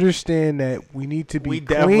understand that we need to be. We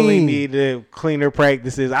clean. definitely need cleaner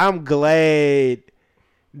practices. I'm glad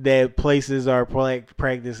that places are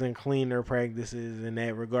practicing cleaner practices in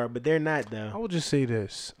that regard, but they're not, though. I will just say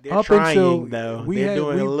this: they're trying, though. They're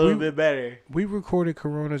doing a little bit better. We recorded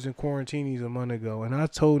Coronas and Quarantinis a month ago, and I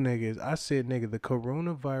told niggas, I said, nigga, the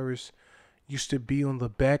coronavirus used to be on the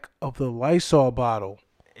back of the Lysol bottle.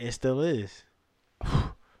 It still is.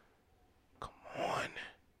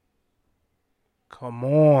 Come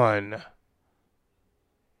on.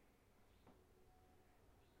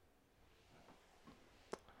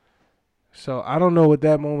 So I don't know what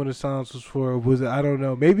that moment of silence was for. I don't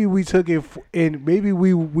know. Maybe we took it and maybe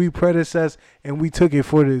we predecessed and we took it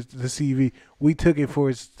for the CV. We took it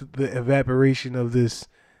for the evaporation of this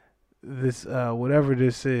whatever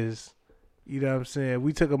this is. You know what I'm saying?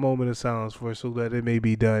 We took a moment of silence for it so that it may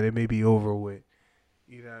be done. It may be over with.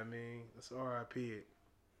 You know what I mean? Let's RIP it.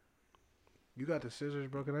 You got the scissors,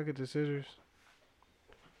 bro? Can I get the scissors?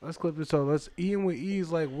 Let's clip this off. Let's eating with ease.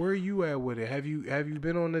 Like, where you at with it? Have you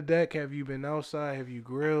been on the deck? Have you been outside? Have you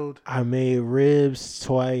grilled? I made ribs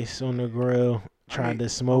twice on the grill. Tried to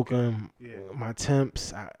smoke them. Yeah. My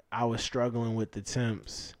temps, I was struggling with the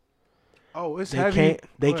temps. Oh, it's They heavy.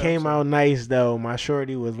 came out nice though. My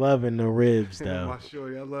shorty was loving the ribs though. My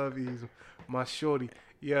shorty, I love these. My shorty,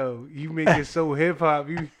 yo, you make it so hip hop.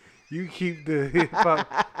 You keep the hip hop.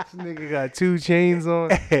 This nigga got 2 chains on.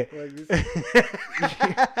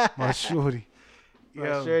 My shorty.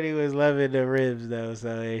 My shorty was loving the ribs though,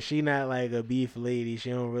 so she not like a beef lady. She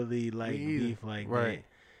don't really like beef like that.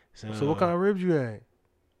 So what kind of ribs you had?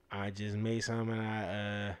 I just made some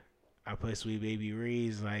and I put Sweet Baby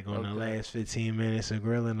Reeds like on the last 15 minutes of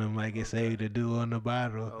grilling them like it say to do on the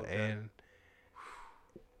bottle, and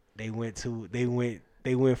they went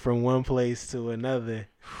from one place to another.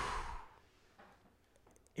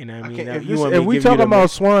 You know what I mean? If we talking about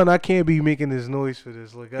swine, I can't be making this noise for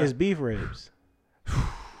this. Like it's beef ribs.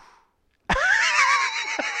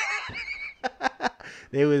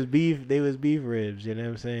 They was beef ribs, you know what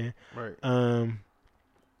I'm saying? Right.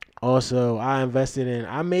 Also I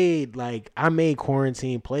made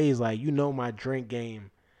quarantine plays, like, you know, my drink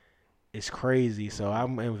game is crazy. So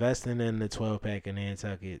I'm investing in the 12-pack of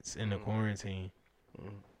Nantuckets in the quarantine.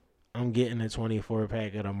 I'm getting a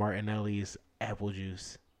 24-pack of the Martinelli's apple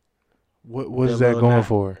juice. What's that going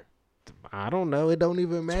for? I don't know. It don't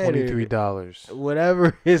even matter. $23.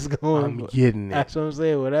 Whatever it's going. I'm getting it. That's what I'm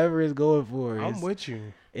saying. Whatever it's going for. I'm with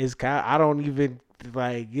you. It's I don't even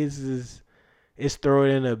like. It's throw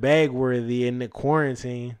it in a bag worthy in the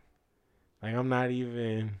quarantine. Like, I'm not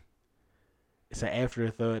even. It's an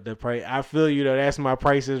afterthought. The price. I feel, you know, that's my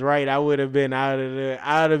Price is Right. I would have been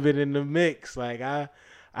I'd have been in the mix. Like I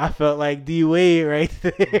felt like D Wade right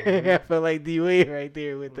there. I felt like D Wade right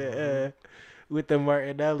there with the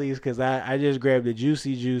Martinellis, because I just grabbed the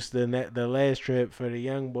Juicy Juice the last trip for the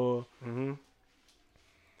young boy. Mm-hmm.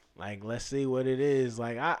 Like, let's see what it is.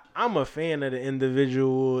 Like, I'm a fan of the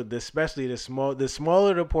individual, especially the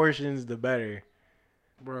smaller the portions, the better.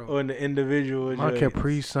 Bro, on the individual. My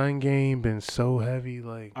Capri Sun game been so heavy.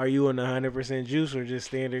 Like, are you on the 100% juice or just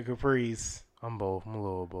standard Caprice? I'm both. I'm a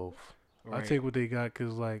little of both. Right. I take what they got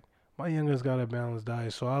because, like, my youngest got a balanced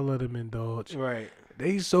diet, so I let him indulge. Right.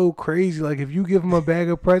 They so crazy. Like, if you give them a bag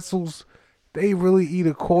of pretzels, they really eat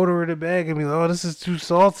a quarter of the bag and be like, oh, this is too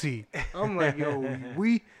salty. I'm like, yo,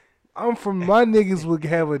 I'm from my niggas would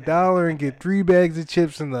have $1 and get 3 bags of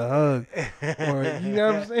chips in the hug. Or, you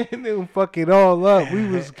know what I'm saying? They would fuck it all up. We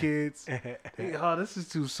was kids. This is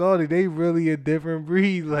too salty. They really a different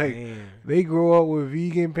breed. Like, they grow up with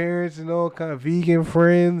vegan parents and all kind of vegan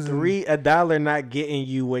friends. $1 not getting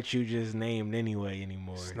you what you just named anyway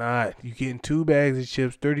anymore. It's not. You getting 2 bags of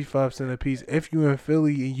chips, 35 cents a piece. If you in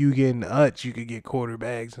Philly and you getting Utz, you could get quarter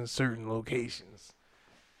bags in certain locations.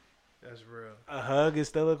 That's real. A hug is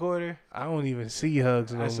still a quarter? I don't even see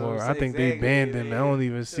hugs no more. I think they banned them. I don't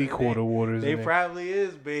even see quarter waters. They probably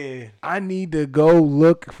is banned. I need to go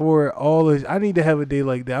look for all this. I need to have a day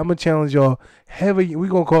like that. I'm gonna challenge y'all. We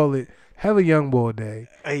gonna call it Have a Young Boy Day.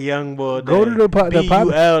 A Young Boy Day. Go to the pop.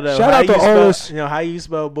 Shout out to all this. You know how you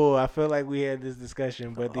spell boy. I feel like we had this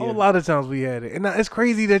discussion, but a lot of times we had it, and it's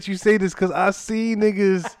crazy that you say this because I see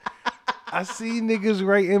niggas. I see niggas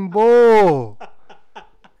writing bull.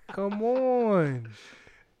 Come on.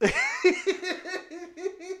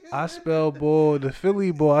 I spell bull. The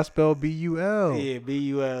Philly bull, I spell B-U-L. Yeah,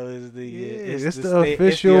 B-U-L is it's the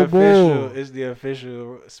official bull. It's the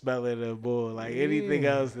official spelling of bull. Like, anything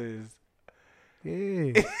else is.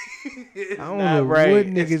 Yeah. I don't know what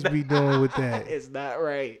niggas be doing with that. It's not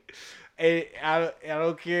right. And I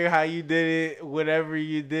don't care how you did it, whatever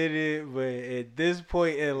you did it, but at this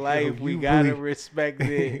point in life, we gotta respect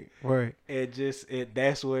it. Right. And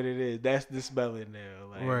that's what it is. That's the spelling now.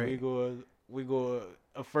 Like, right. we go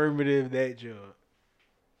affirmative that job.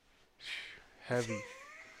 Heavy.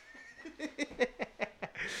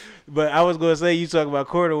 But I was gonna say, you talk about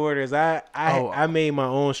quarter waters. I made my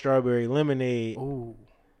own strawberry lemonade. Ooh.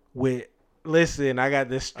 I got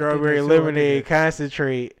this strawberry lemonade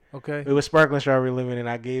concentrate. Okay. It was sparkling strawberry lemonade.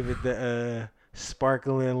 I gave it the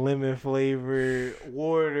sparkling lemon flavored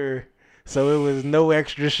water. So it was no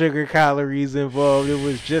extra sugar calories involved. It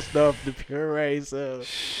was just off the puree. So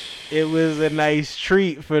it was a nice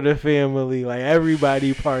treat for the family. Like,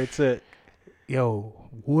 everybody partook. Yo,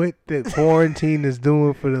 what the quarantine is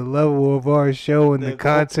doing for the level of our show and the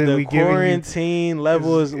content we giving you. The quarantine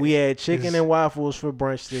levels, we had chicken and waffles for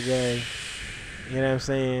brunch today. You know what I'm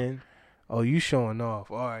saying? Oh, you showing off.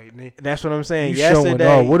 All right, Nick. That's what I'm saying. You showing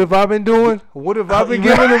off. What have I been doing? What have I been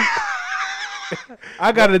giving them?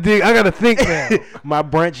 I gotta think now. My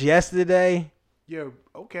brunch yesterday. Yeah,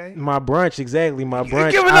 okay. My brunch, exactly. My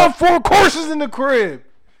brunch. You're giving up 4 courses in the crib.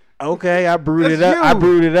 Okay, I brewed That's it up. I you.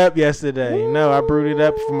 brewed it up yesterday. No, I brewed it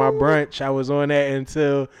up for my brunch. I was on that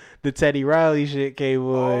until the Teddy Riley shit came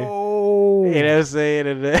on. Oh, You know what I'm saying?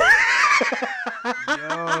 And,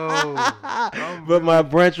 but my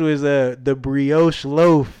brunch was the brioche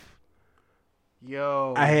loaf.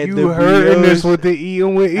 Yo, I had you the heard this brioche- with the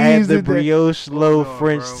eating with ease. I had the today. brioche loaf on,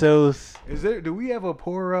 French bro. toast Is there? Do we have a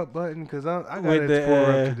pour up button? Cause I got With to the, pour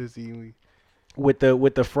up to this eating. with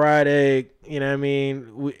the fried egg. You know what I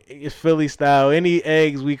mean? It's Philly style. Any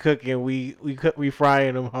eggs we cooking, we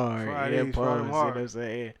frying them hard. Fried Yeah, eggs, fry 'em pause, you know hard. what I'm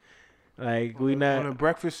saying? Like On a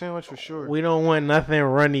breakfast sandwich for sure. we don't want nothing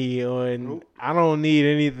runny on. Nope. I don't need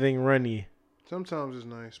anything runny. Sometimes it's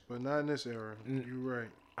nice, but not in this era. You're right.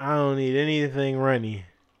 I don't need anything runny.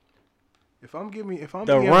 If I'm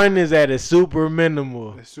The run is at a super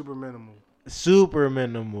minimal. it's super minimal. Super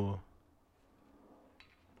minimal.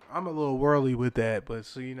 I'm a little whirly with that, but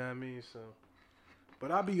so you know what I mean. So, but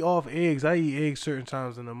I be off eggs. I eat eggs certain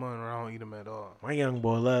times in the month, or I don't eat them at all. My young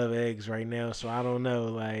boy love eggs right now, so I don't know.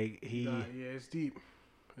 Like Yeah, it's deep.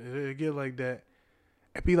 It get like that.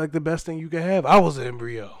 It be like the best thing you can have. I was an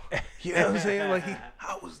embryo. You know what I'm saying? Like,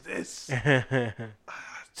 how was this?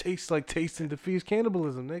 Tastes like tasting defeats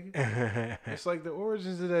cannibalism, nigga. It's like the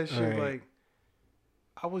origins of that shit. Right. Like,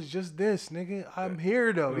 I was just this, nigga. I'm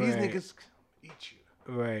here though. These Right. niggas eat you.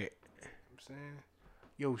 Right. I'm saying,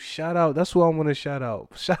 yo, shout out. That's who I want to shout out.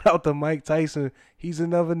 Shout out to Mike Tyson. He's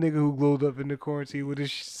another nigga who glowed up in the quarantine with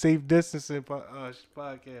his safe distancing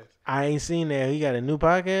podcast. I ain't seen that. He got a new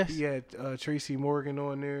podcast? He had Tracy Morgan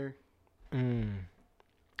on there.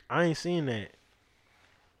 I ain't seen that.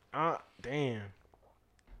 Damn.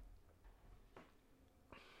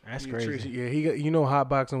 That's Yeah, crazy. Tracy, yeah, he got, you know, hot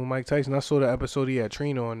boxing with Mike Tyson. I saw the episode he had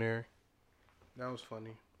Trina on there. That was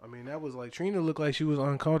funny. I mean, that was like Trina looked like she was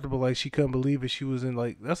uncomfortable, like she couldn't believe it. She was in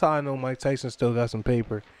like that's how I know Mike Tyson still got some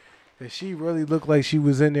paper. That she really looked like she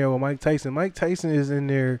was in there with Mike Tyson. Mike Tyson is in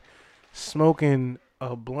there smoking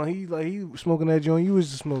a blunt. He smoking that joint you was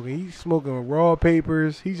just smoking. He's smoking raw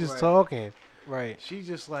papers. He just Right. talking. Right. She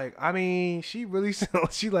just like, I mean, she really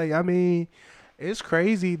sounds. She like, I mean, it's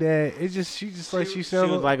crazy that it just she just like she She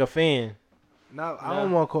sounded was like a fan. not. I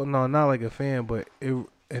don't want to call not like a fan, but it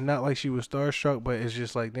and not like she was starstruck, but it's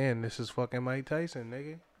just like, damn, this is fucking Mike Tyson,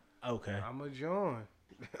 nigga. Okay. I'm a John.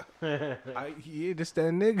 Yeah, this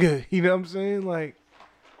that nigga. You know what I'm saying? Like,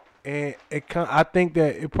 and I think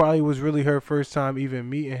that it probably was really her first time even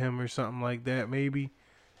meeting him or something like that. Maybe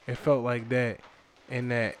it felt like that, and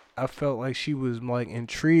that I felt like she was like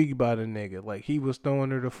intrigued by the nigga. Like he was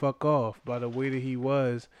throwing her the fuck off by the way that he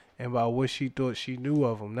was and by what she thought she knew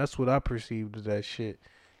of him. That's what I perceived as that shit.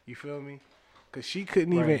 You feel me? Cause she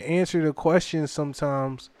couldn't even Right. answer the questions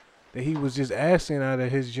sometimes that he was just asking out of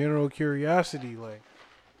his general curiosity. Like,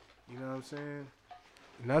 you know what I'm saying?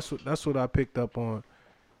 And that's what I picked up on.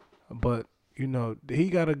 But you know, he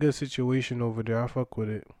got a good situation over there. I fuck with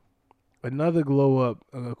it. Another glow up,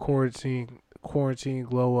 quarantine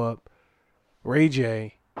glow up. Ray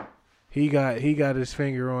J, he got his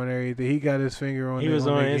finger on everything. He got his finger on. He the- was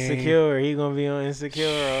on the game. Insecure. He gonna be on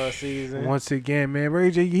Insecure all season. Once again, man,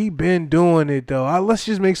 Ray J, he been doing it though. Let's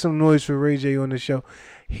just make some noise for Ray J on the show.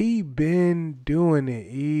 He been doing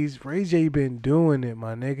it. Ray J been doing it,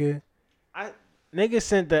 my nigga. Nigga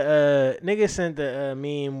sent the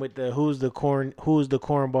meme with the who's the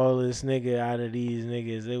cornballest nigga out of these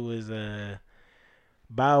niggas. It was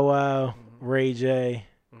Bow Wow, Ray J,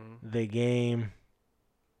 The Game,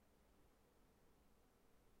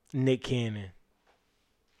 Nick Cannon.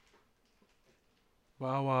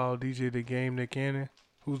 Wow, wow, DJ The Game, Nick Cannon.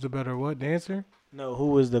 Who's the better what dancer? No, who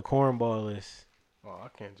was the cornballest? Oh, I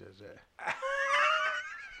can't judge that.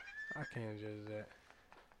 I can't judge that.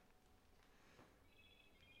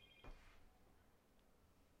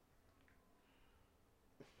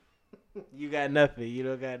 You got nothing. You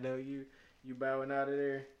don't got no. You bowing out of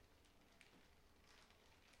there.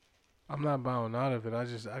 I'm not bowing out of it.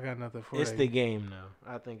 I got nothing for It's that. The Game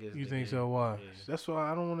though. I think it's. You The think Game. so? Why? Yeah. That's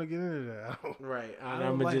why I don't want to get into that. I don't- Right. I I'm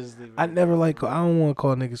don't gonna like- just leave it. I never like. I don't want to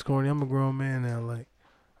call niggas corny. I'm a grown man now. Like,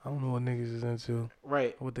 I don't know what niggas is into,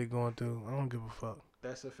 Right. what they going through. I don't give a fuck.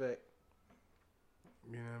 That's a fact.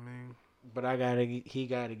 You know what I mean? But he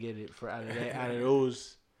gotta get it for out of that, out of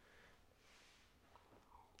those.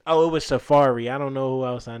 Oh, it was Safari. I don't know who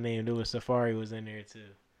else I named. It was Safari was in there too.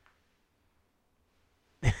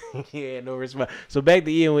 Yeah, no response. So back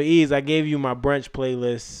to Eating with Ease. I gave you my brunch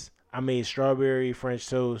playlist. I made strawberry French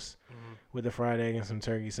toast with a fried egg and some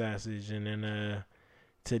turkey sausage, and then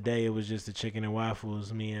today it was just the chicken and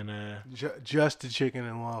waffles. Me and Just the chicken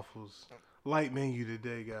and waffles. Light menu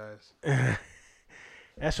today, guys.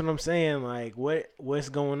 That's what I'm saying. Like, what's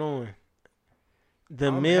going on? The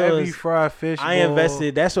I'm meals. heavy fried fish. I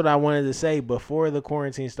invested. That's what I wanted to say before the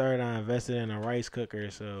quarantine started. I invested in a rice cooker,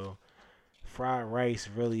 so fried rice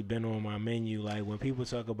really been on my menu. Like when people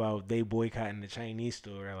talk about they boycotting the Chinese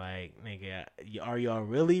store, like nigga, are y'all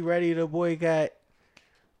really ready to boycott?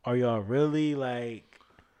 Are y'all really like?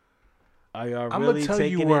 Are y'all really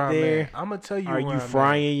taking it there? I'm gonna tell you. Are you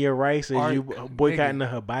frying your rice? Are you boycotting the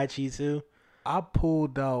hibachi too? I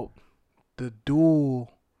pulled out the dual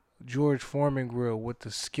George Foreman grill with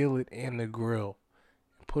the skillet and the grill.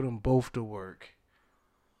 Put them both to work.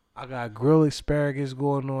 I got grilled asparagus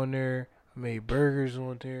going on there. I made burgers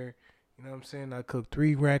on there. You know what I'm saying? I cooked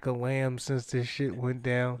 3 rack of lamb since this shit went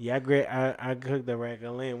down. Yeah, I cooked the rack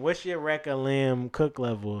of lamb. What's your rack of lamb cook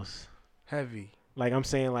levels? Heavy. Like I'm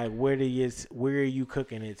saying, like where are you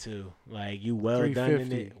cooking it to? Like you well done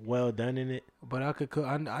in it, well done in it. But I could cook.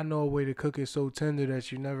 I know a way to cook it so tender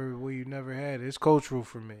that you never had it. It's cultural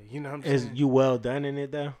for me. You know what I'm saying? Is you well done in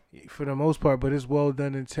it though? For the most part, but it's well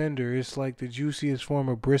done and tender. It's like the juiciest form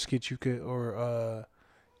of brisket you could, or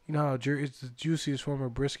you know how it's the juiciest form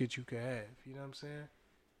of brisket you could have. You know what I'm saying?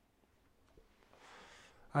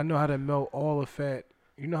 I know how to melt all the fat.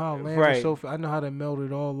 You know how lamb is so. I know how to melt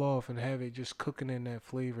it all off and have it just cooking in that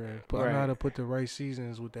flavor. But I know how to put the right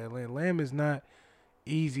seasonings with that lamb. Lamb is not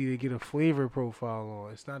easy to get a flavor profile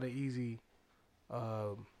on. It's not an easy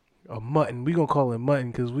a mutton. We gonna call it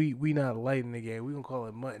mutton because we not light in the game. We gonna call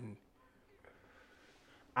it mutton.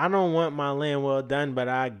 I don't want my lamb well done, but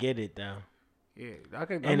I get it though. Yeah,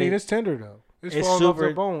 I mean it's tender though. It's falling off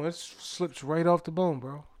the bone. It slips right off the bone,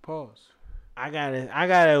 bro. Pause. I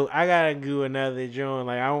gotta do another joint.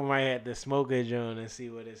 Like I might have to smoke a joint and see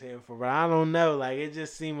what it's here for. But I don't know. Like it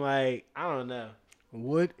just seemed like I don't know.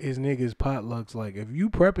 What is niggas potlucks like? If you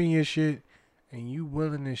prepping your shit and you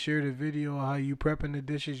willing to share the video of how you prepping the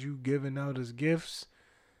dishes you giving out as gifts,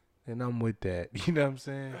 then I'm with that. You know what I'm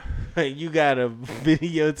saying? You gotta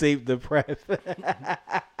videotape the prep.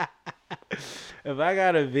 If I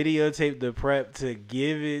gotta videotape the prep to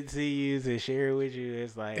give it to you, to share it with you,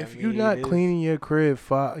 it's like if you're not cleaning your crib,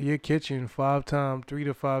 your kitchen 3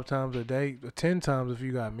 to 5 times a day, or 10 times if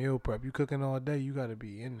you got meal prep, you cooking all day, you gotta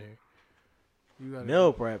be in there. You gotta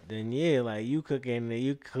meal prep, then yeah, like you cooking,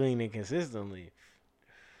 you cleaning consistently.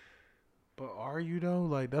 But are you though?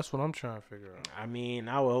 Like that's what I'm trying to figure out. I mean,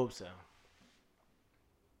 I would hope so.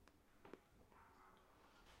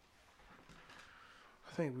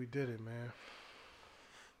 I think we did it, man.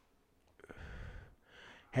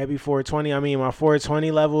 Happy 420. I mean, my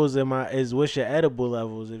 420 levels is what's your edible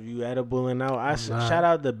levels? If you edibling out, shout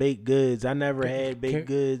out to baked goods. I never had baked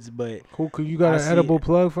goods, but you got an edible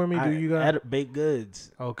plug for me? Do you got baked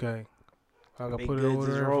goods? Okay, I can baked put an goods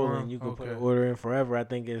order is in rolling. You can put an order in forever. I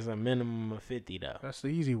think it's a minimum of 50 though. That's the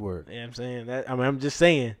easy work. You know what I'm saying that. I mean, I'm just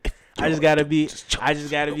saying. I just gotta be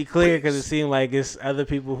clear because it seemed like it's other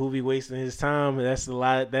people who be wasting his time. That's a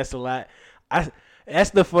lot.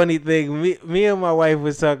 That's the funny thing. Me and my wife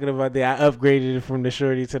was talking about that. I upgraded it from the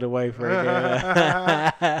shorty to the wife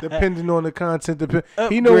right now. Depending on the content.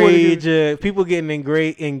 He know what it is. People getting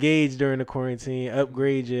engaged during the quarantine.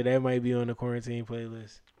 Upgrade you. That might be on the quarantine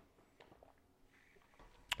playlist.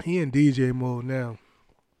 He in DJ mode now.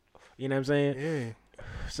 You know what I'm saying? Yeah.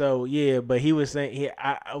 So yeah, but he was saying,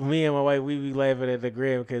 me and my wife, we be laughing at the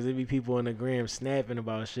gram because there be people on the gram snapping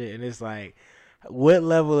about shit, and it's like, what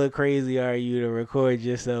level of crazy are you to record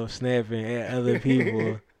yourself snapping at other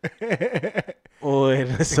people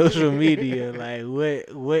on social media? Like,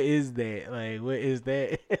 what is that? Like, what is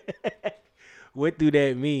that? What do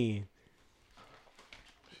that mean?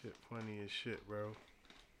 Shit, funny as shit, bro.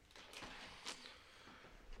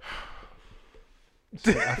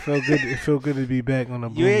 I feel good. It feel good to be back on the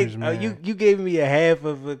boomers, man. You gave me a half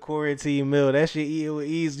of a quarantine meal. That shit eat with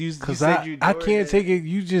ease. You said I can't take it.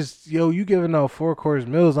 You just you giving out 4-course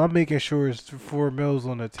meals. I'm making sure it's 4 meals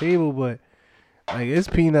on the table, but like it's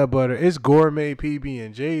peanut butter, it's gourmet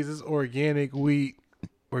PB&Js, it's organic wheat,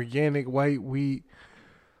 organic white wheat,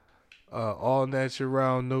 all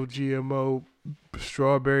natural, no GMO,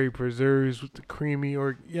 strawberry preserves with the creamy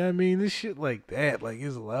I mean this shit like that. Like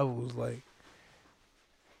it's levels like.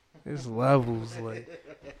 It's levels, like,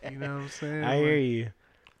 you know what I'm saying? I hear you.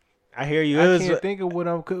 I can't think of what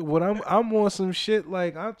I'm on some shit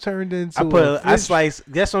like I'm turned into. I slice.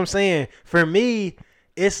 That's what I'm saying. For me,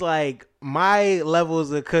 it's like my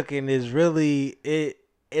levels of cooking is really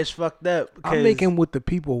it's fucked up. I'm making what the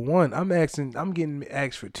people want. I'm getting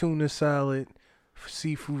asked for tuna salad, for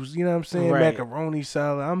seafoods. You know what I'm saying? Right. Macaroni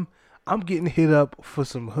salad. I'm getting hit up for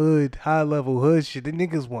some high level hood shit. The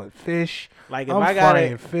niggas want fish. Like if I'm I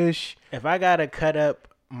frying gotta fish. if I gotta cut up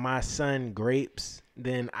my son grapes,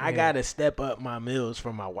 then I Yeah. gotta step up my meals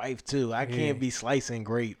for my wife too. I Yeah. can't be slicing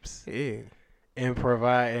grapes Yeah. and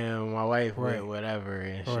providing my wife Right. with whatever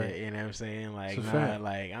and Right. shit. You know what I'm saying? Like, It's a nah, fact.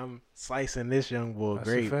 like I'm slicing this young boy That's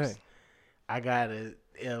a grapes. fact. I gotta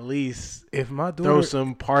at least If my throw daughter,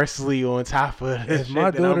 some parsley on top of the if shit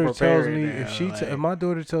my that I'm daughter tells preparing me, now, if my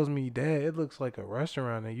daughter tells me, Dad, it looks like a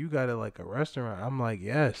restaurant, and you got it like a restaurant, I'm like,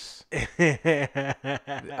 yes.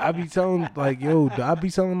 I be telling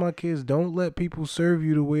my kids, don't let people serve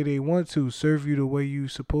you the way they want to. Serve you the way you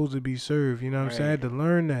supposed to be served. You know what I'm saying? I had to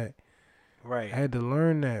learn that. right. I had to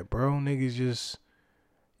learn that, bro. Niggas just,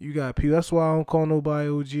 you got people. That's why I don't call nobody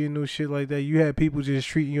OG and no shit like that. You had people just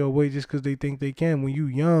treating you away just because they think they can. When you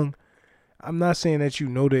young, I'm not saying that you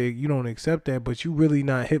know that you don't accept that, but you really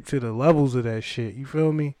not hip to the levels of that shit. You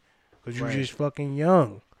feel me? Because you Right. just fucking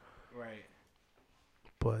young. Right.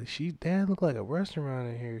 But Dad look like a restaurant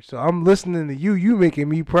in here. So I'm listening to you. You making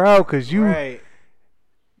me proud because you in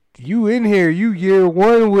here. You year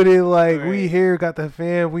one with it. Like we Right. here, got the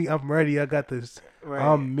fan. I'm ready. I got this. Right.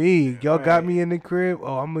 I'm me. Y'all got Right. me in the crib.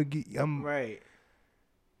 Oh, I'm gonna get. I'm Right.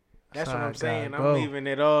 That's how what I I'm saying. gotta I'm go. leaving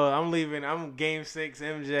it all. I'm game 6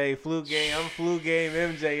 MJ, flu game. I'm flu game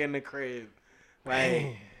MJ in the crib.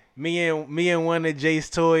 Like me and one of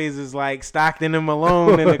Jace toys is like Stockton and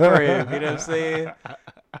Malone in the crib. You know what I'm saying?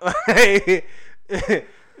 Like,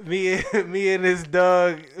 me and this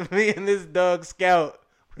dog Scout.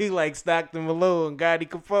 We like Stockton Malone, Gotti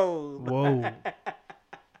Capone. Whoa.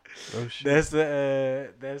 Oh shit. That's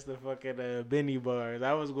the fucking Benny bars.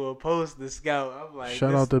 I was gonna post the Scout. I'm like,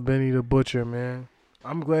 Shout out to Benny the Butcher, man.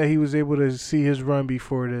 I'm glad he was able to see his run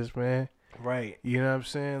before this, man. right. You know what I'm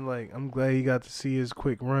saying? Like, I'm glad he got to see his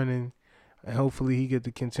quick running, and hopefully he get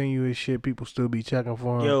to continue his shit. People still be checking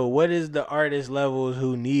for him. Yo, what is the artist levels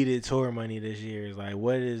who needed tour money this year? Like,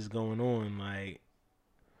 what is going on? Like,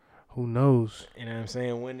 Who knows? you know what I'm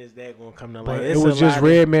saying? When is that gonna come to light? But It's it was a just lot of-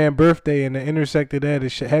 Redman birthday, and the intersected that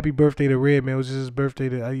is happy birthday to Redman. It was just his birthday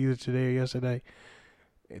either today or yesterday.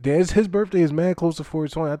 His birthday is mad close to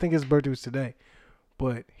 420. I think his birthday was today.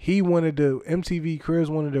 But MTV Cribs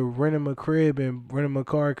wanted to rent him a crib and rent him a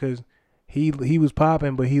car because he was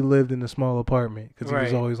popping, but he lived in a small apartment because he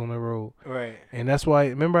was Right. always on the road. Right. And that's why,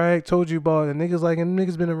 remember I had told you about the niggas like, and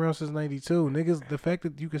niggas been around since 92. Niggas, the fact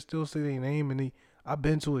that you can still say their name and I've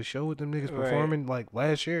been to a show with them niggas Right. performing like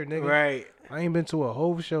last year, nigga. Right. I ain't been to a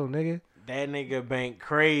whole show, nigga. That nigga bank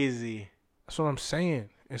crazy. That's what I'm saying.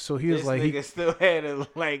 And so he was This like, nigga still had a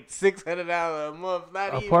like $600 a month.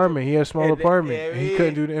 Not even. apartment. He had a small And apartment. yeah, And he yeah.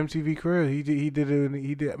 couldn't do the MTV Crib. He did it.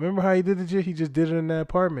 He did. Remember how he did the shit? He just did it in that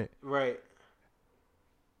apartment. Right.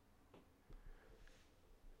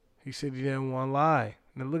 He said he didn't want to lie.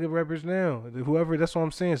 Now look at rappers now. Whoever. That's what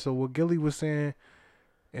I'm saying. So what Gilly was saying.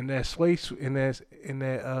 In that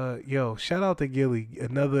yo, shout out to Gilly,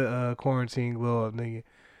 another quarantine glow up nigga.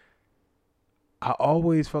 I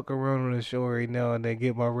always fuck around on the show right now and then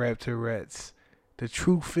get my rap Tourette's. The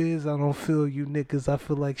truth is, I don't feel you niggas. I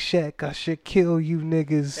feel like Shaq. I should kill you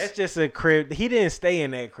niggas. That's just a crib. He didn't stay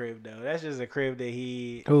in that crib though. That's just a crib that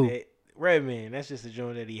he. Who? Redman. That's just a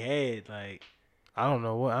joint that he had. Like, I don't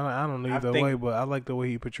know what. I don't know I either think- way, but I like the way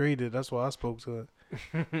he portrayed it. That's why I spoke to it.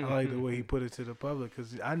 I like the way he put it to the public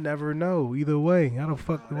because I never know either way. How the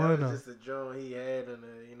fuck do I that know? was just a joint he had on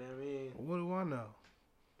the. You know what I mean? What do I know?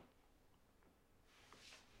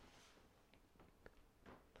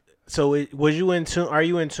 So was you in tune? Are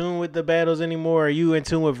you in tune with the battles anymore? Are you in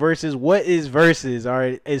tune with verses? What is verses?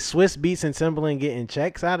 Is Swiss Beats and Timbaland getting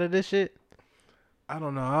checks out of this shit? I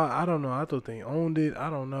don't know. I don't know. I thought they owned it. I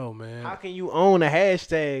don't know, man. How can you own a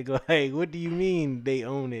hashtag? Like, what do you mean they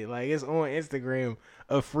own it? Like, it's on Instagram,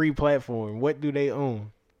 a free platform. What do they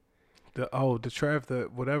own?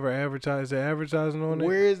 Whatever advertising on it.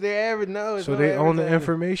 Where is their average? No, it's So no they own the advertising.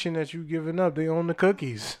 information that you giving up. They own the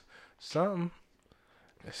cookies. Something.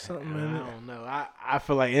 There's something in I it. don't know. I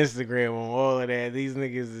feel like Instagram on all of that. These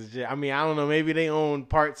niggas is just, I mean, I don't know. Maybe they own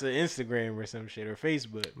parts of Instagram or some shit or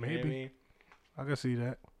Facebook. You know what I Maybe. mean? I can see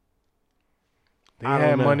that. They I don't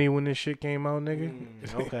had know. money when this shit came out, nigga.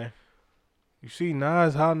 Okay. You see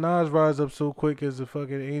how Nas rise up so quick as a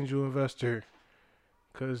fucking angel investor.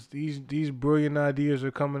 Cause these brilliant ideas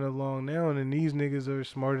are coming along now, and then these niggas are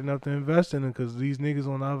smart enough to invest in them. Cause these niggas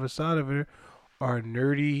on the other side of it are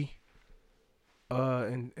nerdy,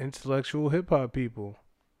 and intellectual hip hop people.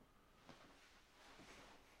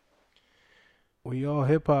 We all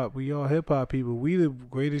hip hop people. We the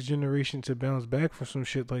greatest generation to bounce back from some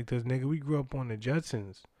shit like this, nigga. We grew up on the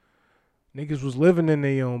Jetsons. Niggas was living in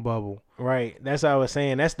their own bubble. Right. That's what I was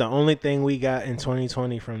saying. That's the only thing we got in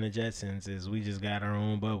 2020 from the Jetsons is we just got our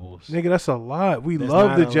own bubbles. Nigga, that's a lot. We That's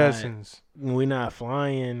love not the a lot. Jetsons. We not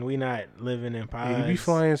flying. We not living in pods. Yeah, you be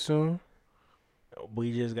flying soon.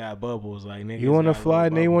 We just got bubbles. Like niggas. You want to got fly,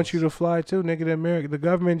 and little they want you bubbles. to fly too, nigga. The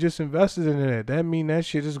government just invested in it. That mean that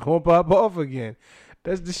shit is gonna pop off again.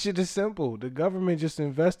 The shit is simple. The government just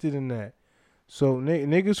invested in that. So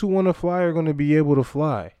niggas who want to fly are gonna be able to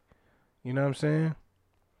fly. You know what I'm saying?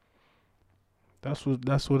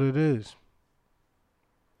 That's what it is.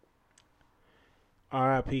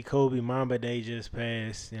 R.I.P. Kobe. Mamba Day just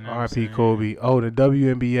passed. You know. R.I.P. Kobe. Oh, the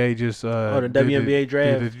WNBA just. The WNBA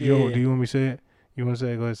draft. Do you want me to say it? You want to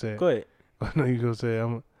say it? Go ahead, say it. Go ahead. No, you go say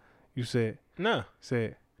it. You say it. No. Say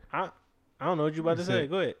it. I don't know what you about to say.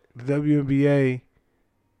 Go ahead. The WNBA.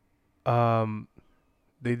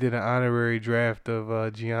 They did an honorary draft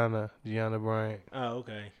of Gianna Bryant. Oh,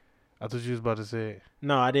 okay. I thought you was about to say it.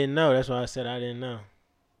 No, I didn't know. That's why I said I didn't know.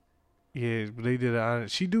 Yeah, but they did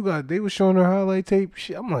they was showing her highlight tape.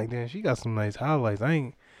 I'm like, damn, she got some nice highlights.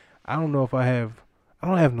 I don't know if I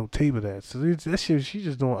don't have no tape of that. So that shit, she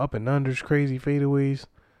just doing up and unders, crazy fadeaways.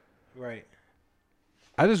 Right.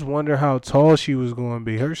 I just wonder how tall she was going to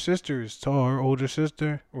be. Her sister is tall, her older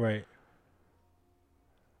sister. Right.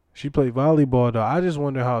 She played volleyball though. I just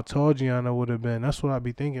wonder how tall Gianna would have been. That's what I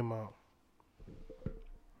be thinking about.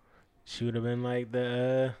 She would have been like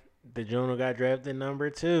the Jonah got drafted number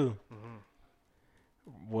 2.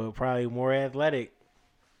 Mm-hmm. Well, probably more athletic.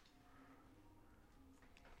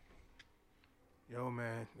 Yo,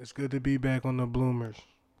 man, it's good to be back on the Bloomers.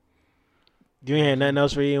 You ain't had nothing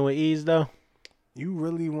else for Eating with Ease though. You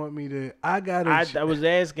really want me to? I was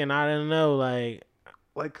asking. I didn't know. Like,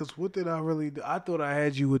 cause what did I really do? I thought I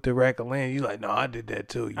had you with the rack of land. You like, no, I did that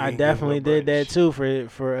too. I definitely did that too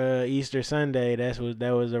for Easter Sunday. That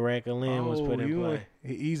was the rack of land was put in play.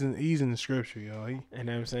 He's in the scripture, y'all. You know what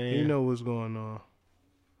I'm saying? You know what's going on.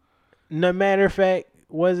 No matter of fact,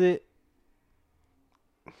 was it?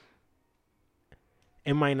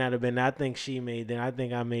 It might not have been. I think she made that. I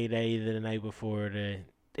think I made that either the night before or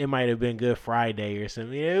it might have been Good Friday or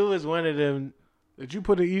something. It was one of them. Did you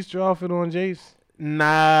put an Easter outfit on, Jace?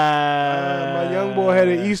 Nah. My young boy had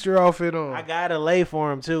an Easter outfit on. I got a lay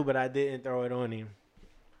for him too, but I didn't throw it on him.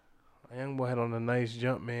 My young boy had on a nice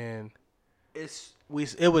jump, man. It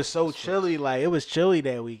was so chilly. Like, it was chilly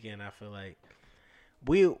that weekend, I feel like.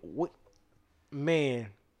 Man.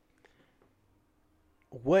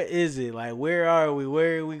 What is it? Like, where are we?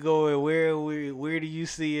 Where are we going? Where do you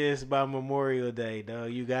see us by Memorial Day,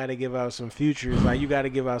 dog? You got to give out some futures. Like, you got to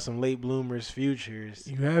give out some late bloomers futures.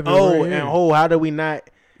 You have it how do we not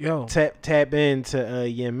tap into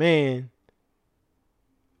your man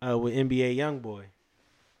with NBA Youngboy?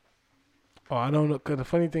 Oh, I don't know. Cause the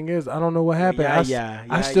funny thing is, I don't know what happened. I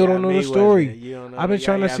I still don't know the story. I've been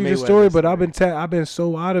trying to see the story, but I've been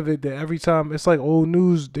so out of it that every time it's like old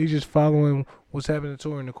news. They just following what's happening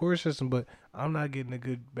to her in the court system, but I'm not getting a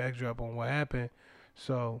good backdrop on what happened.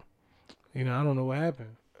 So, I don't know what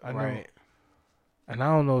happened. I know, and I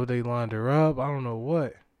don't know if they lined her up. I don't know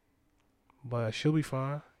what, but she'll be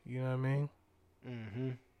fine. You know what I mean? Mm-hmm.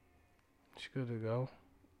 She's good to go.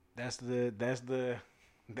 That's the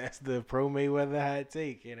pro Mayweather hot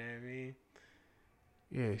take, you know what I mean?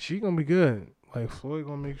 Yeah, she gonna be good. Like, Floyd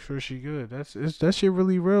gonna make sure she good. That shit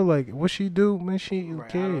really real. Like, what she do, man? She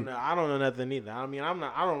kid. I don't know nothing either. I mean,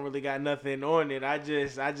 I don't really got nothing on it. I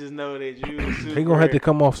just know that you super, they gonna have to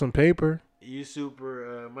come off some paper. You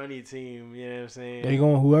super money team, you know what I'm saying? They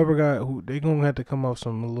gonna have to come off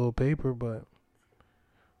some little paper, but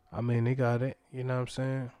I mean, they got it. You know what I'm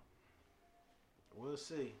saying? We'll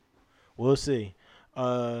see.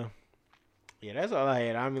 Yeah, that's all I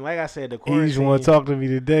had. I mean, like I said, the quarantine. He just want to talk to me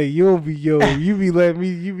today. You be letting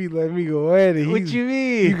me go at it. What you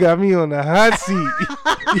mean? You got me on the hot seat.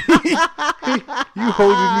 You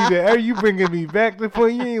holding me there. You bringing me back to the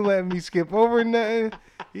point. You ain't letting me skip over nothing.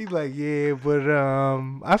 He's like, yeah, but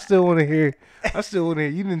I still want to hear.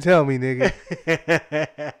 You didn't tell me, nigga.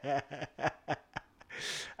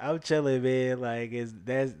 I'm chilling, man. Like,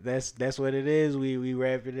 that's what it is. We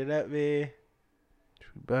wrapping it up, man.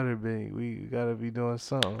 Better be. We gotta be doing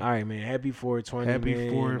something. All right, man. Happy 420. Happy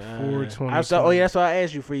 420. That's why I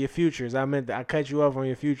asked you for your futures. I cut you off on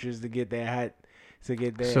your futures to get that hot.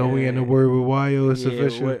 So we in the word with Wyo. It's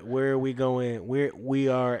official. Where are we going? We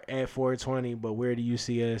are at 420, but where do you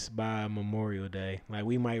see us by Memorial Day? Like,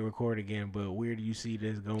 we might record again, but where do you see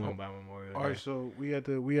this going by Memorial Day? All right, so we at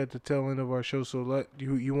the tail end of our show. So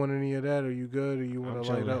you want any of that? Are you good? Or you want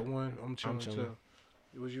to light up one? I'm chilling.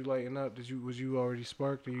 Was you lighting up? Was you already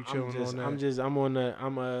sparked? Or you chilling on that?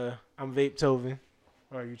 I'm vape toving.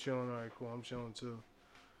 All right, you chilling? All right, cool. I'm chilling too.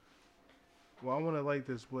 Well, I want to light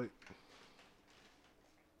this, but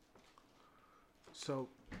so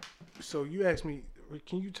you asked me.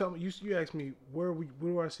 Can you tell me? You asked me where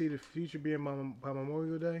do I see the future being by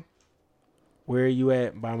Memorial Day? Where are you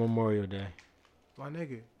at by Memorial Day? My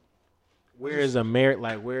nigga. Where is America?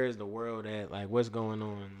 Like, where is the world at? Like, what's going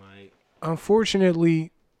on? Like,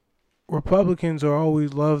 unfortunately, Republicans are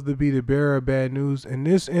always love to be the bearer of bad news. In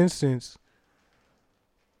this instance,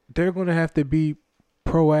 they're going to have to be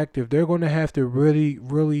proactive. They're going to have to really,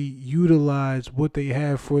 really utilize what they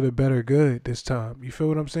have for the better good this time. You feel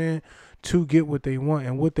what I'm saying? To get what they want.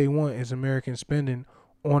 And what they want is American spending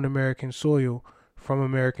on American soil from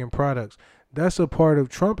American products. That's a part of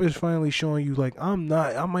Trump is finally showing you, like, I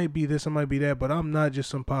might be this, I might be that, but I'm not just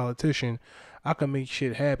some politician. I can make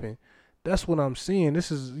shit happen. That's what I'm seeing.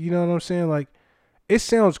 This is, you know what I'm saying? Like, it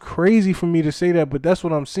sounds crazy for me to say that, but that's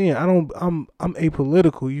what I'm seeing. I'm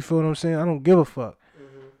apolitical. You feel what I'm saying? I don't give a fuck.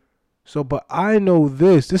 Mm-hmm. So, but I know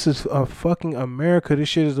this is a fucking America. This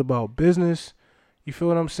shit is about business. You feel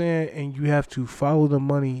what I'm saying? And you have to follow the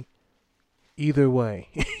money either way.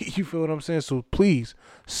 You feel what I'm saying? So please,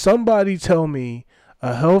 somebody tell me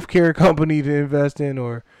a healthcare company to invest in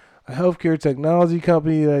or a healthcare technology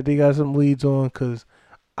company that they got some leads on, because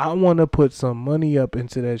I want to put some money up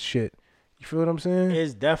into that shit. You feel what I'm saying?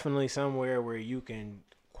 It's definitely somewhere where you can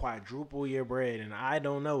quadruple your bread, and I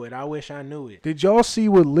don't know it. I wish I knew it. Did y'all see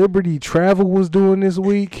what Liberty Travel was doing this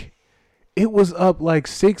week? It was up like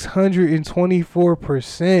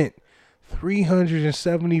 624%.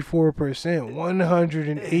 374%,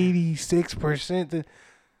 186%.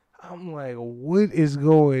 I'm like, what is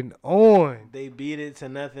going on? They beat it to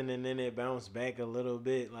nothing, and then it bounced back a little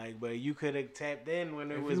bit. Like, but you could have tapped in when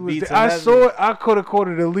it was beat to nothing. I saw it. I could have caught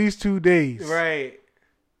it at least 2 days. Right.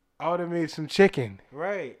 I would have made some chicken.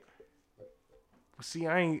 Right. See,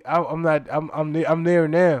 I'm there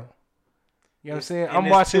now. You know what I'm saying? I'm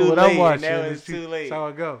watching what late, I'm watching. Now it's too late. That's how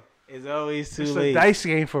it go. It's always too it's late. It's a dice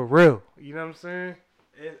game for real. You know what I'm saying?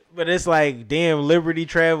 But it's like, damn, Liberty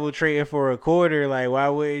Travel trading for a quarter. Like, why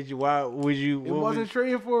would you? It wasn't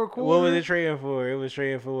trading for a quarter. What was it trading for? It was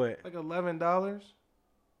trading for what? Like $11.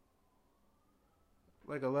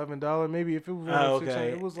 Like $11. Maybe if it was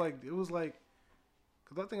okay. it was like,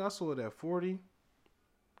 because I think I saw it at 40.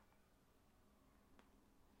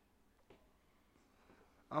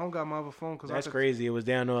 I don't got my other phone because that's crazy. It was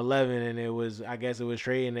down to 11, and I guess it was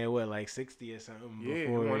trading at what, like 60 or something. Yeah,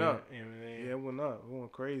 before it went up. You know what I mean? Yeah, it went up. It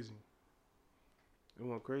went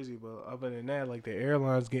crazy. But other than that, like the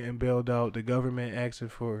airlines getting bailed out, the government asking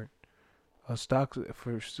for stock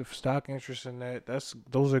interest in that.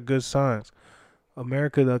 Those are good signs.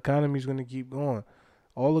 America, the economy's going to keep going.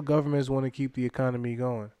 All the governments want to keep the economy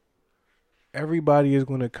going. Everybody is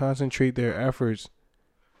going to concentrate their efforts.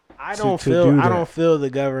 I don't feel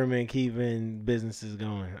the government keeping businesses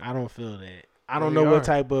going. I don't feel that. I don't know what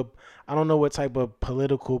type of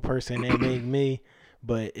political person they make me,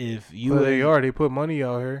 but if you they put money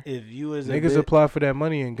out here. If you as niggas apply for that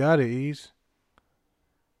money and got it, Ease.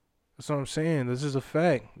 That's what I'm saying. This is a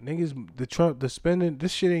fact. Niggas, the spending,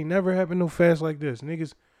 this shit ain't never happened no fast like this.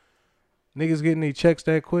 Niggas getting their checks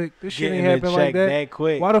that quick. This shit ain't happen like that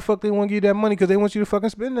quick. Why the fuck they want to give you that money? Because they want you to fucking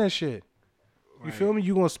spend that shit. You right. Feel me?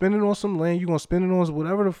 You gonna spend it on some land. You gonna spend it on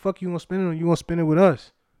whatever the fuck you gonna spend it on. You gonna spend it with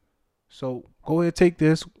us. So go ahead, take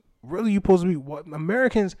this. Really, you supposed to be what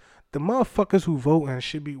Americans, the motherfuckers who vote and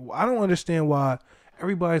should be. I don't understand why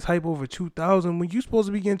everybody's hype over 2,000 when you supposed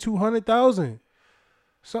to be getting 200,000,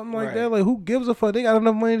 something like that. Like, who gives a fuck? They got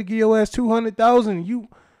enough money to give your ass 200,000.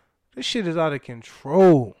 This shit is out of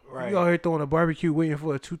control. Right. You out here throwing a barbecue waiting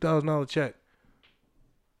for a $2,000 check.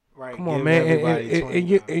 Right. Come on, man. And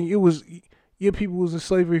it was. Your people was in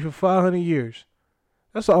slavery for 500 years.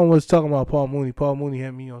 That's what I was talking about Paul Mooney. Paul Mooney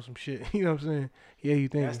had me on some shit. You know what I'm saying? Yeah, you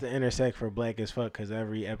think. That's the intersect for Black as Fuck, because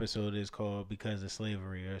every episode is called Because of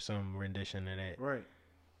Slavery or some rendition of that. Right.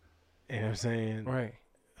 You know what I'm saying? Right.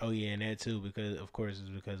 Oh, yeah, and that too, because, of course, it's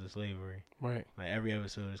because of slavery. Right. Like, every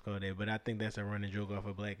episode is called that. But I think that's a running joke off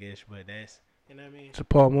of Blackish, but that's, you know what I mean? So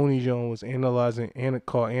Paul Mooney Jones was Analyzing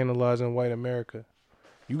White America.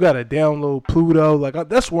 You gotta download Pluto. Like,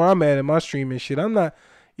 that's where I'm at in my streaming shit. I'm not.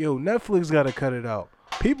 Netflix gotta cut it out.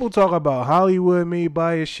 People talk about Hollywood made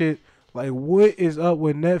biased shit. Like, what is up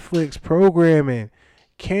with Netflix programming?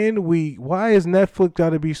 Why is Netflix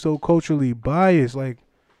gotta be so culturally biased? Like,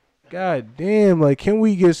 God damn, like, can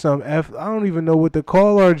we get some I don't even know what to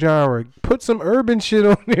call our genre. Put some urban shit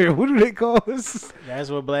on there. What do they call this? That's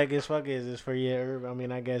what Black as Fuck is. It's for your urban. I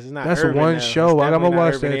mean, I guess it's not. That's urban, one though. show. It's I'm gonna definitely not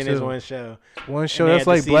watch urban, that and too. It's one show. One show. And they That's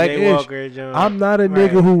had like the Black CJ Ish. Walker joint. I'm not a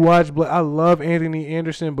Right. nigga who watch Black. I love Anthony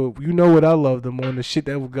Anderson, but you know what I love him on, the shit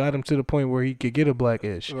that got him to the point where he could get a Black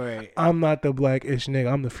Ish. Right. I'm not the Black Ish nigga.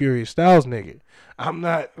 I'm the Furious Styles nigga. I'm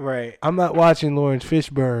not Right. watching Lawrence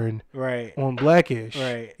Fishburne Right. on Blackish.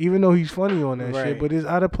 Right. Even though he's funny on that Right. shit, but it's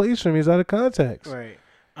out of place for me. It's out of context. Right.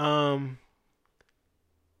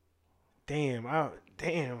 Damn. I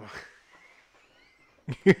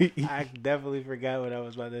definitely forgot what I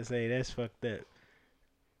was about to say. That's fucked up.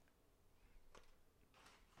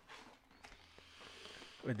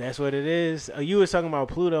 But that's what it is. You was talking about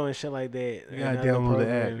Pluto and shit like that. You gotta download the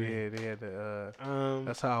app. Yeah, they had the.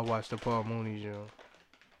 That's how I watched the Paul Mooney show.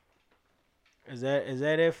 Is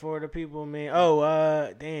that it for the people, man?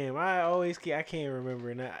 Oh, damn! I can't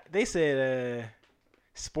remember now. They said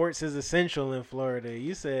sports is essential in Florida.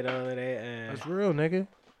 You said all of that. That's real, nigga.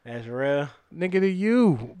 That's real, nigga. To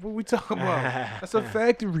you, what we talking about? That's a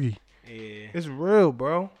factory. Yeah, it's real,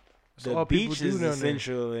 bro. That's the beach is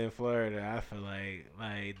essential in Florida. I feel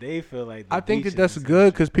like they feel like. I think that's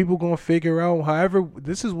good because people gonna figure out. However,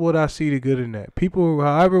 this is what I see the good in that. People,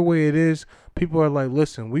 however way it is, people are like,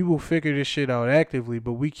 listen, we will figure this shit out actively,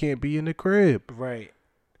 but we can't be in the crib. Right.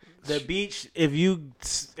 The beach, if you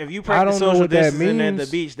practice social distancing at the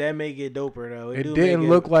beach, that make it doper though. It didn't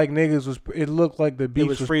look like niggas was. It looked like the beach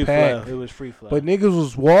was free packed. flow. It was free flow. But niggas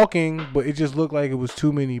was walking, but it just looked like it was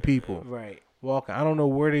too many people. Right. Walking. I don't know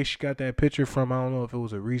where they got that picture from. I don't know if it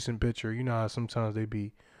was a recent picture. You know how sometimes they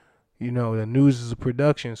be, the news is a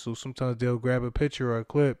production, so sometimes they'll grab a picture or a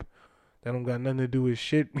clip that don't got nothing to do with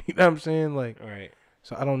shit. You know what I'm saying? Like, right.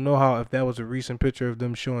 So I don't know if that was a recent picture of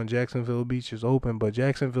them showing Jacksonville Beach is open, but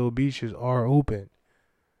Jacksonville beaches are open.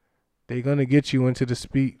 They're gonna get you into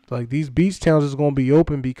the like these beach towns is gonna be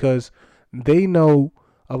open because they know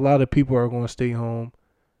a lot of people are gonna stay home.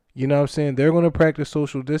 You know what I'm saying? They're going to practice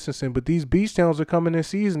social distancing, but these beach towns are coming in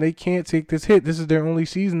season. They can't take this hit. This is their only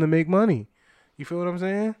season to make money. You feel what I'm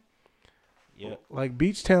saying? Yeah. Like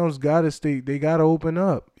beach towns got to stay. They got to open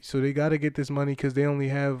up. So they got to get this money because they only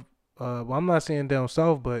have, well, I'm not saying down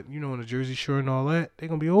south, but, on the Jersey Shore and all that, they're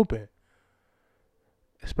going to be open.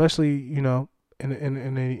 Especially,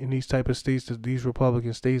 in these type of states, these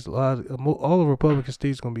Republican states, all the Republican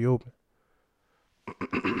states going to be open.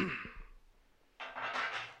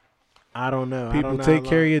 I don't know. People, take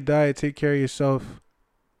care of your diet. Take care of yourself.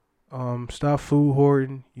 Stop food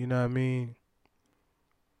hoarding. You know what I mean?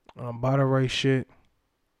 Buy the right shit.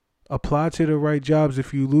 Apply to the right jobs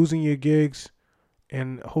if you losing your gigs.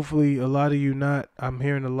 And hopefully a lot of you not. I'm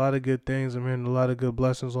hearing a lot of good things. I'm hearing a lot of good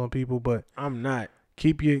blessings on people. But I'm not.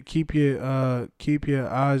 Keep your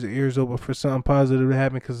eyes and ears open for something positive to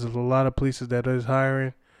happen because there's a lot of places that is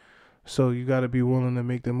hiring. So you got to be willing to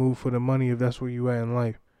make the move for the money if that's where you at in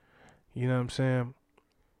life. You know what I'm saying?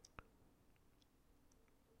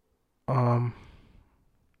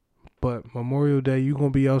 But Memorial Day, you gonna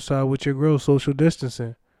be outside with your girl, social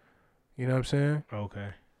distancing. You know what I'm saying? Okay.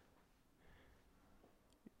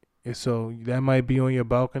 And so that might be on your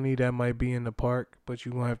balcony, that might be in the park, but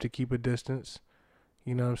you gonna have to keep a distance.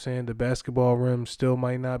 You know what I'm saying? The basketball rim still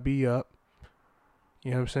might not be up.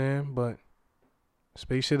 You know what I'm saying? But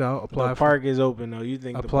space it out. The park is open though. You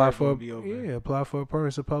think the park will be open? Yeah, apply for a permit.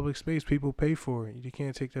 It's a public space. People pay for it. You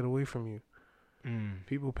can't take that away from you.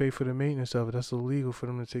 People pay for the maintenance of it. That's illegal for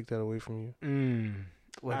them to take that away from you.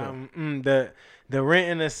 The rent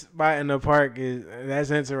in a spot in the park that's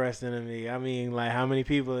interesting to me. I mean, like how many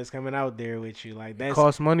people is coming out there with you? Like that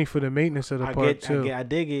costs money for the maintenance of the park too. I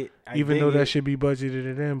dig it. Even though that should be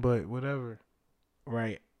budgeted in, but whatever.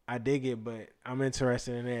 Right, I dig it, but I'm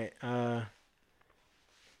interested in that. I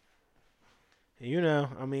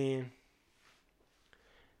mean,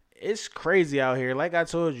 it's crazy out here. Like I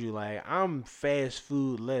told you, like I'm fast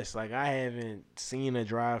food less. Like I haven't seen a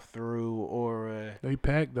drive-through or they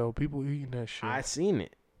packed though. People eating that shit. I seen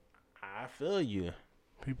it. I feel you.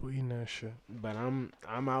 People eating that shit. But I'm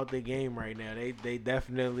out the game right now. They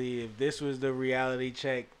definitely, if this was the reality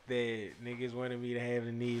check that niggas wanted me to have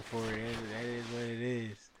the need for it, that is what it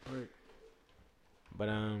is. Right. But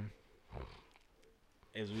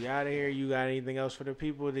as we out of here, you got anything else for the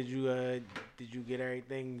people? Did you get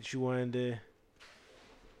everything that you wanted to?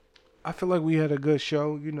 I feel like we had a good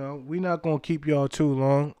show. We not gonna keep y'all too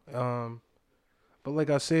long. But like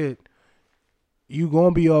I said, you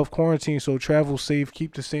gonna be off quarantine, so travel safe.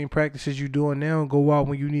 Keep the same practices you doing now. Go out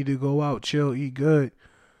when you need to go out. Chill, eat good.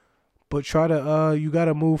 But try to you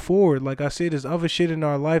gotta move forward. Like I said, there's other shit in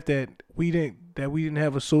our life that we didn't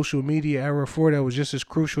have a social media era for that was just as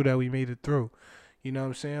crucial that we made it through. You know what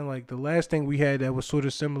I'm saying? Like the last thing we had that was sort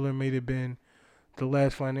of similar may have been the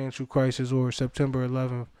last financial crisis or September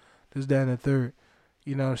 11th. This, that, and the third.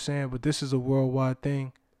 You know what I'm saying? But this is a worldwide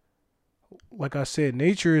thing. Like I said,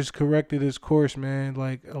 nature has corrected its course, man.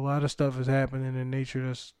 Like a lot of stuff is happening in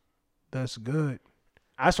nature that's good.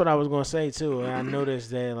 That's what I was gonna say too. And I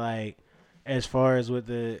noticed that, like, as far as with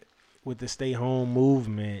the stay home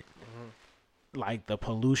movement, like the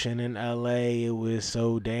pollution in LA, it was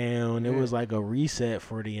so down. It was like a reset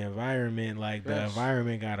for the environment. Like the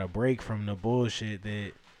environment got a break from the bullshit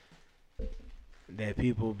that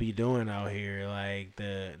people be doing out here. Like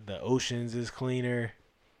the oceans is cleaner.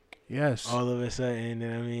 Yes. All of a sudden,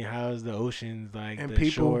 I mean, how's the oceans, like, and the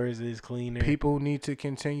people, shores is cleaner? People need to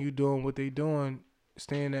continue doing what they doing,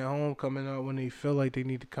 staying at home, coming out when they feel like they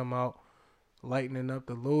need to come out, lightening up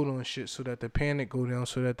the load on shit so that the panic go down,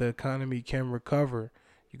 so that the economy can recover.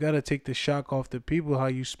 You got to take the shock off the people, how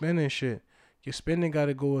you spending shit. Your spending got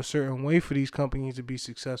to go a certain way for these companies to be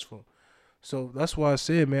successful. So that's why I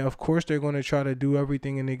said, man, of course they're going to try to do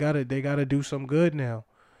everything, and they got to do some good now.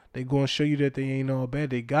 They going to show you that they ain't all bad.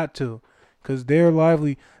 They got to. Because they're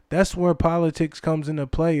lively. That's where politics comes into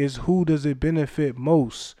play, is who does it benefit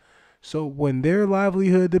most. So when their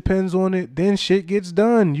livelihood depends on it, then shit gets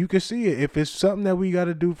done. You can see it. If it's something that we got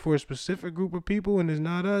to do for a specific group of people and it's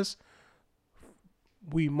not us,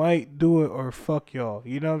 we might do it or fuck y'all.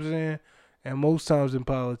 You know what I'm saying? And most times in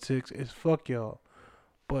politics, it's fuck y'all.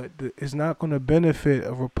 But it's not going to benefit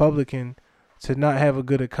a Republican to not have a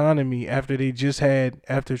good economy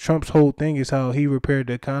after Trump's whole thing is how he repaired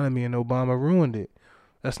the economy and Obama ruined it.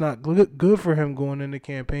 That's not good for him going into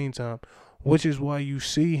campaign time, which is why you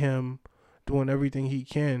see him doing everything he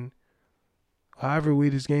can, however way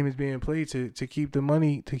this game is being played, to keep the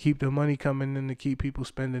money coming in, to keep people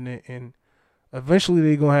spending it, and eventually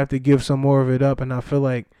they're going to have to give some more of it up. And I feel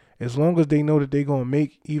like as long as they know that they're going to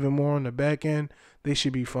make even more on the back end, they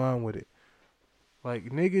should be fine with it.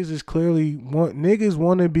 Like, niggas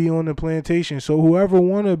want to be on the plantation. So whoever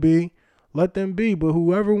want to be, let them be. But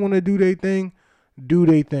whoever want to do their thing, do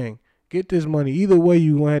their thing. Get this money. Either way,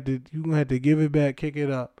 you gonna have to give it back, kick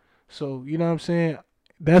it up. So, you know what I'm saying?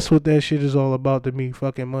 That's what that shit is all about to me.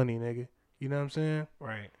 Fucking money, nigga. You know what I'm saying?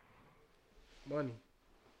 Right. Money.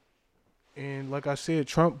 And like I said,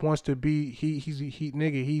 Trump wants to be,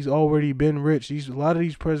 he's already been rich. A lot of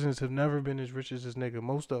these presidents have never been as rich as this nigga.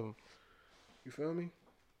 Most of them. You feel me?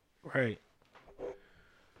 Right.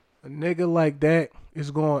 A nigga like that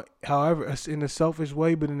is going, however, in a selfish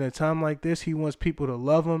way, but in a time like this, he wants people to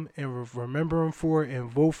love him and remember him for it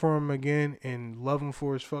and vote for him again and love him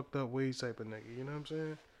for his fucked up ways type of nigga. You know what I'm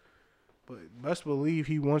saying? But best believe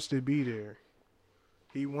he wants to be there.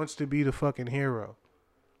 He wants to be the fucking hero.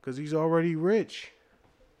 Because he's already rich.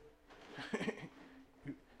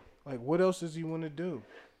 Like, what else does he want to do?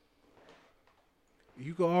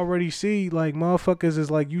 You can already see, like, motherfuckers is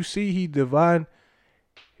like, you see he divide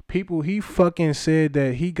people. He fucking said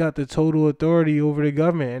that he got the total authority over the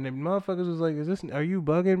government. And the motherfuckers was like, are you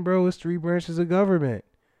bugging, bro? It's 3 branches of government.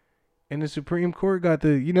 And the Supreme Court got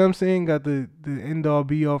the, you know what I'm saying? Got the end all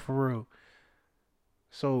be all for real.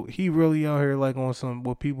 So he really out here like on some,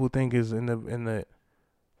 what people think is in the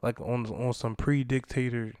like on some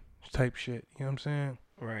pre-dictator type shit. You know what I'm saying?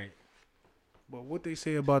 Right. But what they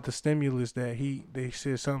say about the stimulus, that they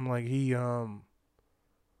said something like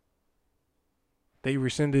they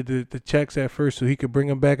rescinded the checks at first so he could bring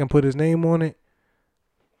them back and put his name on it.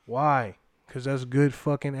 Why? Because that's good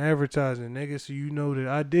fucking advertising, nigga. So you know that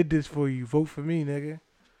I did this for you. Vote for me, nigga.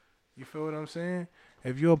 You feel what I'm saying?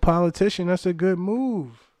 If you're a politician, that's a good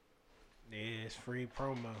move. Yeah, it's free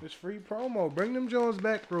promo. It's free promo. Bring them Jones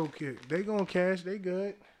back real quick. They gonna cash. They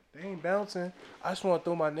good. They ain't bouncing. I just want to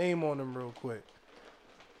throw my name on them real quick.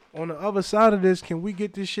 On the other side of this, can we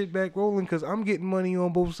get this shit back rolling? Because I'm getting money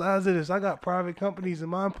on both sides of this. I got private companies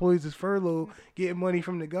and my employees is furloughed, getting money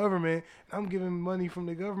from the government. I'm giving money from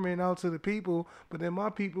the government out to the people, but then my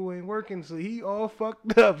people ain't working, so he all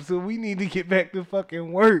fucked up. So we need to get back to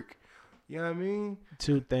fucking work. You know what I mean?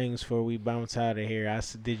 2 things before we bounce out of here.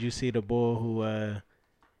 Did you see the boy who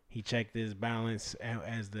he checked his balance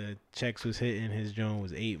as the checks was hitting? His joint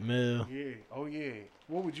was $8 million. Yeah. Oh yeah.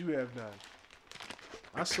 What would you have done?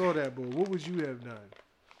 I saw that, boy. What would you have done?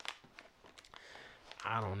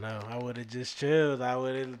 I don't know. I would have just chilled. I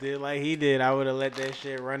would have did like he did. I would have let that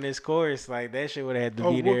shit run its course. Like, that shit would have had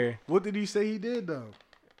to be there. What did he say he did though?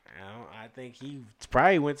 think he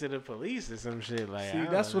probably went to the police or some shit. Like, See,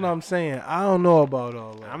 that's what I'm saying. I don't know about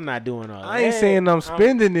all that. I'm not doing all that. I ain't saying I'm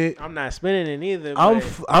spending it. I'm not spending it either. I'm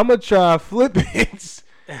gonna try flip it.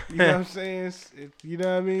 You know what I'm saying? You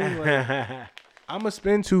know what I mean? Like, I'm gonna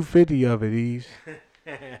spend $250 of it. Ease.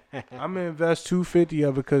 I'm gonna invest $250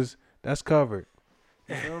 of it because that's covered.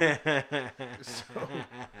 You feel me? So,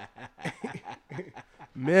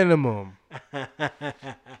 minimum.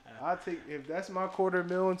 I'll take if that's my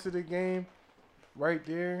 $250,000 into the game, right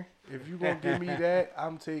there. If you gonna give me that,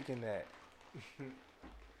 I'm taking that.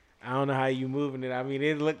 I don't know how you moving it. I mean,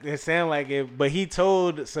 it sound like it, but he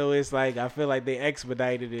told, so it's like I feel like they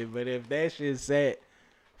expedited it. But if that shit's set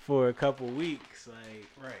for a couple weeks, like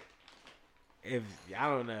right, if I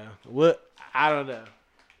don't know what I don't know.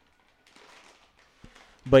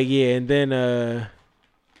 But yeah, and then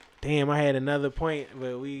damn, I had another point,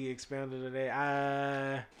 but we expounded on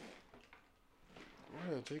that. Go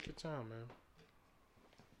ahead, take your time, man.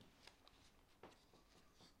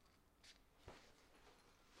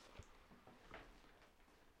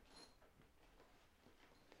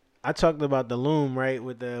 I talked about the Loom, right,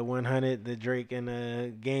 with the 100, the Drake and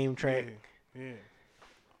the game track. Yeah.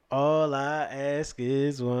 All I ask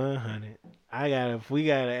is 100. We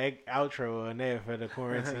got an outro on that for the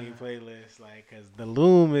quarantine playlist, like, cause the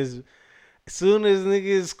Loom is, as soon as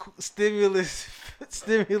niggas stimulus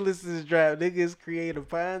is dropped, niggas create a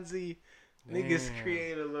Ponzi, niggas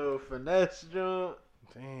create a little finesse joint.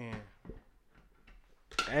 Damn.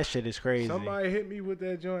 That shit is crazy. Somebody hit me with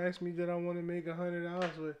that joint, asked me that I want to make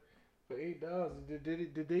 $100 for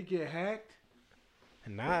 $8. Did they get hacked?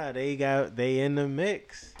 Nah, they in the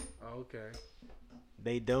mix. Oh, okay.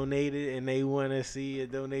 They donated and they want to see a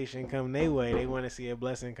donation come their way. They want to see a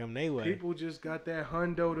blessing come their way. People just got that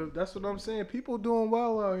hundo that's what I'm saying. People doing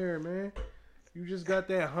well out here, man. You just got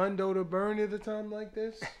that hundo to burn at a time like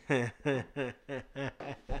this?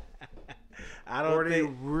 Or they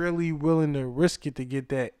really willing to risk it to get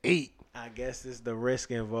that 8? I guess it's the risk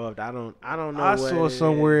involved. I don't know. I saw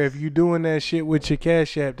somewhere if you doing that shit with your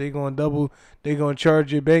Cash App, they gonna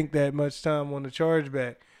charge your bank that much time on the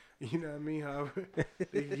chargeback. You know what I mean? How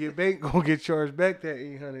your bank gonna get charged back that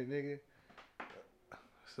 800, nigga.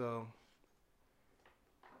 So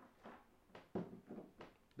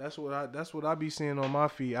that's what I be seeing on my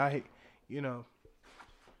feed. I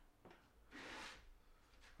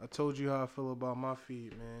told you how I feel about my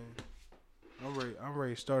feed, man. I'm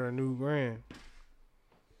ready to start a new brand.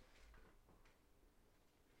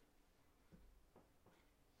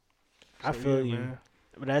 I feel you, man.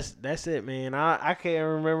 But that's it, man. I can't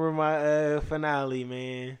remember my finale,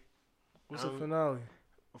 man. What's the finale?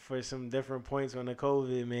 For some different points on the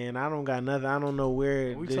COVID, man. I don't got nothing. I don't know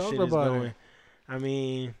where We this talked shit is about going. it. I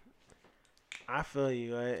mean, I feel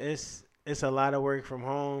you. It's a lot of work from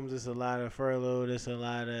homes. It's a lot of furlough. It's a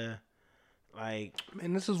lot of like.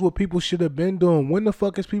 Man, this is what people should have been doing. When the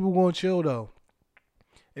fuck is people gonna chill though?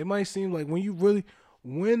 It might seem like when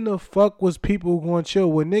the fuck was people gonna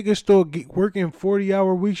chill? When niggas started working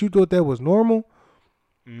 40-hour weeks, you thought that was normal?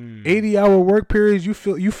 80-hour work periods,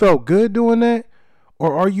 you felt good doing that?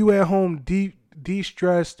 Or are you at home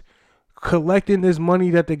de-stressed, collecting this money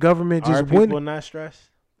that the government just Are people not stressed?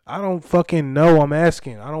 I don't fucking know. I'm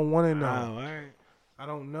asking. I don't want to know. Oh, all right. I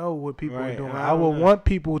don't know what people are doing. I I would want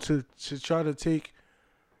people to try to take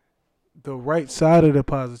the right side of the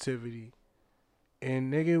positivity.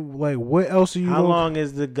 And nigga, like, what else are you? How long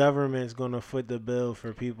is the government's gonna foot the bill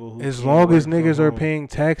for people who? As long as niggas are paying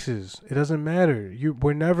taxes, it doesn't matter.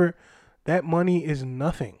 We're never. That money is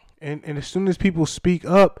nothing. And as soon as people speak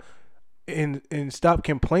up and stop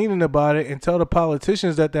complaining about it and tell the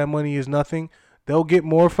politicians that money is nothing, they'll get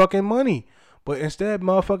more fucking money. But instead,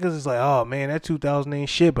 motherfuckers is like, oh man, that 2,000 ain't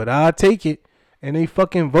shit, but I'll take it. And they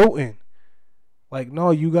fucking voting. Like,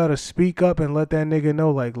 no, you gotta speak up and let that nigga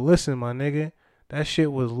know, like, listen, my nigga, that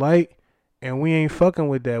shit was light and we ain't fucking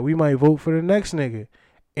with that. We might vote for the next nigga.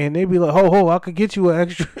 And they be like, ho, I could get you an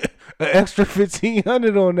extra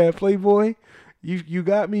 1,500 on that, Playboy. You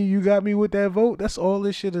got me with that vote. That's all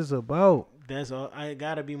this shit is about. That's all. I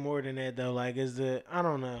gotta be more than that though. Like, I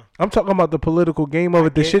don't know. I'm talking about the political game of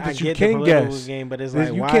it, the shit that you can guess. Game, but it's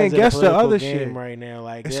like, you why can't is it guess a the other game shit right now.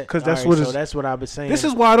 Like, because that's what I've been saying. This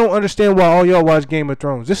is why I don't understand why all y'all watch Game of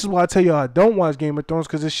Thrones. This is why I tell y'all I don't watch Game of Thrones,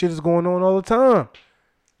 because this shit is going on all the time.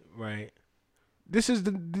 Right.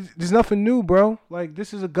 There's nothing new, bro. Like,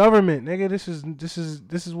 this is a government, nigga. This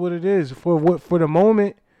is what it is for the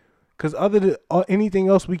moment. Because other than anything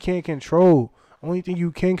else, we can't control. Only thing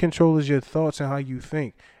you can control is your thoughts and how you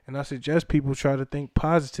think. And I suggest people try to think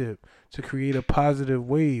positive to create a positive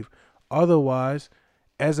wave. Otherwise,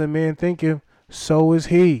 as a man thinking, so is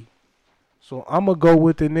he. So I'm going to go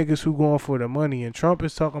with the niggas who going for the money. And Trump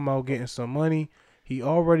is talking about getting some money. He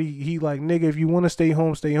like, nigga, if you want to stay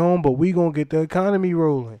home, but we going to get the economy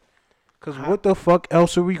rolling. Because what the fuck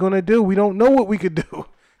else are we going to do? We don't know what we could do.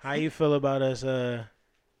 How you feel about us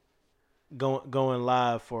going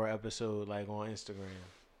live for an episode, like on Instagram?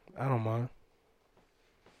 I don't mind.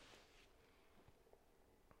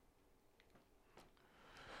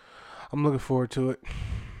 I'm looking forward to it.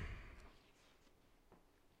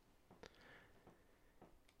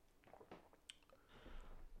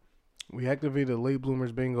 We activated Late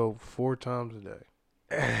Bloomers Bingo 4 times a day.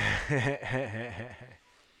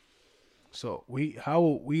 So we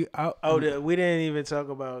didn't even talk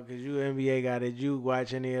about, because you NBA guy. Did you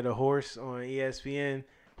watch any of the Horse on ESPN?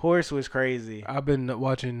 Horse was crazy. I've been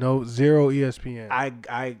watching zero ESPN.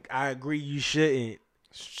 I agree. You shouldn't.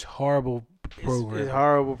 It's horrible program. It's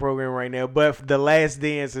horrible program right now. But The Last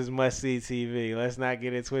Dance is must see TV. Let's not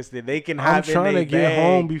get it twisted. They can. I'm trying to get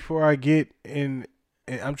home before I get in.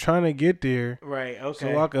 I'm trying to get there. Right.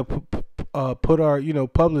 Okay. So I could put our,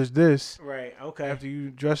 publish this. Right. Okay. After you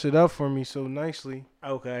dress it up for me so nicely.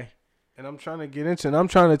 Okay. And I'm trying to get into it. I'm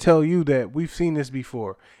trying to tell you that we've seen this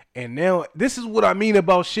before. And now, this is what I mean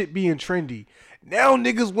about shit being trendy. Now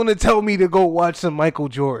niggas want to tell me to go watch some Michael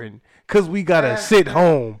Jordan. Because we got to sit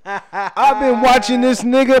home. I've been watching this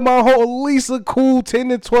nigga my whole, at least a cool 10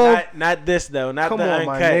 to 12. Not this, though. Not the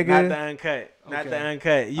uncut. Not the uncut. Not the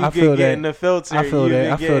uncut. You been getting the filter. I feel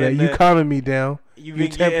that. You calming me down. You've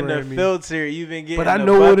been getting the filter. You've been getting But I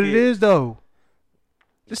know what it is, though.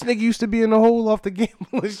 This nigga used to be in the hole off the gamble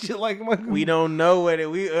and shit like my. We don't know what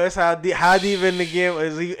it. That's how deep in the game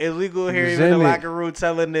is. We go here in the locker room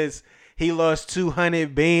telling this he lost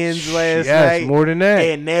 200 bands last night. More than that.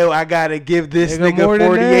 And now I gotta give this nigga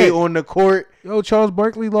 48 on the court. Yo, Charles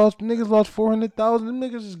Barkley lost 400,000. Them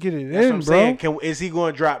niggas just get it in, bro. Is he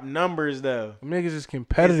going to drop numbers though? Them niggas is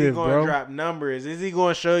competitive, bro. Is he going to drop numbers? Is he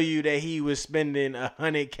going to show you that he was spending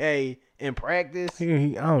 $100K in practice? I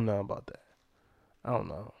don't know about that. I don't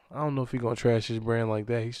know. I don't know if he gonna trash his brand like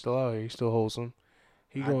that. He's still out here. He's still wholesome.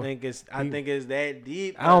 I think it's that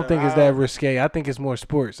deep. I don't think it's that risque. I think it's more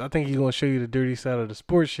sports. I think he's gonna show you the dirty side of the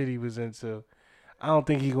sports shit he was into. I don't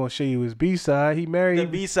think he's gonna show you his B side. He married the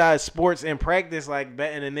B side sports in practice, like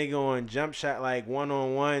betting a nigga on jump shot, like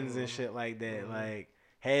 1-on-1s and shit like that. Like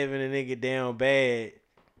having a nigga down bad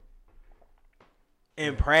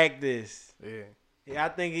in practice. Yeah, I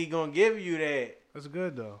think he gonna give you that. That's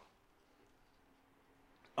good though.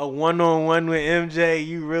 A 1-on-1 with MJ,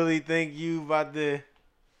 you really think you about to?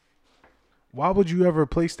 Why would you ever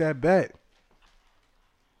place that bet?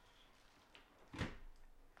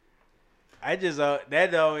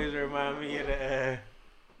 That always remind me of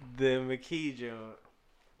the McKee joint.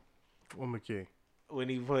 What McKee? When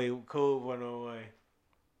he played Cole 1-on-1.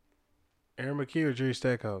 Aaron McKee or Jerry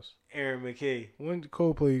Stackhouse? Aaron McKee. When did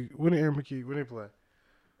Cole play? When did Aaron McKee? When did he play?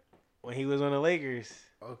 When he was on the Lakers.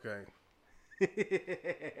 Okay.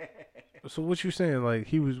 So what you saying? Like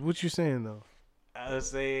what you saying though? I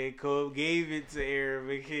was saying Cole gave it to Aaron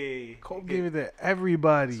McKee. Cole gave it to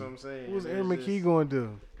everybody. That's what I'm saying. What was Aaron McKee going to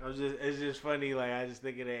do? It's just funny. Like I just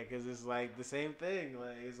think of that because it's like the same thing.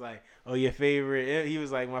 Like it's like, oh, your favorite. He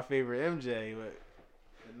was like my favorite MJ, but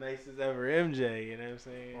the nicest ever MJ. You know what I'm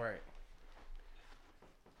saying? Right.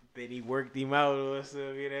 Then he worked him out or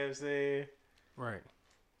something. You know what I'm saying? Right.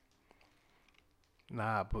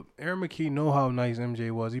 Nah, but Aaron McKee know how nice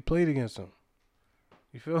MJ was. He played against him.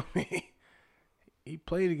 You feel me? He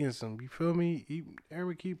played against him. You feel me?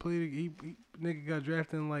 Aaron McKee played. He nigga got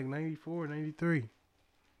drafted in like 94, 93.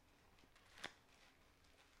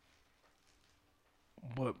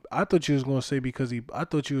 But I thought you was gonna say I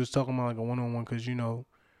thought you was talking about like a 1-on-1 because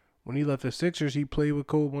when he left the Sixers, he played with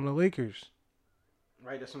Kobe on the Lakers.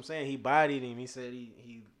 Right, that's what I'm saying. He bodied him. He said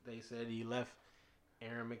they said he left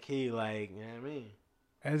Aaron McKee, like, you know what I mean?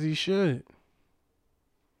 As he should.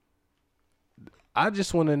 I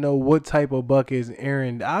just want to know what type of buck is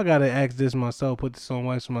Aaron. I got to ask this myself, put this on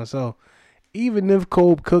wax for myself. Even if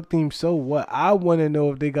Kobe cooked him, so what? I want to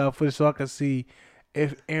know if they got footage so I can see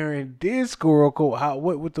if Aaron did score a Kobe,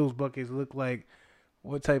 what those buckets look like,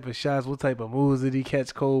 what type of shots, what type of moves did he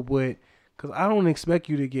catch Kobe with. Because I don't expect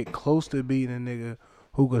you to get close to beating a nigga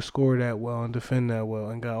who could score that well and defend that well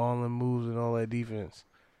and got all them moves and all that defense.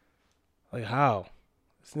 Like, how?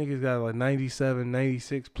 This nigga's got like 97,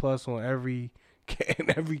 96 plus on every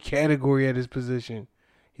category at his position.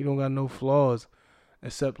 He don't got no flaws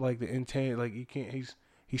except like the intent. Like, he's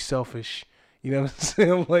selfish. You know what I'm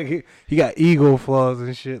saying? Like, he got ego flaws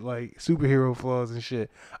and shit, like superhero flaws and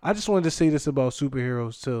shit. I just wanted to say this about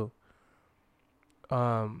superheroes too.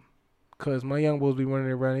 Cause my young boys be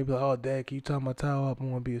running around. They be like, "Oh, Dad, can you tie my towel up? I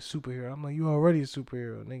want to be a superhero." I'm like, "You already a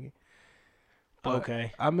superhero, nigga." But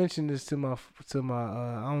Okay. I mentioned this to my. I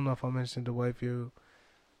don't know if I mentioned the wife yo,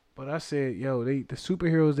 but I said, "Yo, the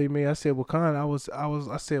superheroes they made." I said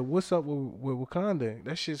Wakanda. I said, "What's up with Wakanda?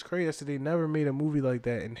 That shit's crazy." I said they never made a movie like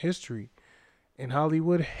that in history, in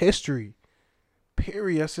Hollywood history.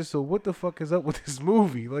 Period. I said, so what the fuck is up with this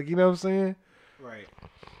movie? Like, you know what I'm saying? Right.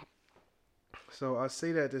 So I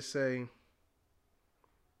say that to say,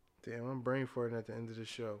 damn, I'm brain farting at the end of the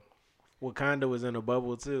show. Wakanda was in a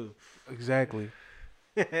bubble too. Exactly.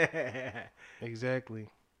 Exactly.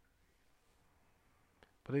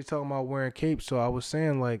 But they talking about wearing capes, so I was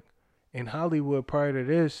saying, like, in Hollywood prior to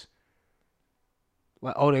this,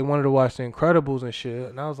 like, oh, they wanted to watch The Incredibles and shit.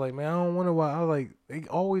 And I was like, man, I don't want to watch. I was like, they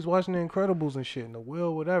always watching The Incredibles and shit in the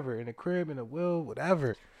wheel, whatever, in the crib, in the wheel,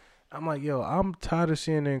 whatever. I'm like, yo, I'm tired of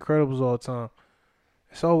seeing The Incredibles all the time.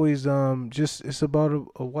 It's always it's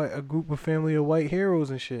about a group of family of white heroes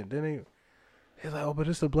and shit. Then they're like, oh, but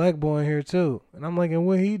it's a black boy in here too. And I'm like, and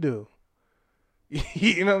what he do?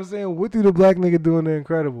 You know what I'm saying? What do the black nigga do in The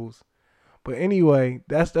Incredibles? But anyway,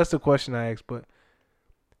 that's the question I asked. But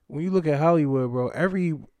when you look at Hollywood, bro,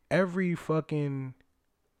 every fucking,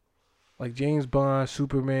 like, James Bond,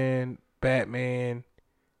 Superman, Batman,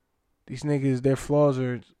 these niggas, their flaws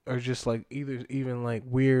are just like either even like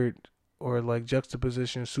weird or like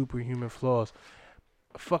juxtaposition superhuman flaws.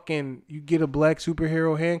 Fucking, you get a black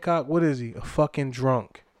superhero, Hancock, what is he? A fucking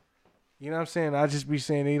drunk. You know what I'm saying? I just be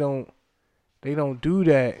saying they don't do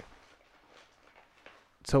that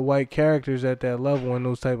to white characters at that level in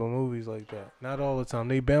those type of movies like that. Not all the time.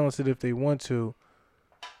 They balance it if they want to,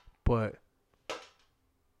 but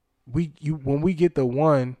when we get the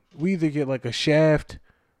one, we either get like a Shaft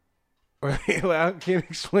or like, I can't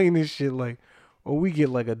explain this shit, like, or we get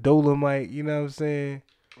like a Dolomite, you know what I'm saying?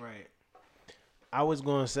 Right. I was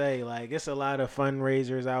gonna say, like, it's a lot of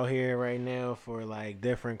fundraisers out here right now for like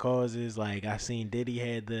different causes. Like, I seen Diddy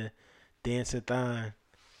had the dance-a-thon.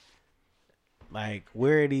 Like,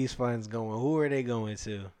 where are these funds going? Who are they going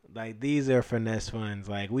to? Like, these are finesse funds.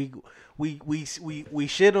 Like, we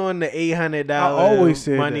shit on the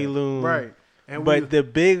 $800 money loom, right? But the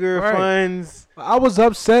bigger funds. I was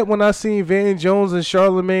upset when I seen Van Jones and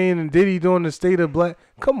Charlemagne and Diddy doing the State of Black.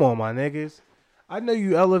 Come on, my niggas. I know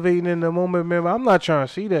you elevating in the moment, man, but I'm not trying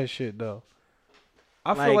to see that shit, though.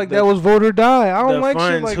 I feel like that was vote or die. I don't like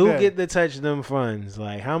funds, shit like who that. Who get to touch them funds?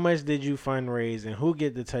 Like, how much did you fundraise and who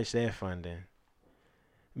get to touch that funding?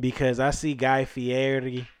 Because I see Guy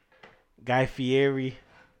Fieri.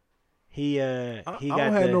 He got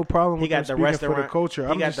no problem with he got the restaurant for the culture.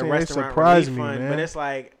 He got the restaurant relief fund, man. But it's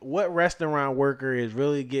like, what restaurant worker is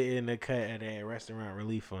really getting a cut of that restaurant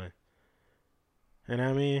relief fund? You know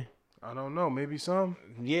what I mean? I don't know. Maybe some.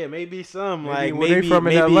 Yeah, maybe some. Maybe from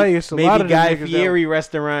in LA, it's a lot of Guy Fieri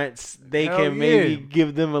restaurants. They can maybe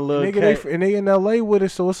give them a little cut. And they in LA with it,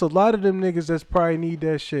 so it's a lot of them niggas that's probably need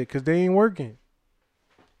that shit because they ain't working.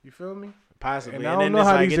 You feel me? Possibly. And I don't know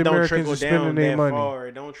how these Americans are spending their money.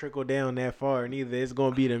 It don't trickle down that far. Neither. It's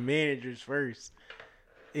gonna be the managers first.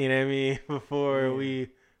 You know what I mean? Before we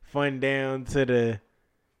fund down to the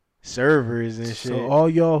servers and shit. So all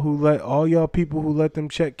y'all people who let them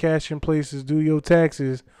check cash in places do your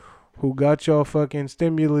taxes, who got y'all fucking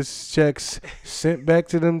stimulus checks sent back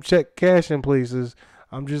to them check cash in places,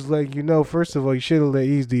 I'm just letting you know, first of all, you should have let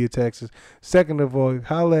Ease do your taxes. Second of all,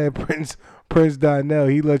 holla at Prince Donnell.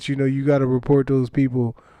 He let you know you got to report those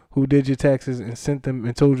people who did your taxes and sent them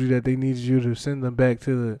and told you that they needed you to send them back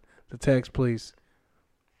to the tax place.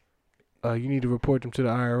 You need to report them to the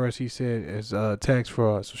IRS, he said, as tax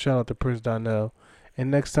fraud. So shout out to Prince Donnell.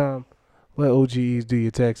 And next time, let OGEs do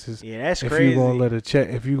your taxes. Yeah, that's crazy.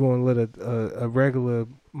 If you're gonna let a regular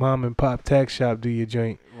mom and pop tax shop do your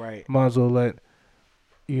joint, right? Might as well let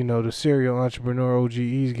the serial entrepreneur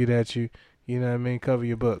OGEs get at you. You know what I mean? Cover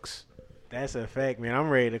your books. That's a fact, man. I'm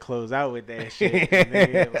ready to close out with that shit.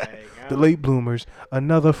 The late bloomers,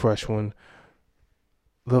 another fresh one.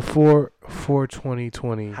 The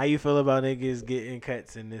 4/2020. How you feel about niggas getting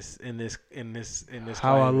cuts in this?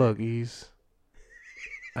 How climate? I look, Ease.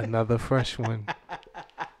 Another fresh one.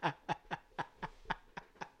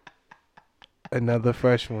 Another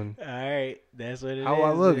fresh one. All right, that's what it is. How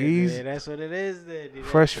I look, Ease. Yeah, that's what it is. Then.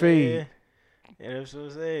 Fresh fade. Yeah, that's what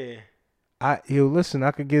I'm saying. Listen,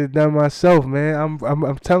 I could get it done myself, man.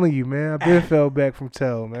 I'm telling you, man. I been fell back from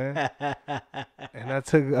tell, man. And I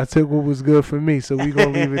took what was good for me, so we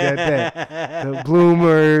gonna leave it at that. The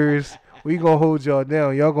bloomers, we gonna hold y'all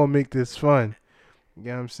down. Y'all gonna make this fun. You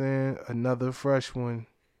know what I'm saying? Another fresh one.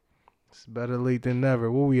 It's better late than never.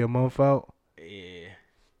 What we, a month out? Yeah.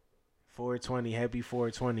 420. Happy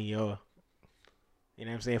 420, yo. You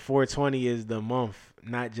know what I'm saying? 420 is the month,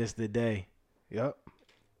 not just the day. Yep.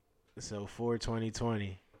 So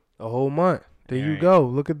 42020. A whole month. There you Right. go.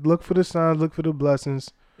 Look for the signs. Look for the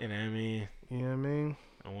blessings. You know what I mean? You know what I mean?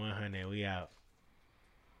 100. We out.